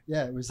probably. Was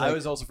like, it was. Like, I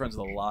was also friends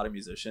with a lot of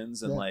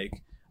musicians, and like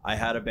I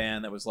had a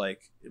band that was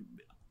like,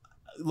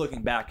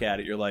 looking back at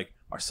it, you're like,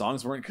 our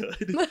songs weren't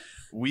good.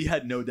 We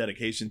had no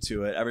dedication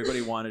to it.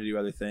 Everybody wanted to do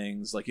other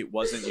things. Like it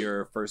wasn't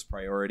your first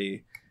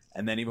priority.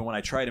 And then even when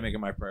I try to make it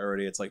my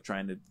priority, it's like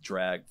trying to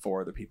drag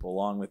 4 other people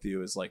along with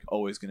you is like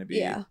always going to be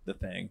the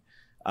thing.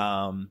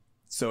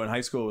 So in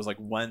high school, it was like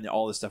when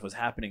all this stuff was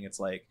happening, it's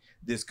like,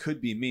 this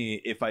could be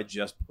me if I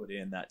just put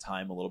in that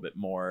time a little bit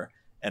more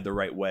and the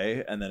right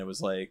way. And then it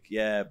was like,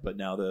 yeah, but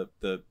now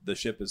the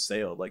ship has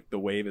sailed. Like the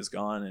wave is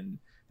gone and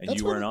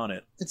you weren't on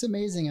it. It's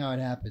amazing how it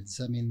happens.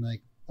 I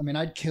mean,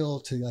 I'd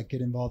kill to like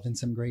get involved in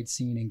some great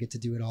scene and get to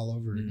do it all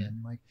over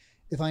again. Like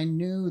if I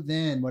knew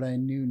then what I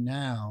knew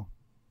now,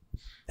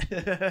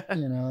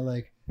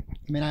 like,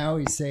 I mean, I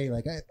always say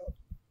like,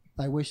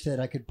 I wish that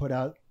I could put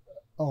out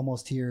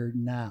Almost Here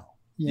now,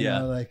 you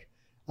know, like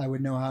I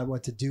would know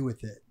what to do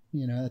with it.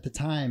 At the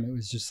time it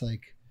was just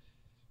like,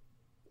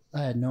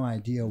 I had no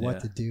idea what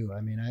to do.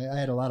 I mean, I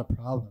had a lot of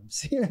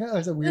problems, I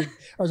was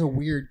a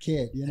weird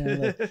kid,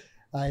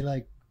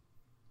 like,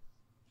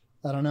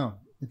 I don't know.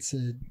 It's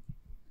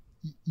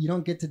you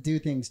don't get to do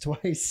things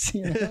twice,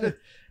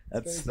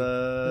 That's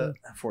the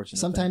unfortunate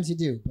sometimes thing.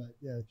 You do,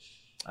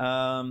 but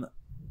I'll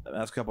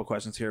ask a couple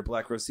questions here.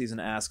 Black Rose Season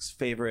asks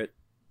favorite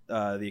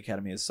the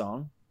Academy is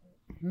song.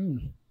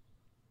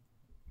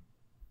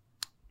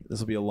 This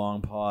will be a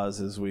long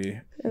pause as we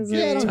I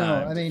don't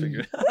know. I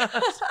mean,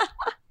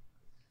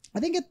 I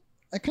think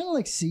I kind of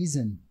like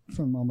Season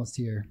from Almost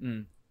Here.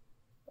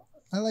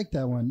 I like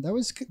that one. That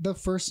was the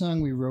first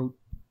song we wrote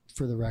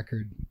for the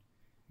record,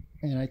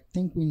 and I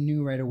think we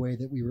knew right away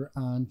that we were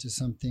on to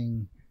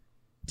something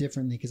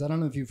differently, because I don't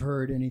know if you've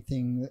heard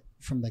anything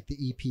from like the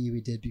EP we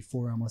did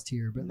before Almost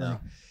Here, but like,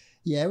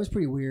 yeah, it was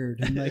pretty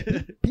weird, and like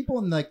people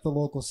in like the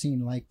local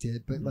scene liked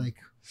it, but like,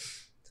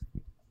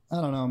 I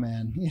don't know,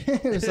 man.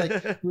 It was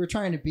like we were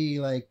trying to be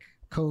like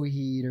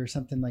Coheed or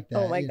something like that.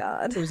 Oh my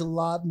god, it was a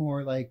lot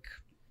more like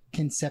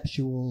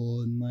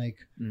conceptual and like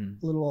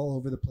a little all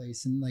over the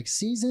place. And like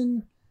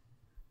Season,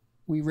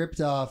 we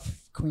ripped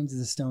off Queens of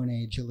the Stone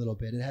Age a little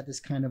bit. It had this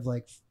kind of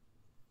like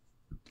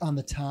on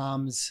the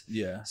toms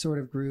sort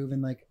of groove,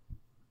 and like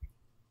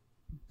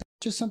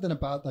just something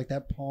about like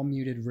that palm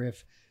muted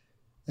riff.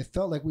 I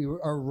felt like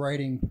our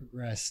writing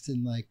progressed,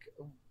 and like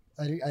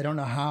I don't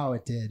know how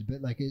it did,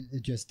 but like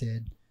it just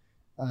did.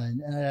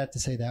 And I'd have to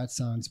say that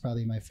song's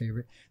probably my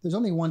favorite. There's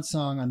only one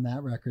song on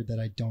that record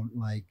that I don't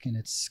like, and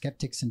it's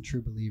Skeptics and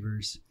True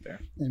Believers. Fair.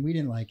 And we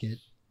didn't like it.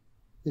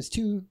 It's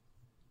too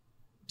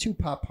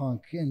pop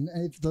punk, and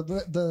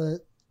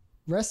the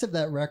rest of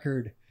that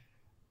record,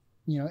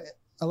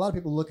 a lot of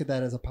people look at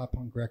that as a pop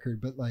punk record,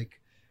 but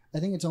like I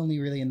think it's only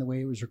really in the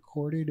way it was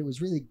recorded. It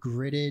was really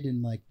gridded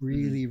and like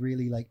really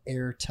really like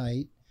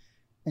airtight.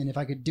 And if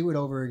I could do it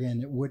over again,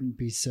 it wouldn't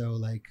be so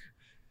like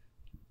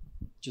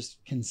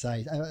just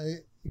concise.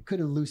 It could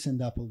have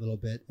loosened up a little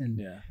bit, and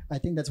I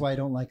think that's why I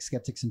don't like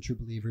Skeptics and True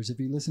Believers. If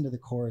you listen to the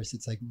chorus,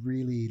 it's like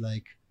really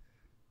like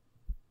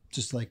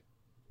just like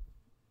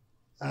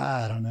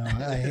I don't know.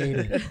 I hate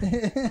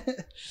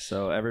it.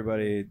 So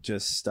everybody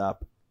just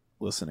stop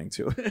listening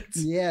to it.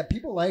 Yeah,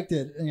 people liked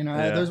it.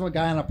 There was one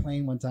guy on a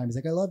plane one time. He's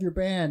like, "I love your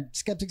band,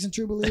 Skeptics and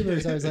True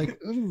Believers." I was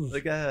like, "Ooh."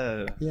 Like,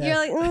 yeah. You're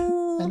like,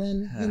 ooh. And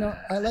then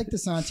I like the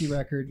Santi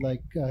record.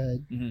 Like,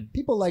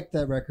 people liked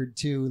that record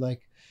too.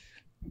 Like,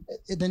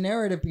 the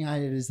narrative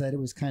behind it is that it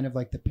was kind of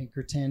like the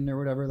Pinkerton or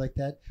whatever like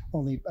that.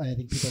 Only I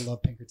think people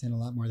love Pinkerton a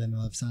lot more than they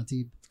love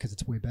Santi because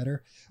it's way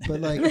better.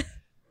 But like,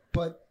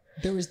 but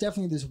there was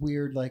definitely this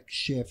weird like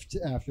shift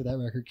after that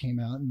record came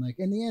out, and like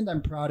in the end,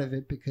 I'm proud of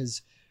it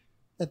because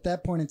at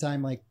that point in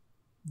time, like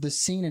the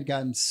scene had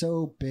gotten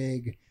so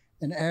big,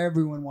 and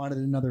everyone wanted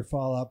another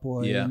Fall Out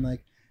Boy, and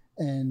like,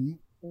 and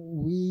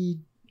we.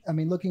 I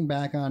mean, looking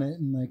back on it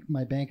and like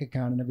my bank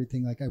account and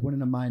everything, like I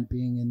wouldn't have mind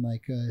being in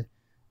like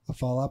a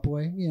Fall Out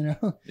Boy, you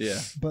know?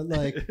 Yeah. But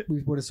like we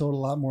would have sold a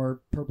lot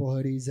more purple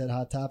hoodies at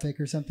Hot Topic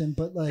or something.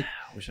 But like,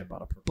 I wish I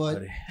bought a purple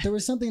hoodie. There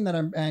was something that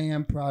I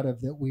am proud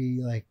of that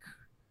we like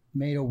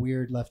made a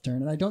weird left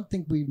turn. And I don't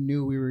think we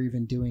knew we were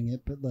even doing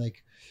it, but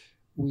like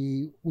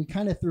we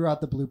kind of threw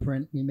out the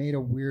blueprint. We made a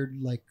weird,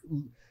 like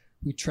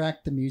we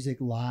tracked the music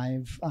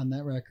live on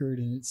that record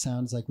and it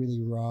sounds like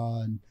really raw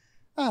and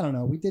I don't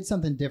know. We did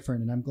something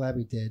different, and I'm glad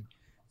we did.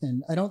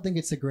 And I don't think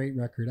it's a great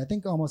record. I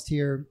think Almost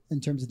Here, in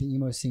terms of the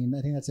emo scene,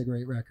 I think that's a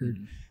great record.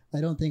 Mm-hmm.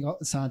 I don't think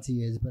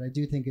Santi is, but I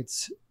do think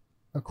it's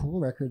a cool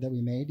record that we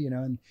made, you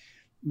know. And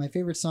my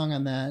favorite song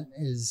on that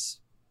is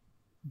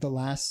the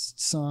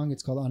last song.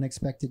 It's called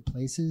Unexpected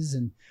Places,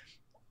 and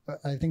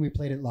I think we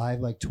played it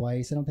live like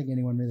twice. I don't think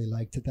anyone really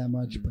liked it that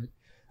much, but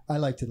I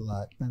liked it a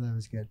lot. I thought it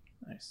was good.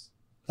 Nice.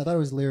 I thought it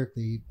was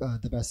lyrically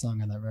the best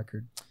song on that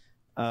record.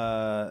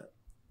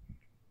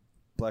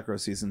 Black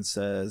Rose Season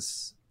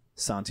says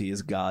Santi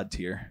is God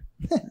tier.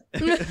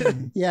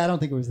 Yeah, I don't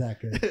think it was that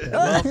good.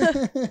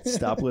 Well,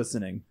 stop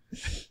listening.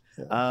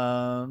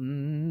 Let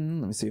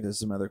me see if there's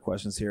some other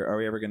questions here. Are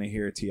we ever going to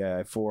hear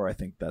TII 4? I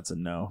think that's a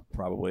no,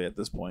 probably at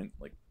this point.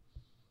 Like,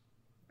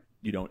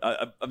 you don't.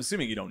 I'm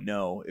assuming you don't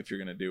know if you're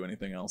going to do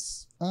anything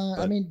else.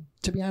 I mean,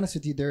 to be honest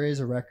with you, there is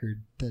a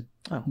record that.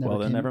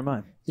 Never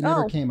mind. It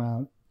never came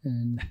out,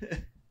 and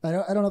I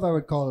don't know if I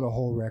would call it a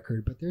whole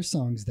record, but there's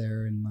songs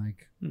there, and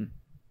like.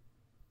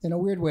 In a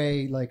weird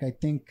way, like I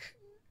think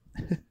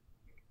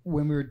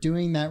when we were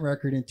doing that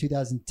record in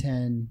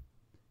 2010,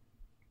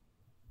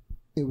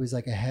 it was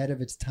like ahead of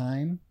its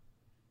time.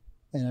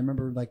 And I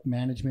remember like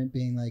management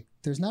being like,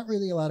 there's not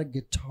really a lot of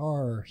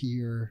guitar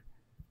here.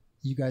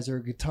 You guys are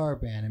a guitar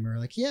band. And we were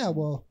like, yeah,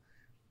 well,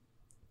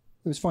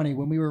 it was funny.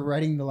 When we were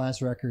writing the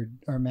last record,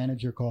 our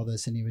manager called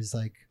us and he was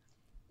like,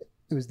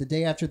 it was the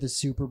day after the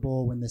Super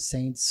Bowl when the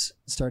Saints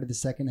started the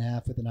second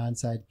half with an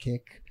onside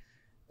kick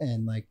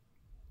and like,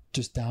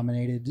 just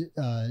dominated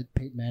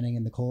Peyton Manning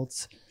and the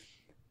Colts,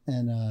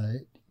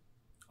 and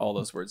all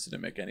those words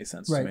didn't make any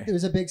sense right. to me. It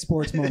was a big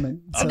sports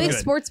moment. A big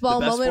sports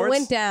ball moment sports?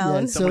 went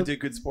down. Yeah, Someone did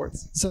good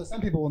sports. So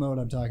some people will know what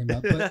I'm talking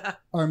about. But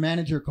our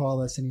manager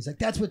called us and he's like,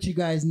 "That's what you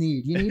guys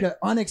need. You need an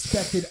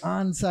unexpected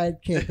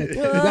onside kick. Like,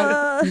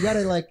 you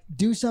gotta like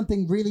do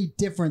something really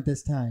different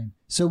this time."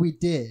 So we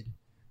did,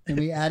 and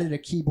we added a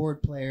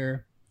keyboard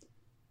player,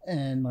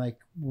 and like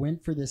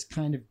went for this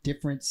kind of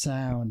different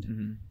sound.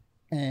 Mm-hmm.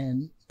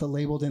 And the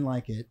label didn't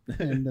like it,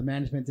 and the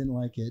management didn't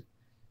like it,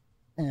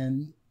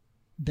 and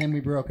then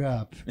we broke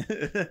up.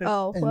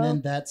 And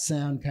then that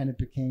sound kind of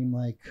became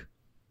like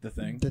the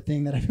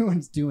thing that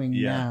everyone's doing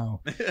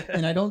now.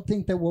 And I don't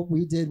think that what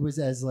we did was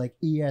as like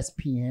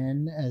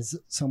ESPN as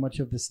so much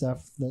of the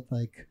stuff that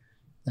like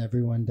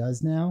everyone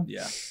does now.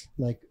 Yeah,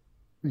 like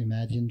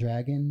Imagine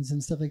Dragons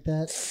and stuff like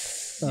that.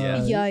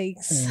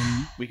 Yikes.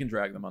 And we can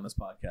drag them on this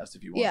podcast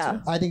if you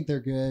want to. I think they're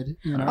good.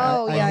 You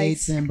know, I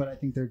hate them, but I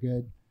think they're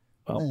good.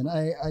 Well,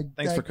 and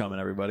thanks for coming,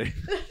 everybody.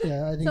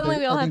 Yeah, I think suddenly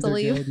we all have to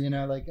leave. Good, you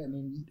know, like I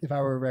mean, if I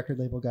were a record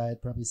label guy,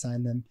 I'd probably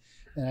sign them.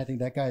 And I think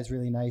that guy is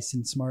really nice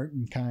and smart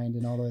and kind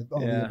and all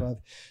the above.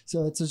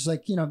 So it's just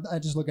like, you know, I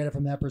just look at it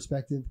from that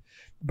perspective.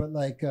 But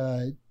like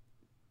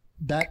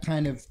that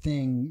kind of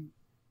thing,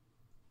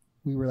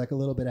 we were like a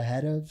little bit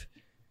ahead of.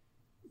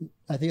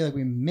 I feel like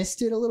we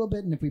missed it a little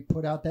bit, and if we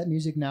put out that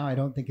music now, I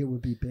don't think it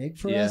would be big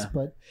for us.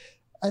 But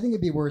I think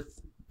it'd be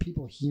worth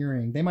people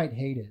hearing. They might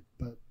hate it,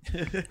 but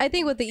I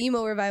think with the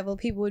emo revival,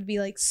 people would be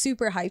like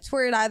super hyped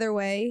for it either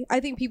way.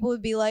 I think people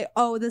would be like,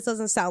 oh, this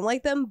doesn't sound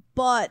like them,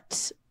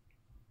 but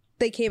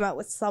they came out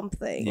with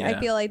something. I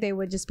feel like they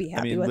would just be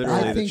happy with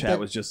literally that. The chat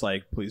was just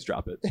like, please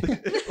drop it.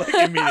 Like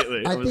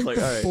immediately. I was think like,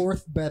 the all right.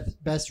 fourth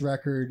best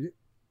record,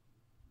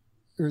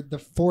 or the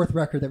fourth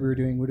record that we were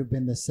doing would have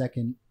been the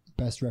second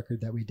best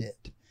record that we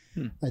did.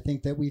 I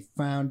think that we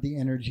found the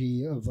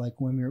energy of like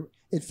when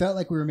it felt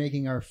like we were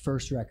making our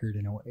first record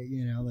in a way,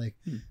 you know, like,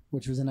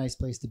 which was a nice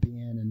place to be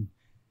in. And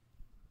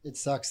it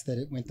sucks that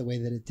it went the way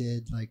that it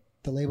did. Like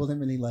the label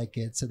didn't really like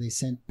it. So they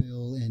sent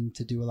Bill in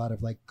to do a lot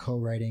of like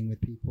co-writing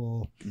with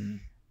people.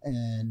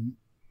 And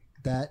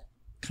that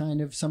kind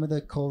of, some of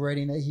the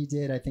co-writing that he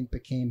did, I think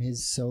became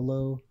his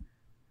solo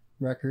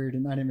record.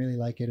 And I didn't really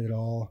like it at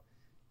all.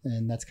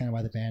 And that's kind of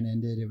why the band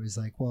ended. It was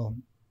like, well,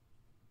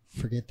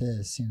 forget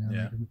this, you know,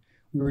 like,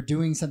 we were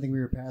doing something we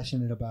were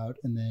passionate about,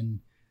 and then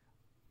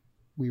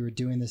we were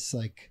doing this,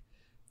 like,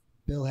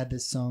 Bill had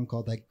this song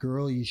called like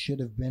Girl, You Should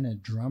Have Been a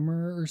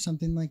Drummer or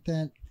something like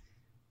that,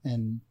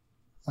 and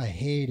I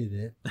hated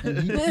it, and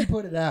he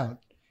put it out.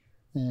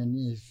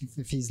 And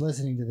if he's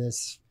listening to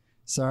this,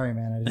 Sorry,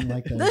 man, I didn't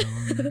like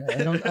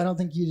that. I don't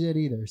think you did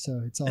either.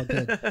 So it's all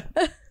good.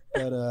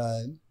 But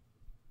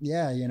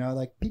yeah, you know,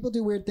 like people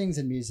do weird things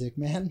in music,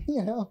 man.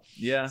 You know.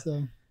 Yeah.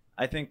 So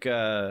I think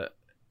I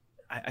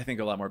think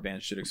a lot more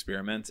bands should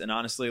experiment. And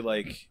honestly,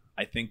 like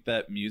I think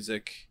the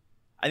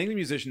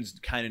musicians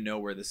kind of know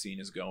where the scene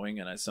is going,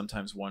 and I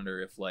sometimes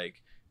wonder if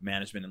like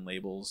management and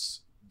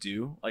labels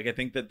do. Like I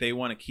think that they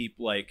want to keep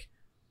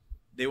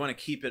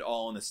it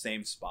all in the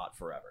same spot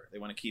forever. They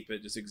want to keep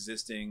it just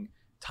existing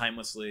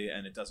timelessly,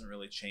 and it doesn't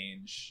really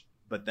change.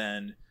 But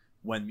then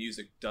when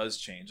music does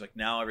change, like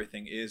now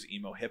everything is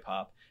emo hip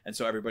hop, and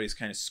so everybody's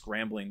kind of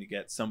scrambling to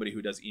get somebody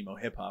who does emo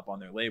hip hop on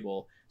their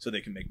label so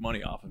they can make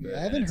money off of it.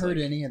 I haven't heard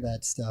any of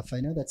that stuff. I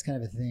know that's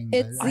kind of a thing.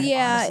 It's but I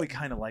honestly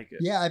kind of like it.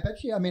 Yeah, I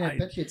bet you. I mean, I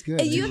bet you it's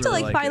good. You have to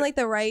really like like find it. like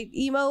the right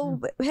emo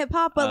hip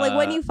hop, but like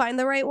when you find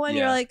the right one,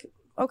 yeah. you're like,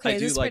 okay, I do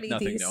this is like pretty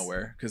Nothing decent.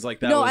 Nowhere, because like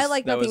that No, was, I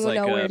like that was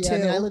Nothing Nowhere, Yeah, I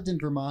mean, too. I lived in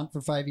Vermont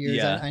for 5 years.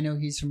 Yeah. I know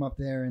he's from up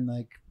there, and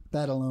like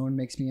that alone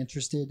makes me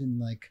interested in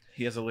like.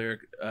 he has a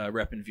lyric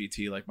repping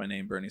VT like my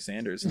name Bernie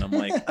Sanders, and I'm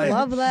like, I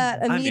love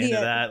that. I'm into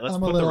Immediate. that. Let's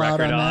I'm a put the little out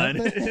record on on.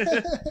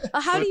 that,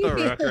 but- How do Put you the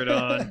feel? record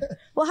on.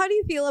 Well, how do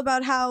you feel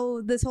about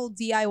how this whole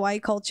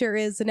DIY culture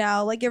is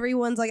now? Like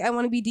everyone's like, I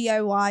want to be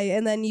DIY,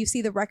 and then you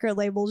see the record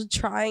labels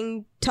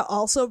trying to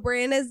also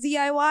brand as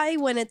DIY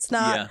when it's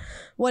not Yeah.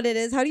 what it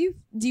is. How do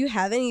you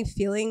have any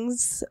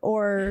feelings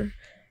or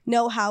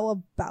know how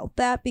about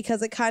that?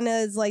 Because it kind of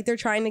is like they're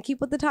trying to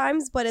keep with the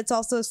times, but it's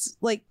also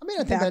like I mean,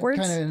 I think backwards.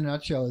 that kind of in a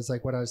nutshell is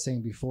like what I was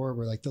saying before,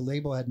 where like the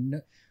label had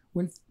no,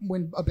 when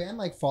a band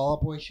like Fall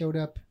Out Boy showed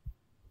up,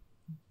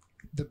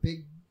 the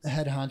big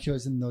head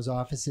honchos in those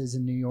offices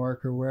in New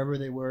York or wherever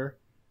they were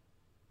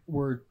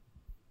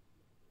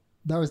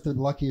that was the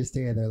luckiest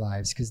day of their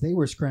lives, because they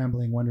were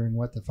scrambling, wondering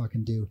what to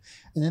fucking do.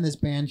 And then this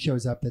band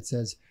shows up that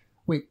says,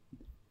 wait,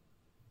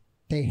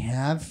 they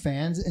have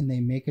fans and they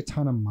make a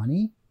ton of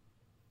money?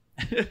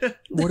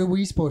 What are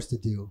we supposed to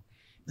do?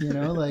 You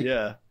know, like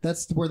Yeah.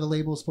 that's where the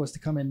label is supposed to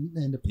come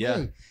into play.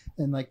 Yeah.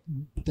 And like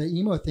the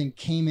emo thing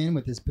came in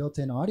with this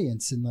built-in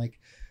audience, and like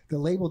the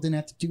label didn't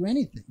have to do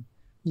anything.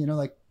 You know,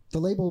 like the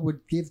label would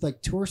give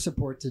like tour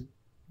support to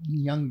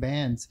young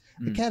bands.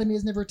 Mm. Academy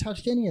has never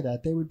touched any of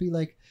that. They would be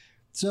like,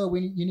 so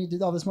you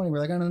need all this money. We're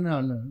like, oh,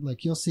 no.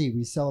 Like, you'll see,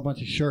 we sell a bunch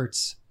of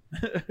shirts.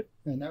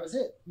 And that was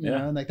it. You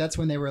know, and like that's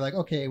when they were like,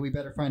 okay, we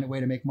better find a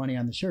way to make money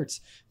on the shirts.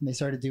 And they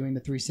started doing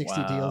the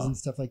 360 deals and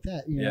stuff like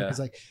that. You know, because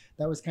like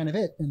that was kind of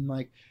it. And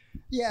like,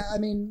 yeah, I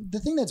mean, the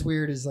thing that's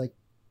weird is like,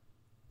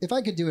 if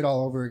I could do it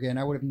all over again,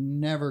 I would have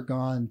never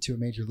gone to a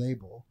major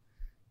label.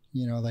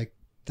 You know, like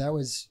that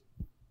was,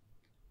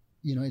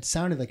 you know, it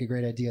sounded like a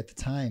great idea at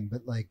the time,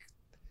 but like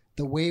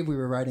the wave we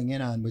were riding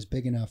in on was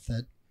big enough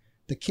that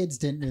the kids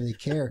didn't really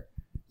care.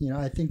 You know,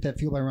 I think that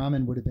Fuel by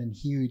Ramen would have been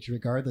huge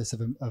regardless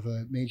of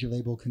a major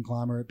label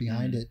conglomerate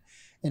behind it.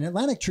 And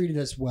Atlantic treated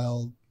us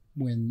well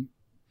when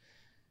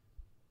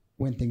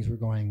things were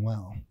going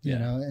well, you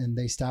know, and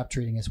they stopped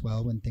treating us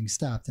well when things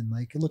stopped. And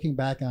like looking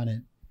back on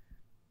it,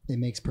 it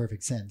makes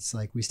perfect sense.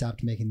 Like we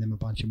stopped making them a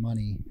bunch of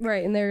money.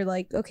 right, and they're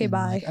like, okay, And,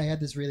 bye. like, I had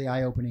this really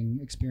eye-opening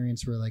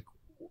experience where like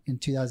in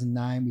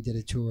 2009 we did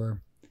a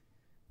tour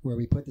where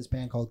we put this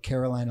band called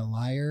Carolina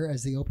Liar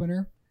as the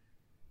opener,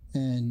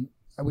 and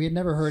we had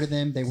never heard of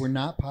them. They were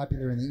not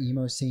popular in the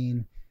emo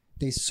scene.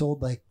 They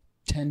sold like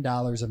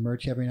 $10 of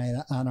merch every night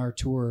on our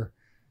tour,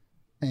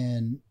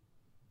 and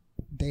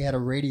they had a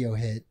radio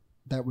hit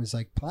that was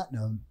like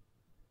platinum.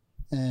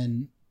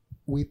 And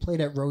we played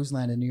at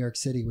Roseland in New York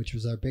City, which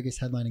was our biggest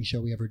headlining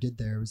show we ever did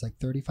there. It was like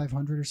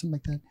 3,500 or something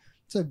like that.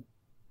 It's a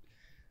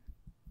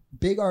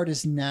big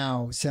artist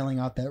now selling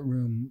out that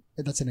room.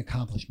 That's an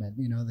accomplishment,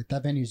 you know, like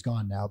that venue's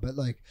gone now, but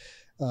like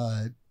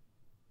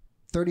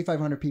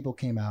 3,500 people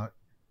came out,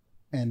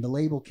 and the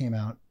label came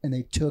out, and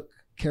they took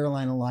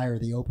Carolina Liar,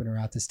 the opener,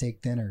 out to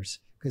steak dinners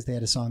because they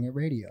had a song at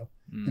radio.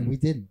 And we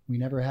didn't. We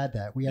never had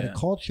that. We had a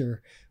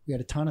culture. We had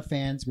a ton of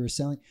fans. We were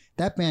selling.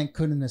 That band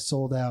couldn't have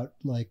sold out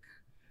like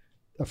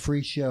a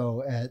free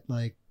show at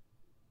like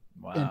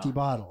Empty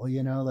Bottle,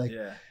 you know, like,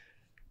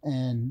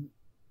 and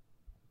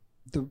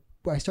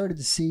I started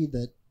to see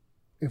that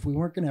if we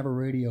weren't going to have a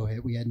radio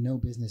hit, we had no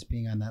business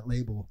being on that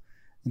label,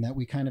 and that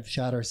we kind of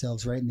shot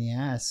ourselves right in the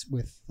ass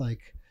with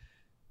like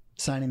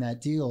signing that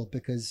deal,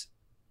 because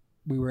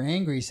we were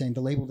angry saying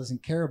the label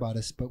doesn't care about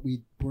us, but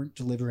we weren't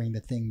delivering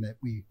the thing that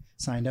we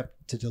signed up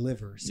to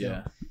deliver.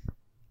 So,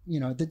 you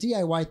know, the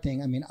DIY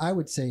thing, I mean, I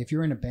would say if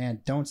you're in a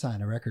band, don't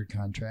sign a record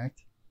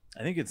contract.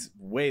 I think it's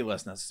way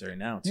less necessary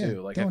now too.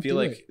 Yeah, like I don't feel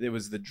do like it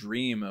was the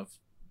dream of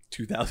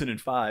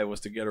 2005 was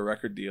to get a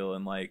record deal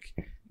and like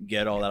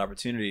get all that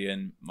opportunity.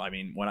 And I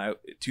mean, when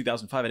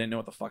 2005, I didn't know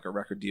what the fuck a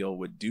record deal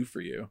would do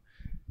for you.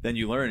 Then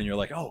you learn and you're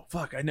like, oh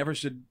fuck, I never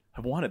should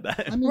have wanted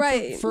that. I mean,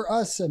 Right. for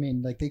us, I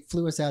mean, like they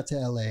flew us out to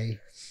LA.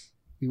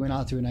 We went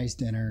out to a nice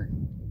dinner.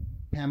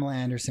 Pamela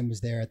Anderson was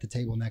there at the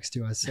table next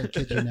to us. I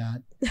kid you not.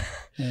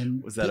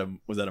 And was that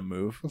a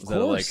move? Of Was that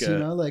course, you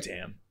know, like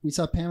damn? we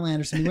saw Pamela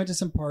Anderson. We went to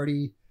some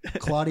party.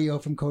 Claudio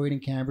from Coheed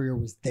and Cambria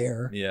was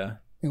there. Yeah.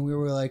 And we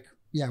were like,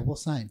 yeah, we'll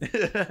sign.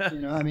 You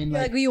know, I mean,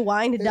 Like we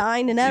wined,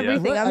 dined, and Yeah.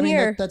 everything. I I'm mean,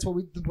 here. that's what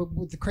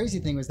the crazy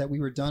thing was that we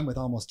were done with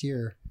Almost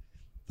Here.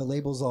 The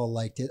labels all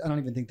liked it. I don't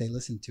even think they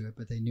listened to it,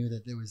 but they knew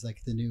that it was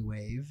like the new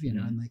wave, you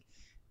know,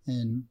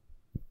 and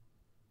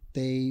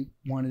they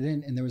wanted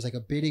in, and there was like a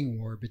bidding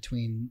war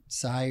between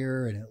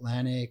Sire and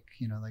Atlantic.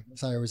 You know, like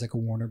Sire was like a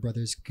Warner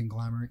Brothers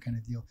conglomerate kind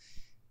of deal.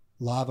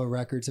 Lava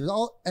Records. There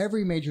was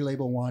every major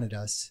label wanted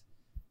us,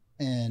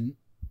 and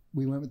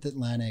we went with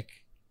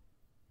Atlantic,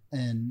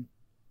 and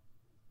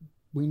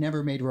we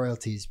never made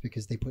royalties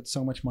because they put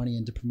so much money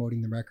into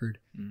promoting the record,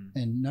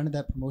 and none of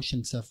that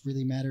promotion stuff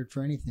really mattered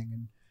for anything.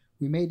 And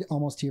we made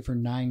Almost Here for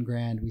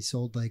 $9,000. We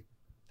sold like,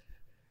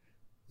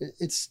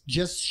 it's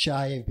just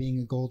shy of being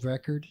a gold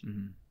record,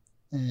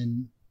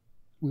 and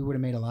we would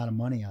have made a lot of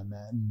money on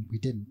that, and we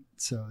didn't.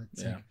 So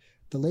it's like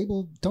the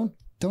label don't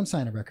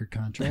sign a record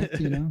contract.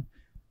 You know,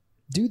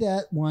 do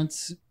that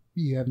once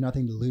you have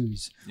nothing to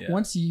lose. Yeah.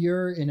 Once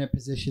you're in a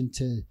position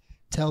to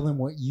tell them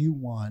what you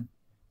want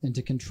and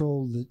to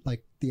control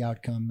the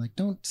outcome, like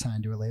don't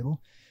sign to a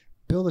label.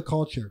 Build a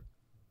culture,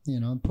 you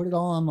know, put it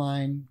all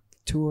online,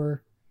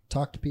 tour,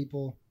 talk to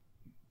people,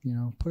 you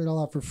know, put it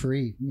all out for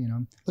free. You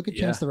know, look at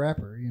Chance the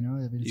Rapper. You know,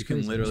 I mean, it's you can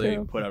crazy. literally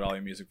put out all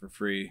your music for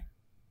free.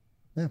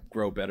 Yeah.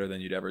 Grow better than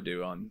you'd ever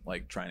do on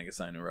like trying to get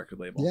signed to a record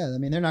label. Yeah, I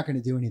mean, they're not going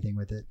to do anything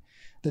with it.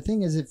 The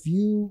thing is, if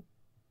you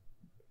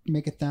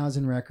make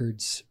 1,000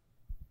 records,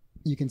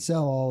 you can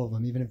sell all of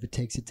them, even if it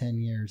takes it 10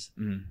 years.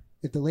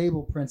 If the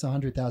label prints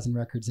 100,000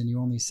 records and you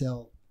only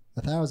sell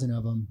 1,000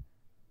 of them,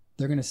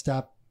 they're going to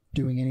stop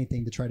doing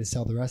anything to try to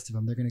sell the rest of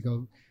them. They're going to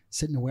go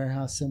sit in a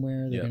warehouse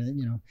somewhere. They're going to,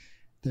 you know,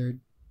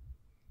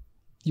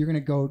 you're going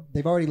to go,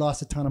 they've already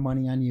lost a ton of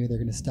money on you. They're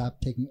going to stop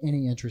taking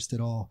any interest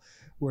at all.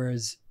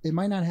 Whereas it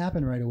might not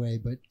happen right away,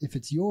 but if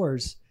it's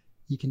yours,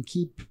 you can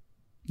keep,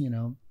 you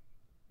know,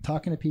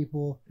 talking to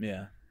people.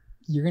 Yeah.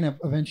 You're going to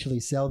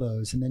eventually sell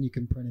those, and then you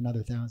can print another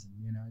 1,000.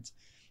 You know,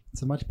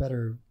 it's a much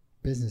better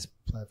business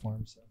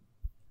platform. So,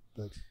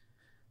 but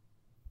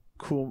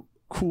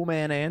Cool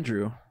man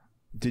Andrew.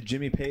 Did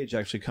Jimmy Page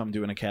actually come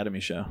to an Academy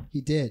show?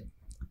 he did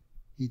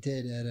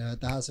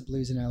at the House of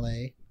Blues in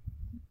LA,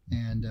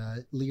 and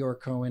Leor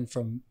Cohen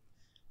from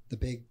the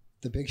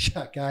big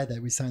shot guy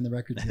that we signed the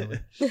record deal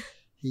with.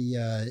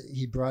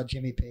 He brought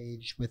Jimmy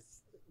Page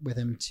with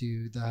him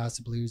to the House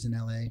of Blues in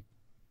LA,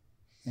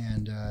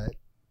 and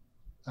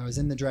I was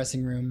in the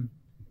dressing room.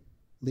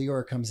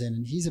 Leor comes in,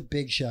 and he's a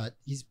big shot.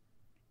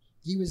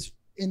 He was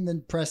in the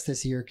press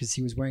this year because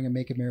he was wearing a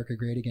 "Make America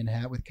Great Again"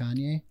 hat with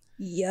Kanye.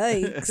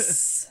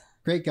 Yikes.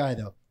 Great guy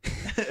though.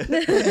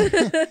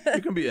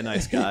 You can be a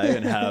nice guy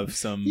and have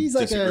some He's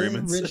like a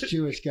disagreements. rich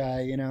Jewish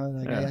guy, you know.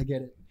 Like I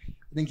get it.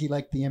 I think he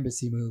liked the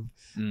embassy move,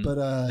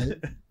 but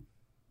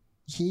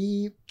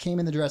he came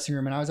in the dressing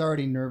room, and I was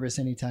already nervous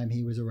anytime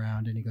he was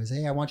around. And he goes,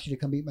 "Hey, I want you to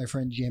come meet my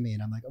friend Jimmy."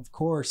 And I'm like, "Of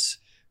course,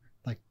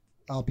 like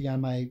I'll be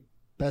on my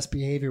best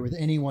behavior with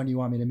anyone you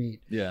want me to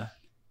meet." Yeah.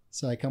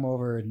 So I come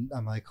over, and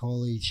I'm like,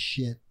 "Holy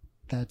shit,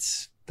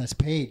 that's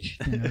Paige."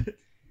 You know?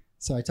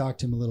 So I talked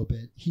to him a little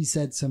bit. He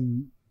said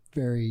some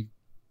very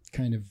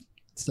kind of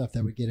stuff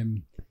that would get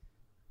him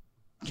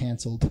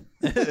canceled.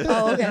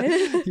 Oh,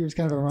 okay. He was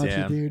kind of a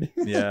raunchy dude.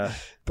 Yeah.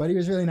 But he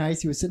was really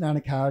nice. He was sitting on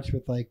a couch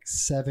with like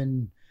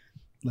 7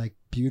 like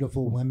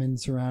beautiful women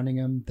surrounding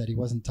him that he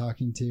wasn't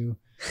talking to.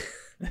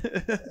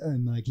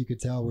 And like you could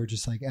tell we're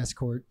just like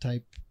escort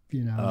type,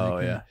 you know. Oh,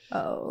 like, yeah.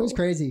 Oh. It was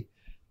crazy.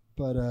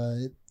 But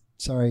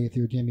sorry if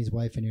you're Jimmy's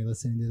wife and you're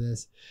listening to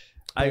this.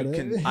 I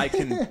But,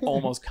 can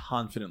almost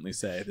confidently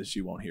say that she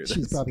won't hear this.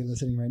 She's probably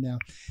listening right now.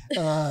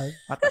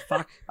 What the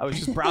fuck? I was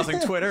just browsing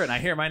Twitter and I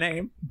hear my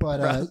name.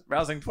 But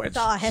Browsing Twitch.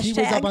 he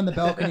was up on the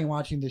balcony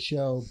watching the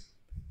show,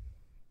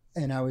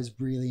 and I was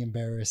really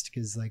embarrassed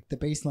because like the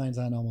bass lines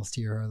on Almost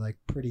Here are like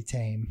pretty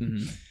tame.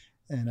 Mm-hmm.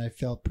 And I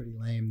felt pretty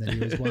lame that he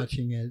was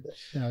watching it.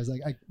 And I was like,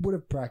 I would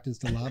have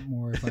practiced a lot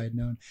more if I had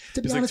known.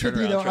 To be Just, like, honest turn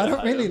with you, around, though, try I to don't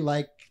hide really him.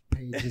 like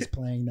Page's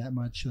playing that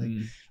much. Like,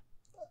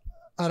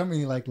 I don't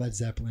really like Led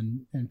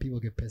Zeppelin, and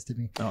people get pissed at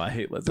me. Oh, I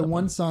hate Led The Zeppelin.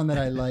 one song that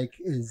I like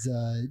is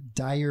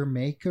Dire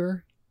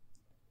Maker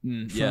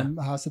Yeah. from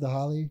House of the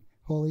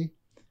Holy.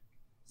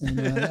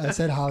 And I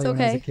said Holly It's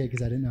when I was a okay. kid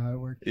because I didn't know how it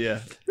worked. Yeah.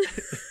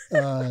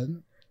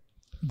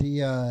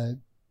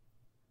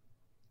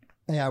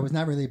 I was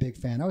not really a big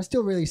fan. I was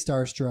still really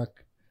starstruck.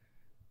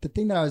 The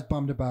thing that I was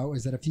bummed about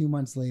was that a few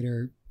months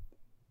later,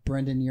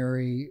 Brendan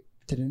Urie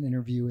did an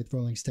interview with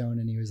Rolling Stone,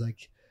 and he was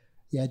like,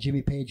 "Yeah,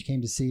 Jimmy Page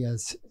came to see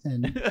us,"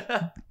 and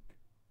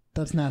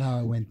that's not how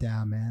it went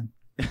down, man.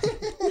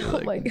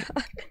 Oh my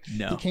god.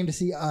 No. He came to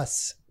see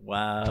us.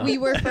 Wow. We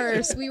were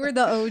first. We were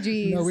the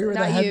OGs. No, we were the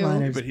not you.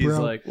 headliners. But he's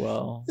bro. like,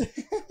 well,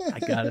 I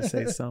gotta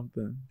say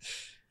something.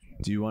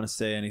 Do you want to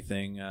say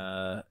anything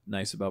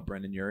nice about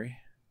Brendan Urie?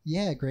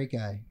 Yeah, great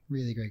guy.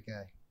 Really great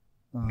guy.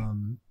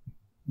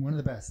 One of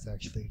the best,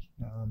 actually.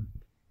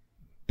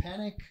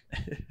 Panic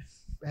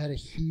had a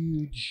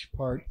huge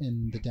part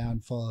in the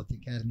downfall of the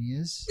Academy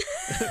is.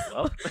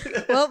 Well,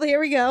 Well, here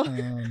we go.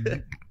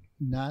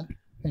 Not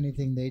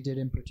anything they did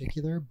in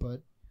particular,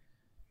 but,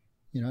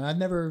 you know, I've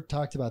never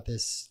talked about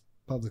this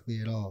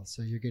publicly at all.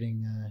 So you're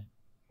getting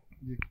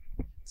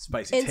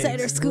Spicy Insider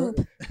takes. scoop.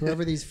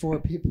 whoever these 4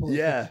 people.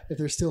 Yeah. If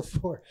there's still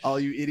 4. All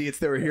you idiots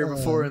that were here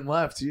before and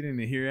left, you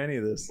didn't hear any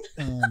of this.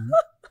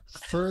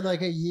 For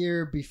like a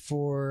year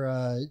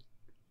before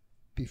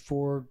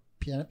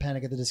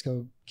Panic at the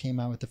Disco came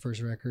out with the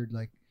first record,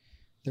 like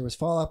there was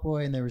Fall Out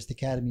Boy and there was The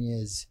Academy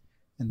Is,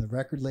 and the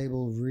record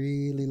label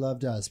really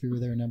loved us. We were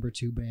their number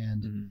 2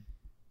 band. Mm-hmm.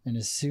 And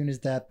as soon as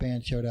that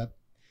band showed up,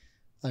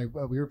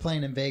 we were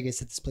playing in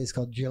Vegas at this place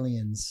called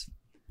Jillian's,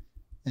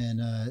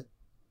 and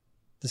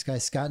this guy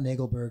Scott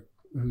Nagelberg,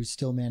 who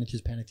still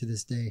manages Panic to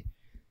this day,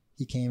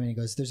 he came and he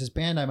goes, "There's this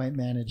band I might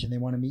manage, and they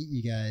want to meet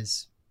you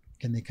guys.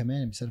 Can they come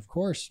in?" And we said, "Of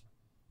course."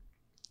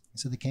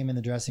 So they came in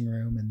the dressing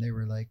room, and they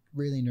were like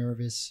really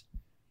nervous.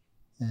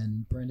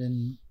 And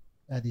Brendan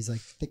had these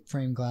like thick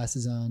frame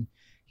glasses on.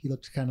 He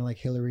looked kind of like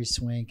Hilary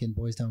Swank in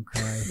Boys Don't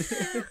Cry.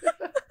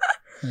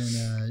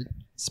 And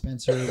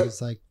Spencer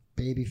was like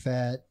baby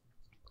fat.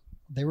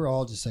 They were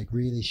all just like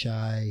really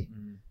shy,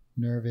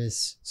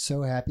 nervous,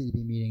 so happy to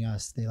be meeting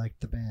us. They liked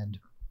the band.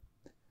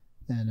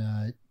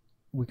 And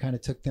we kind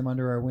of took them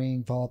under our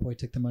wing. Fall Out Boy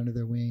took them under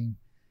their wing.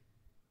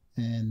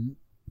 And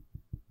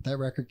that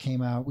record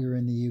came out. We were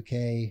in the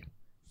UK.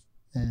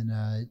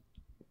 And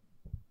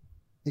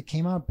it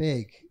came out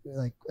big.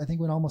 Like, I think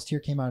when Almost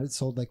Here came out, it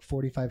sold like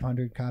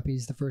 4,500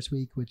 copies the first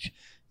week, which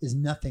is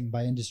nothing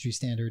by industry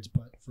standards.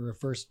 But for a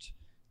first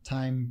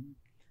time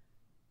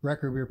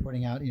record we were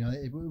putting out, you know,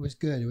 it was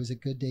good. It was a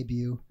good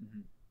debut.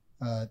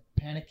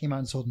 Panic came out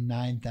and sold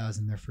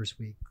 9,000 their first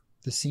week.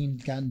 The scene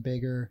had gotten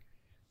bigger,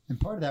 and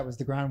part of that was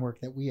the groundwork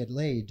that we had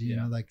laid. You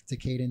know, like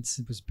Decadence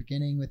was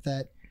beginning with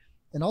that,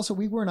 and also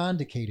we weren't on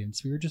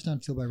Decadence. We were just on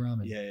Fueled by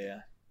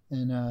Ramen.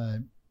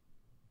 And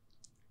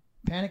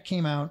Panic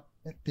came out.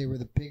 They were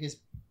the biggest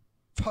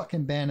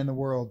fucking band in the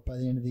world by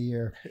the end of the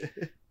year,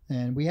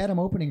 and we had them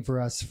opening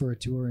for us for a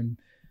tour,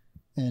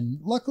 and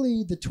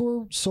luckily the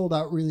tour sold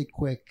out really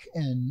quick,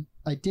 and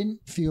I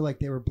didn't feel like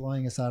they were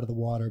blowing us out of the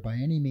water by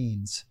any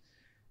means.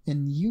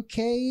 In the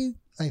UK,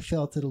 I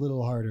felt it a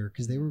little harder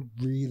because they were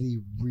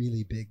really,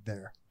 really big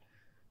there.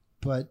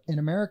 But in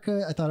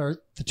America, I thought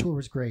the tour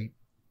was great,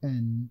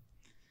 and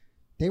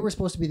they were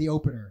supposed to be the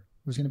opener.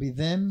 It was going to be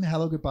them,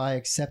 Hello Goodbye,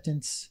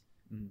 Acceptance,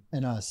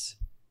 and us.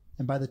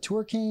 And by the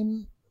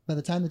time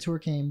the tour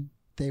came,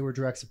 they were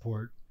direct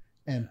support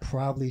and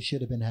probably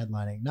should have been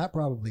headlining. Not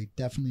probably,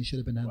 definitely should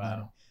have been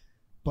headlining. Wow.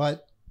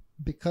 But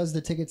because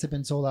the tickets had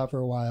been sold out for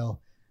a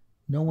while,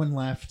 no one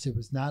left. It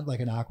was not like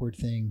an awkward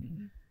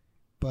thing.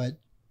 But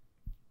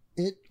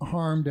it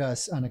harmed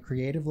us on a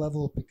creative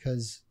level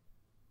because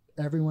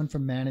everyone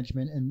from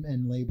management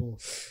and label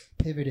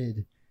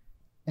pivoted.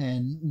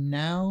 And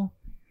now,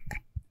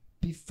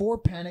 before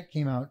Panic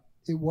came out,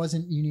 it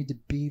wasn't you need to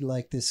be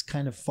like this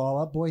kind of Fall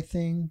Out Boy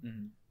thing.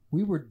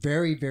 We were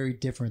very, very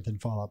different than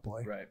Fall Out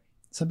Boy. Right.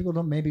 Some people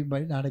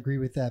might not agree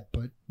with that,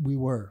 but we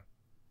were.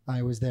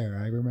 I was there.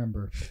 I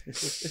remember.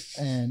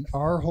 And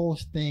our whole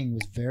thing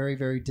was very,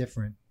 very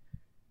different.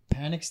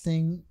 Panic's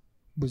thing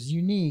was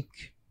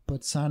unique,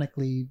 but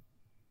sonically,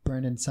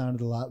 Brendan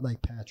sounded a lot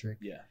like Patrick.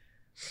 Yeah.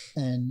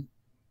 And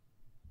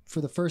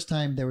for the first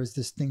time, there was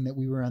this thing that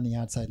we were on the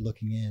outside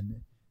looking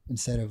in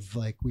instead of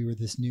like we were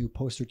this new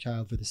poster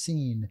child for the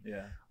scene.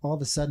 Yeah. All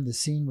of a sudden, the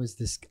scene was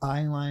this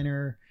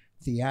eyeliner,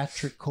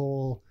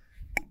 theatrical,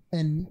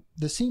 and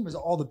the scene was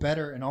all the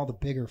better and all the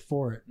bigger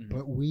for it,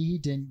 but we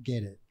didn't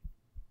get it.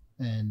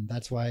 And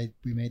that's why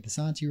we made the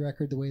Santi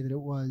record the way that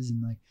it was.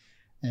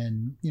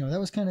 And you know, that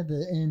was kind of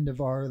the end of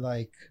our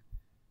like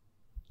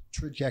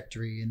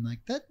trajectory. And like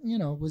that, you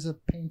know, was a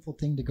painful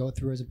thing to go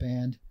through as a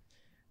band.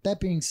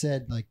 That being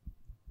said, like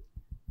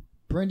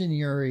Brendan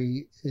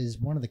Urie is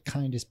one of the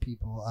kindest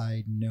people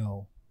I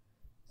know.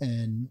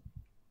 And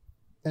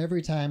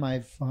every time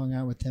I've hung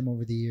out with him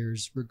over the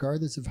years,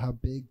 regardless of how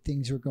big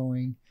things were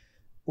going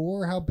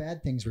or how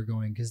bad things were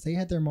going, because they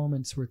had their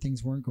moments where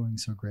things weren't going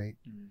so great.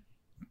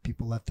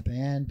 People left the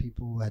band,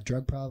 people had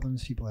drug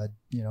problems, people had,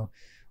 you know,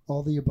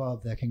 all the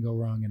above that can go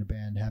wrong in a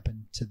band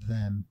happened to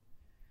them.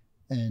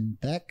 And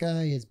that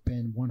guy has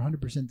been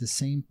 100% the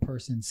same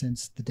person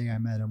since the day I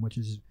met him, which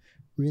is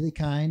really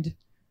kind,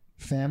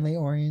 family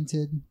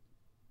oriented,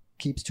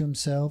 keeps to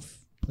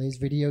himself, plays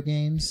video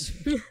games,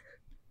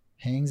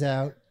 hangs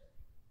out,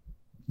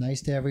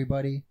 nice to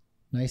everybody,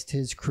 nice to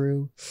his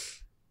crew.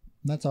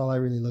 And that's all I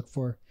really look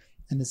for.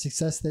 And the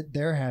success that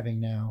they're having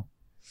now,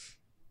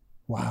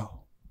 wow.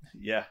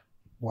 Yeah.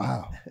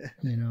 Wow.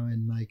 You know,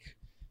 and like,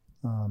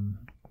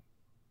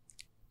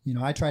 you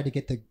know, I tried to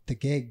get the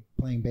gig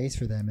playing bass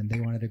for them and they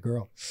wanted a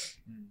girl.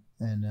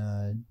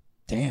 And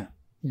damn,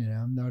 you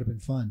know, that would have been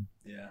fun.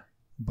 Yeah.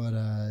 But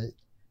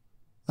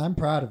I'm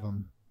proud of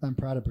them. I'm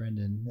proud of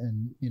Brendan.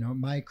 And, you know,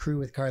 my crew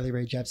with Carly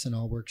Rae Jepsen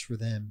all works for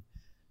them.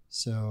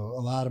 So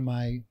a lot of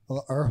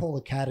our whole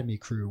Academy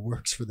crew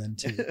works for them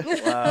too.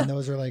 Wow. And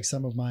those are like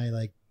some of my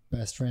like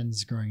best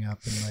friends growing up.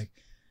 And like,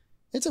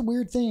 it's a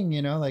weird thing,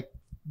 you know, like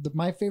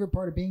my favorite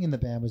part of being in the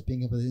band was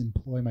being able to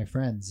employ my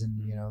friends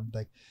and, you know,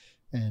 like,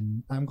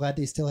 and I'm glad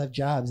they still have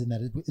jobs and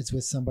that it's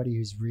with somebody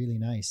who's really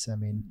nice. I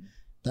mean,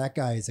 that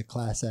guy is a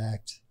class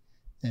act.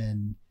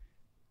 And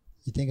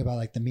you think about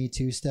like the Me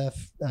Too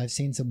stuff. I've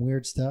seen some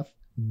weird stuff.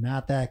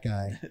 Not that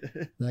guy.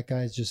 That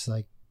guy's just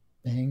like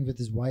hangs with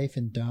his wife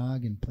and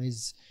dog and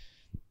plays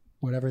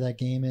whatever that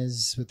game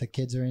is what the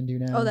kids are into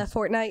now. Oh, that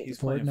Fortnite. He's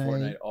playing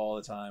Fortnite all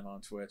the time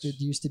on Twitch. It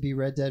used to be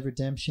Red Dead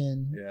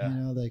Redemption. Yeah. You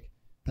know, like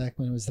back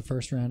when it was the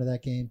first round of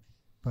that game.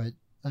 But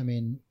I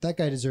mean, that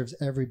guy deserves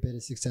every bit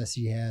of success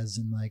he has.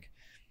 And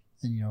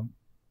you know,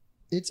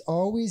 it's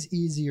always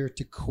easier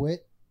to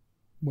quit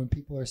when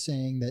people are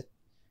saying that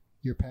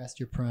you're past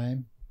your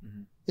prime.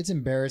 Mm-hmm. It's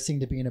embarrassing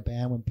to be in a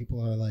band when people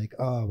are like,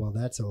 oh, well,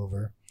 that's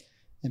over.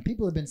 And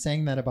people have been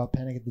saying that about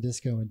Panic at the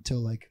Disco until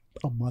like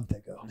a month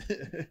ago.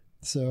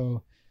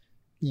 So,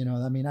 you know,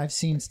 I mean, I've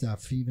seen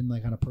stuff even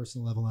like on a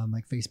personal level on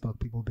like Facebook,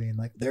 people being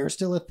like, they're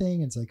still a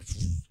thing. It's like,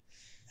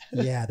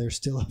 yeah, they're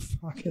still a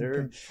fucking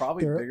They're thing.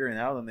 probably bigger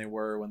now than they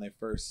were when they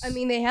first. I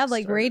mean, they have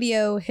like started.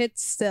 Radio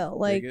hits still,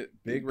 like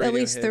big radio at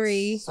least hits,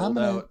 3. I'm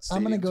gonna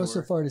stadium go tour.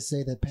 so far to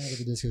say that Panic at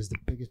the Disco is the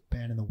biggest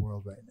band in the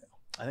world right now.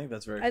 I think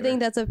that's very I fair. think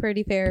that's a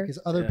pretty fair. Because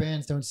other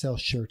bands don't sell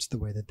shirts the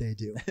way that they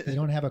do. They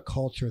don't have a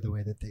culture the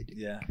way that they do.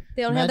 Yeah.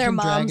 They don't have their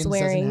Imagine moms Dragons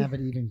wearing. doesn't have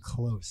it even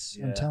close.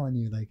 Yeah. I'm telling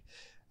you, like,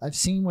 I've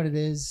seen what it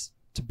is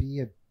to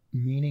be a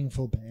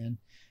meaningful band,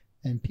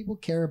 and people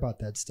care about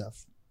that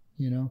stuff.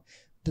 You know,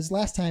 this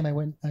last time I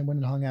went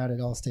and hung out at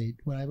Allstate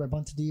when I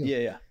bumped into you.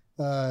 Yeah.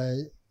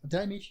 Did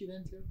I meet you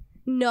then too?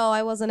 No,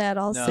 I wasn't at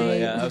No,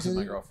 Allstate. yeah, I was with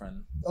my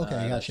girlfriend.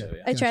 Okay, gotcha. So,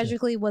 yeah. I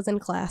tragically was in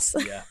class.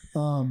 Yeah.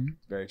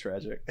 Very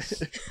tragic.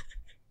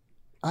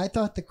 I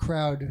thought the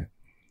crowd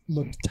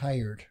looked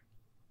tired.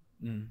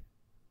 Mm.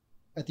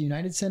 At the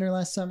United Center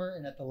last summer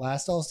and at the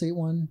last Allstate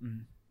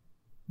one,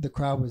 the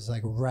crowd was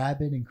like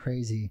rabid and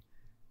crazy.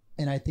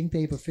 And I think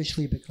they've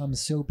officially become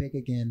so big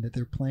again that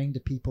they're playing to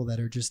people that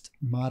are just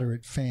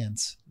moderate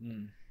fans.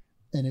 Mm.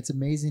 And it's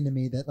amazing to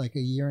me that like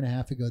a year and a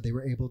half ago, they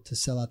were able to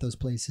sell out those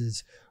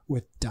places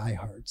with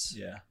diehards.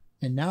 Yeah.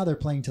 And now they're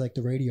playing to like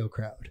the radio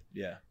crowd.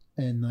 Yeah.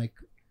 And like,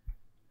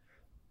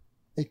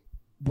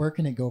 where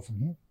can it go from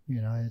here?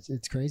 You know,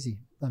 it's crazy.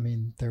 I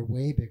mean, they're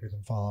way bigger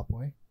than Fall Out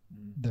Boy.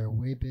 Mm. They're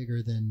way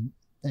bigger than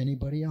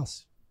anybody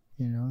else.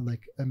 You know,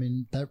 like, I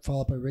mean, that Fall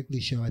Out Boy Wrigley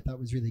show I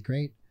thought was really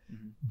great.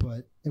 Mm-hmm.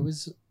 But it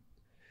was,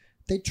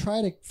 they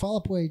try to, Fall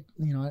Out Boy,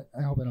 you know,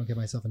 I hope I don't get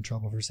myself in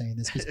trouble for saying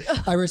this, because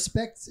I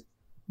respect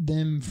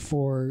them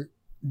for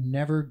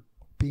never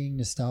being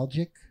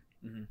nostalgic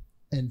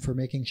and for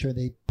making sure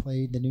they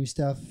play the new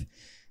stuff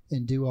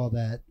and do all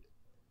that.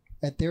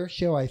 At their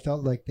show, I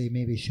felt like they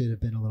maybe should have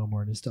been a little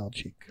more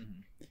nostalgic.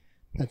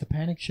 At the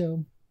Panic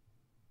show,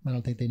 I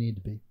don't think they need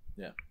to be.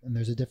 Yeah. And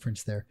there's a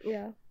difference there.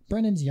 Yeah.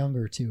 Brendan's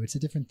younger, too. It's a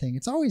different thing.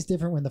 It's always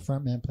different when the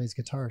front man plays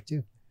guitar,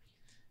 too.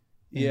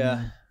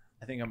 Yeah.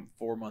 I think I'm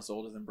 4 months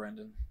older than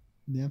Brendan.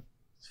 Yeah.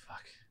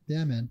 Fuck.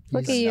 Yeah, man.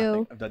 Look at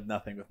you. I've done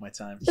nothing with my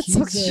time.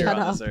 He's, Shut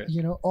up.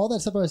 you know, all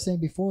that stuff I was saying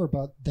before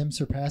about them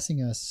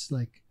surpassing us,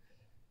 like,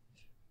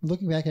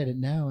 looking back at it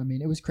now, I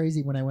mean, it was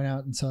crazy when I went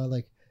out and saw,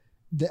 like,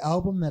 the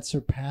album that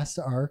surpassed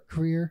our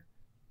career,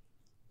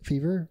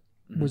 Fever,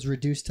 was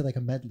reduced to, like,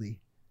 a medley.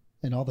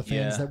 And all the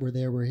fans that were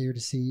there were here to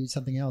see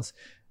something else.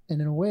 And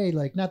in a way,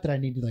 like, not that I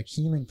needed, like,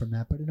 healing from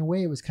that, but in a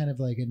way it was kind of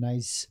like a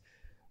nice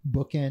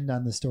bookend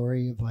on the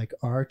story of, like,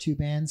 our two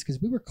bands,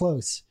 because we were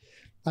close.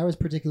 I was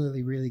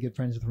particularly really good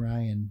friends with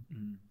Ryan.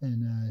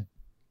 And,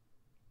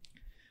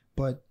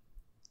 but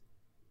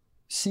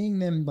seeing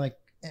them, like,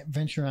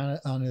 venture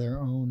on their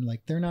own,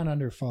 like, they're not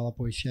under Fall Out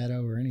Boy's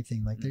shadow or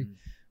anything. Like,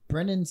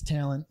 Brendan's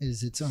talent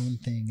is its own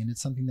thing, and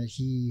it's something that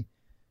he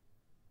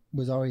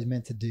was always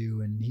meant to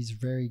do, and he's a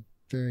very,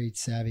 very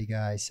savvy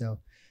guy. So,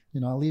 you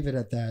know, I'll leave it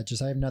at that.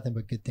 Just I have nothing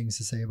but good things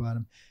to say about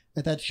him.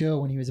 At that show,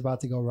 when he was about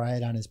to go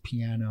riot on his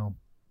piano,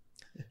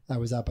 I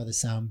was out by the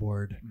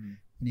soundboard, and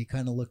he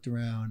kind of looked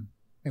around,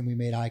 and we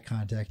made eye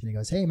contact, and he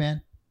goes, "Hey,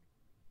 man,"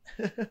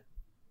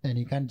 and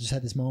he kind of just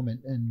had this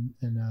moment, and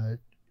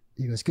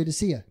he goes, "Good to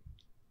see you,"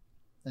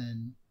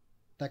 and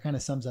that kind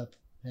of sums up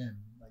him.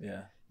 Like,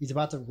 yeah. He's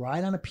about to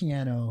ride on a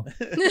piano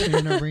in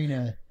an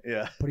arena,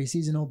 but he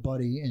sees an old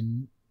buddy,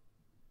 and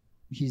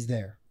he's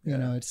there. You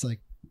know, it's like,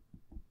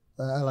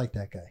 I like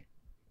that guy.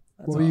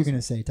 That's what were you awesome. going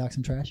to say? Talk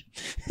some trash?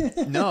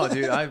 No,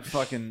 dude,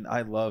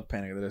 I love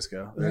Panic at the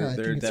Disco. Yeah, I They're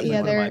think it's- definitely one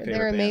of my favorite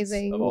they're bands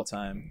amazing. of all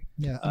time.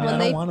 Yeah, I mean, When I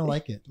they- don't want to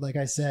like it. Like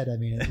I said, I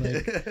mean,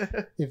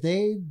 like, if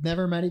they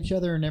never met each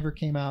other or never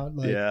came out,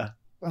 like,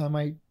 I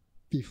might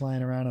be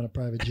flying around on a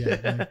private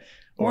jet. Like,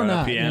 or on a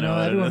not. piano You know, at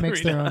an everyone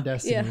makes their arena. own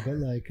destiny. Yeah. But,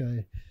 like,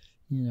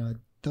 you know,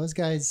 those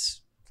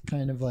guys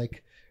kind of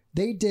like,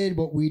 they did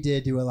what we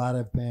did to a lot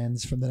of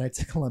bands from the Knights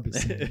of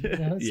Columbus. Scene, you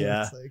know? So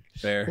Yeah. it's like,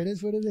 Fair. it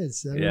is what it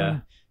is. Yeah.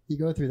 You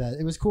go through that.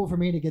 It was cool for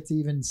me to get to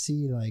even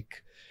see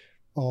like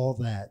all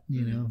that,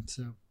 you know.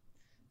 So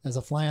as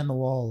a fly on the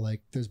wall,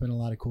 like there's been a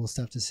lot of cool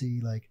stuff to see,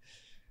 like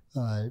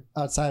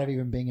outside of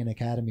even being in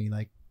Academy,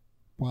 like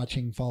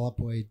watching Fall Out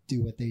Boy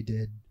do what they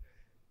did.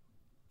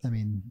 I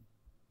mean,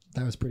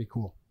 that was pretty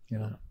cool, you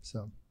know.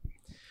 So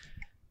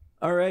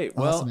all right.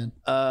 Awesome,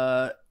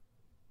 Well,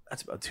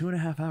 That's about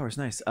 2.5 hours.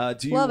 Nice.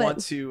 Do you Love want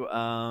it.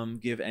 to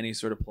give any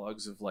sort of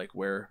plugs of like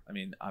where? I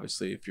mean,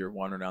 obviously, if you're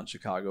wandering around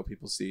Chicago,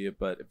 people see it.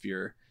 But if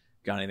you're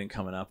got anything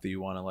coming up that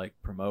you want to like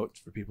promote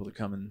for people to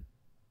come and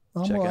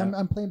check well, out?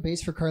 I'm playing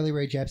bass for Carly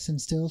Rae Jepsen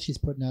still. She's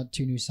putting out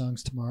 2 new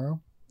songs tomorrow.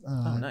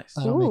 Oh, nice.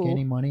 I don't make Ooh.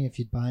 any money if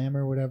you'd buy them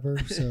or whatever.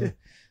 So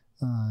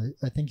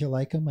I think you'll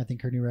like them. I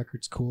think her new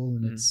record's cool,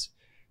 and it's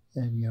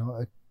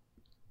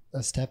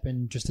a step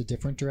in just a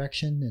different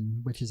direction,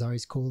 and which is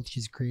always cool.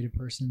 She's a creative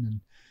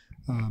person,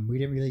 and we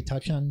didn't really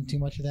touch on too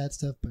much of that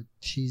stuff, but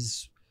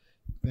she's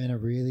been a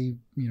really,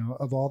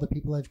 of all the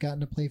people I've gotten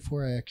to play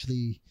for, I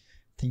actually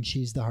think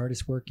she's the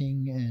hardest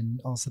working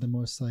and also the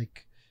most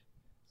like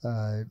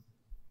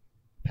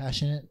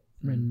passionate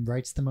and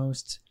writes the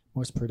most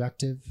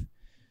productive.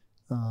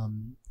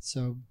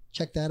 So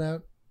check that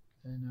out,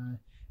 and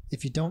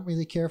if you don't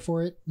really care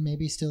for it,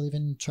 maybe still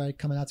even try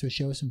coming out to a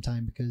show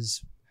sometime,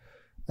 because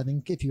I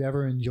think if you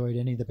ever enjoyed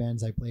any of the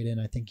bands I played in,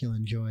 I think you'll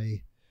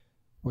enjoy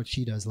what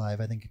she does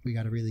live. I think we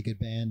got a really good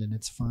band and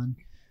it's fun.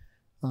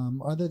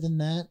 Other than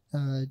that,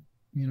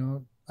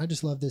 I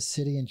just love this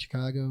city in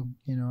Chicago.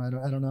 I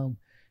don't know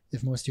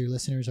if most of your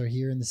listeners are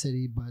here in the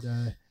city, but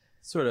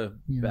sort of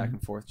back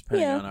and forth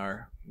depending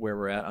on where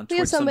we're at on Twitch. We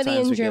have somebody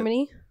in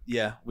Germany.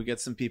 We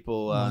get some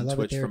people I on love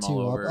Twitch it there from too.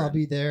 all over. I'll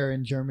be there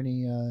in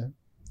Germany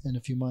in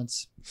a few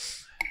months.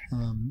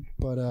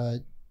 But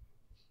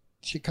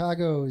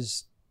Chicago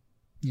is,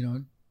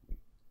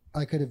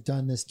 I could have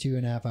done this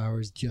 2.5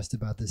 hours just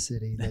about the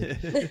city.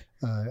 Like,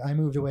 I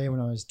moved away when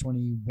I was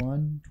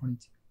 21,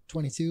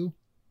 22.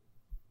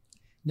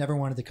 Never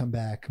wanted to come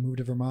back. Moved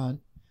to Vermont.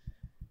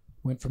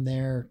 Went from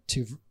there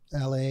to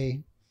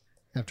LA.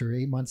 After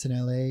 8 months in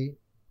LA,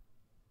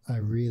 I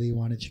really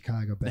wanted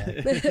Chicago back.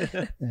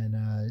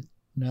 And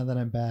now that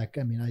I'm back,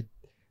 I mean,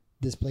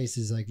 this place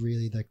is like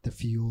really like the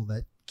fuel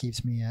that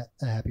keeps me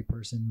a happy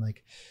person.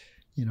 Like,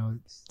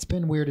 it's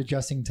been weird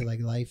adjusting to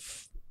like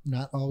life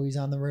not always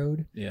on the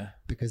road. Yeah.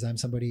 Because I'm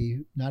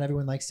somebody, not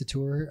everyone likes to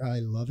tour. I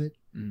love it.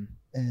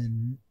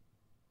 And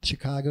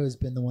Chicago has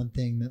been the one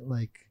thing that,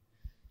 like,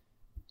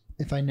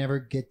 if I never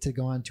get to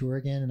go on tour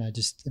again and I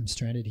just am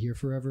stranded here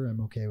forever,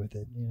 I'm okay with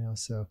it,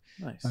 so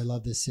Nice. I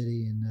love this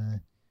city, and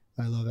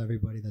I love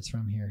everybody that's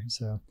from here.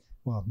 So,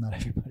 well, not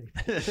everybody,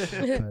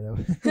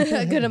 but,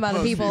 A good amount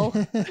of people.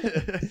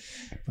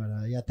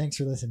 But yeah, thanks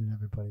for listening,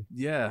 everybody.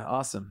 Yeah,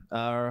 awesome.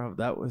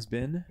 That was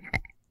been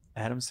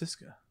Adam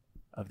Siska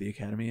of The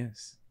Academy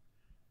Is.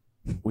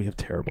 We have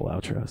terrible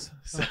outros,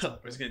 so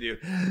we're just gonna do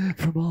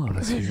from all of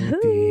us here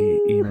at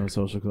the Emo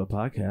Social Club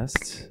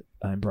podcast.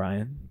 I'm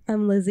Brian.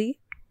 I'm Lizzie.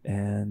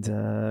 And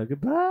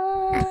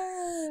goodbye.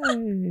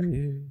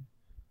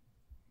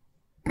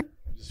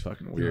 Just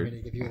fucking You want me weird.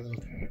 to give you a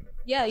little...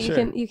 Yeah, you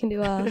Sure. can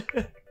do a.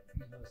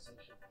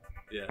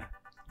 Yeah.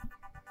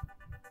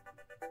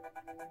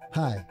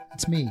 Hi,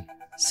 it's me,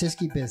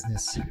 Sisky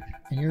Business,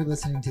 and you're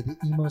listening to the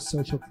Emo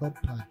Social Club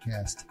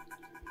podcast.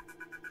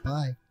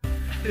 Bye.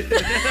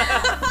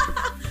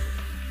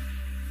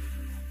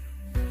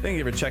 Thank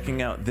you for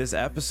checking out this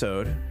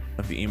episode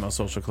of the Emo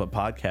Social Club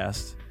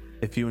podcast.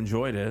 If you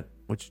enjoyed it,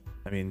 which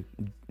I mean,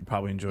 you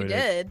probably enjoyed You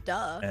it, did,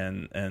 duh.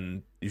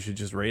 and you should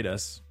just rate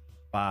us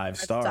 5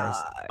 stars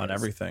on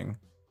everything.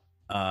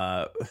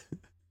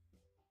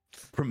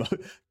 Promote.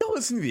 Go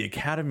listen to The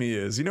Academy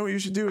Is. You know what you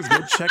should do is go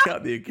check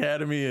out The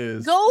Academy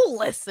Is. Go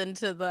listen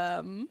to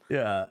them.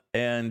 Yeah,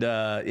 and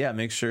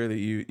make sure that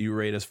you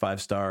rate us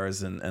 5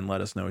 stars and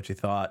let us know what you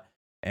thought.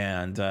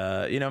 And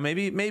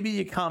maybe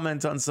you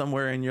comment on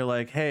somewhere and you're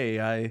like, hey,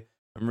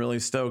 I'm really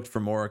stoked for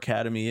more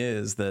Academy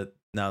Is, that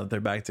now that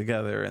they're back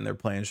together and they're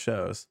playing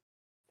shows.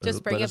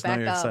 Just bring Let it us know back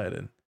you're up.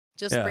 excited.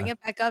 Just Yeah. bring it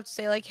back up.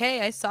 Say like,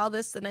 hey, I saw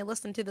this and I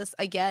listened to this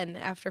again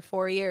after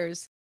 4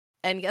 years.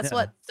 And guess Yeah.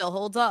 what? Still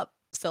holds up.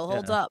 Still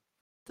holds Yeah. up.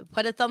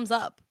 Put a thumbs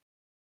up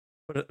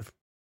Put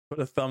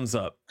a thumbs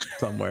up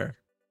somewhere.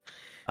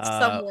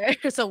 somewhere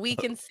so we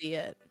can see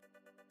it.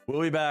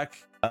 We'll be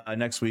back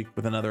next week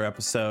with another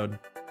episode.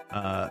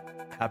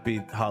 Happy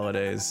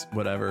holidays,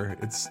 whatever.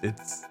 It's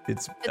It's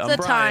I'm a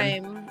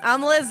Brian. time.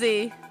 I'm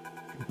Lizzie.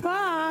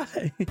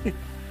 Bye.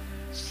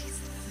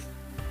 Jesus.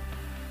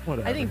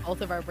 Whatever. I think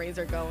both of our brains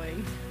are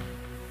going.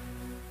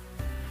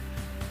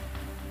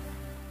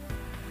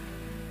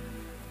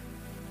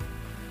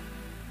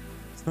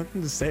 There's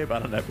nothing to say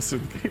about an episode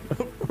that came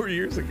out 4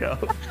 years ago.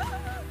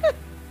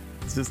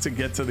 It's just to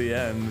get to the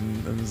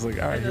end, and it's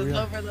like, all right, It here we is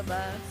are. over the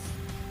best.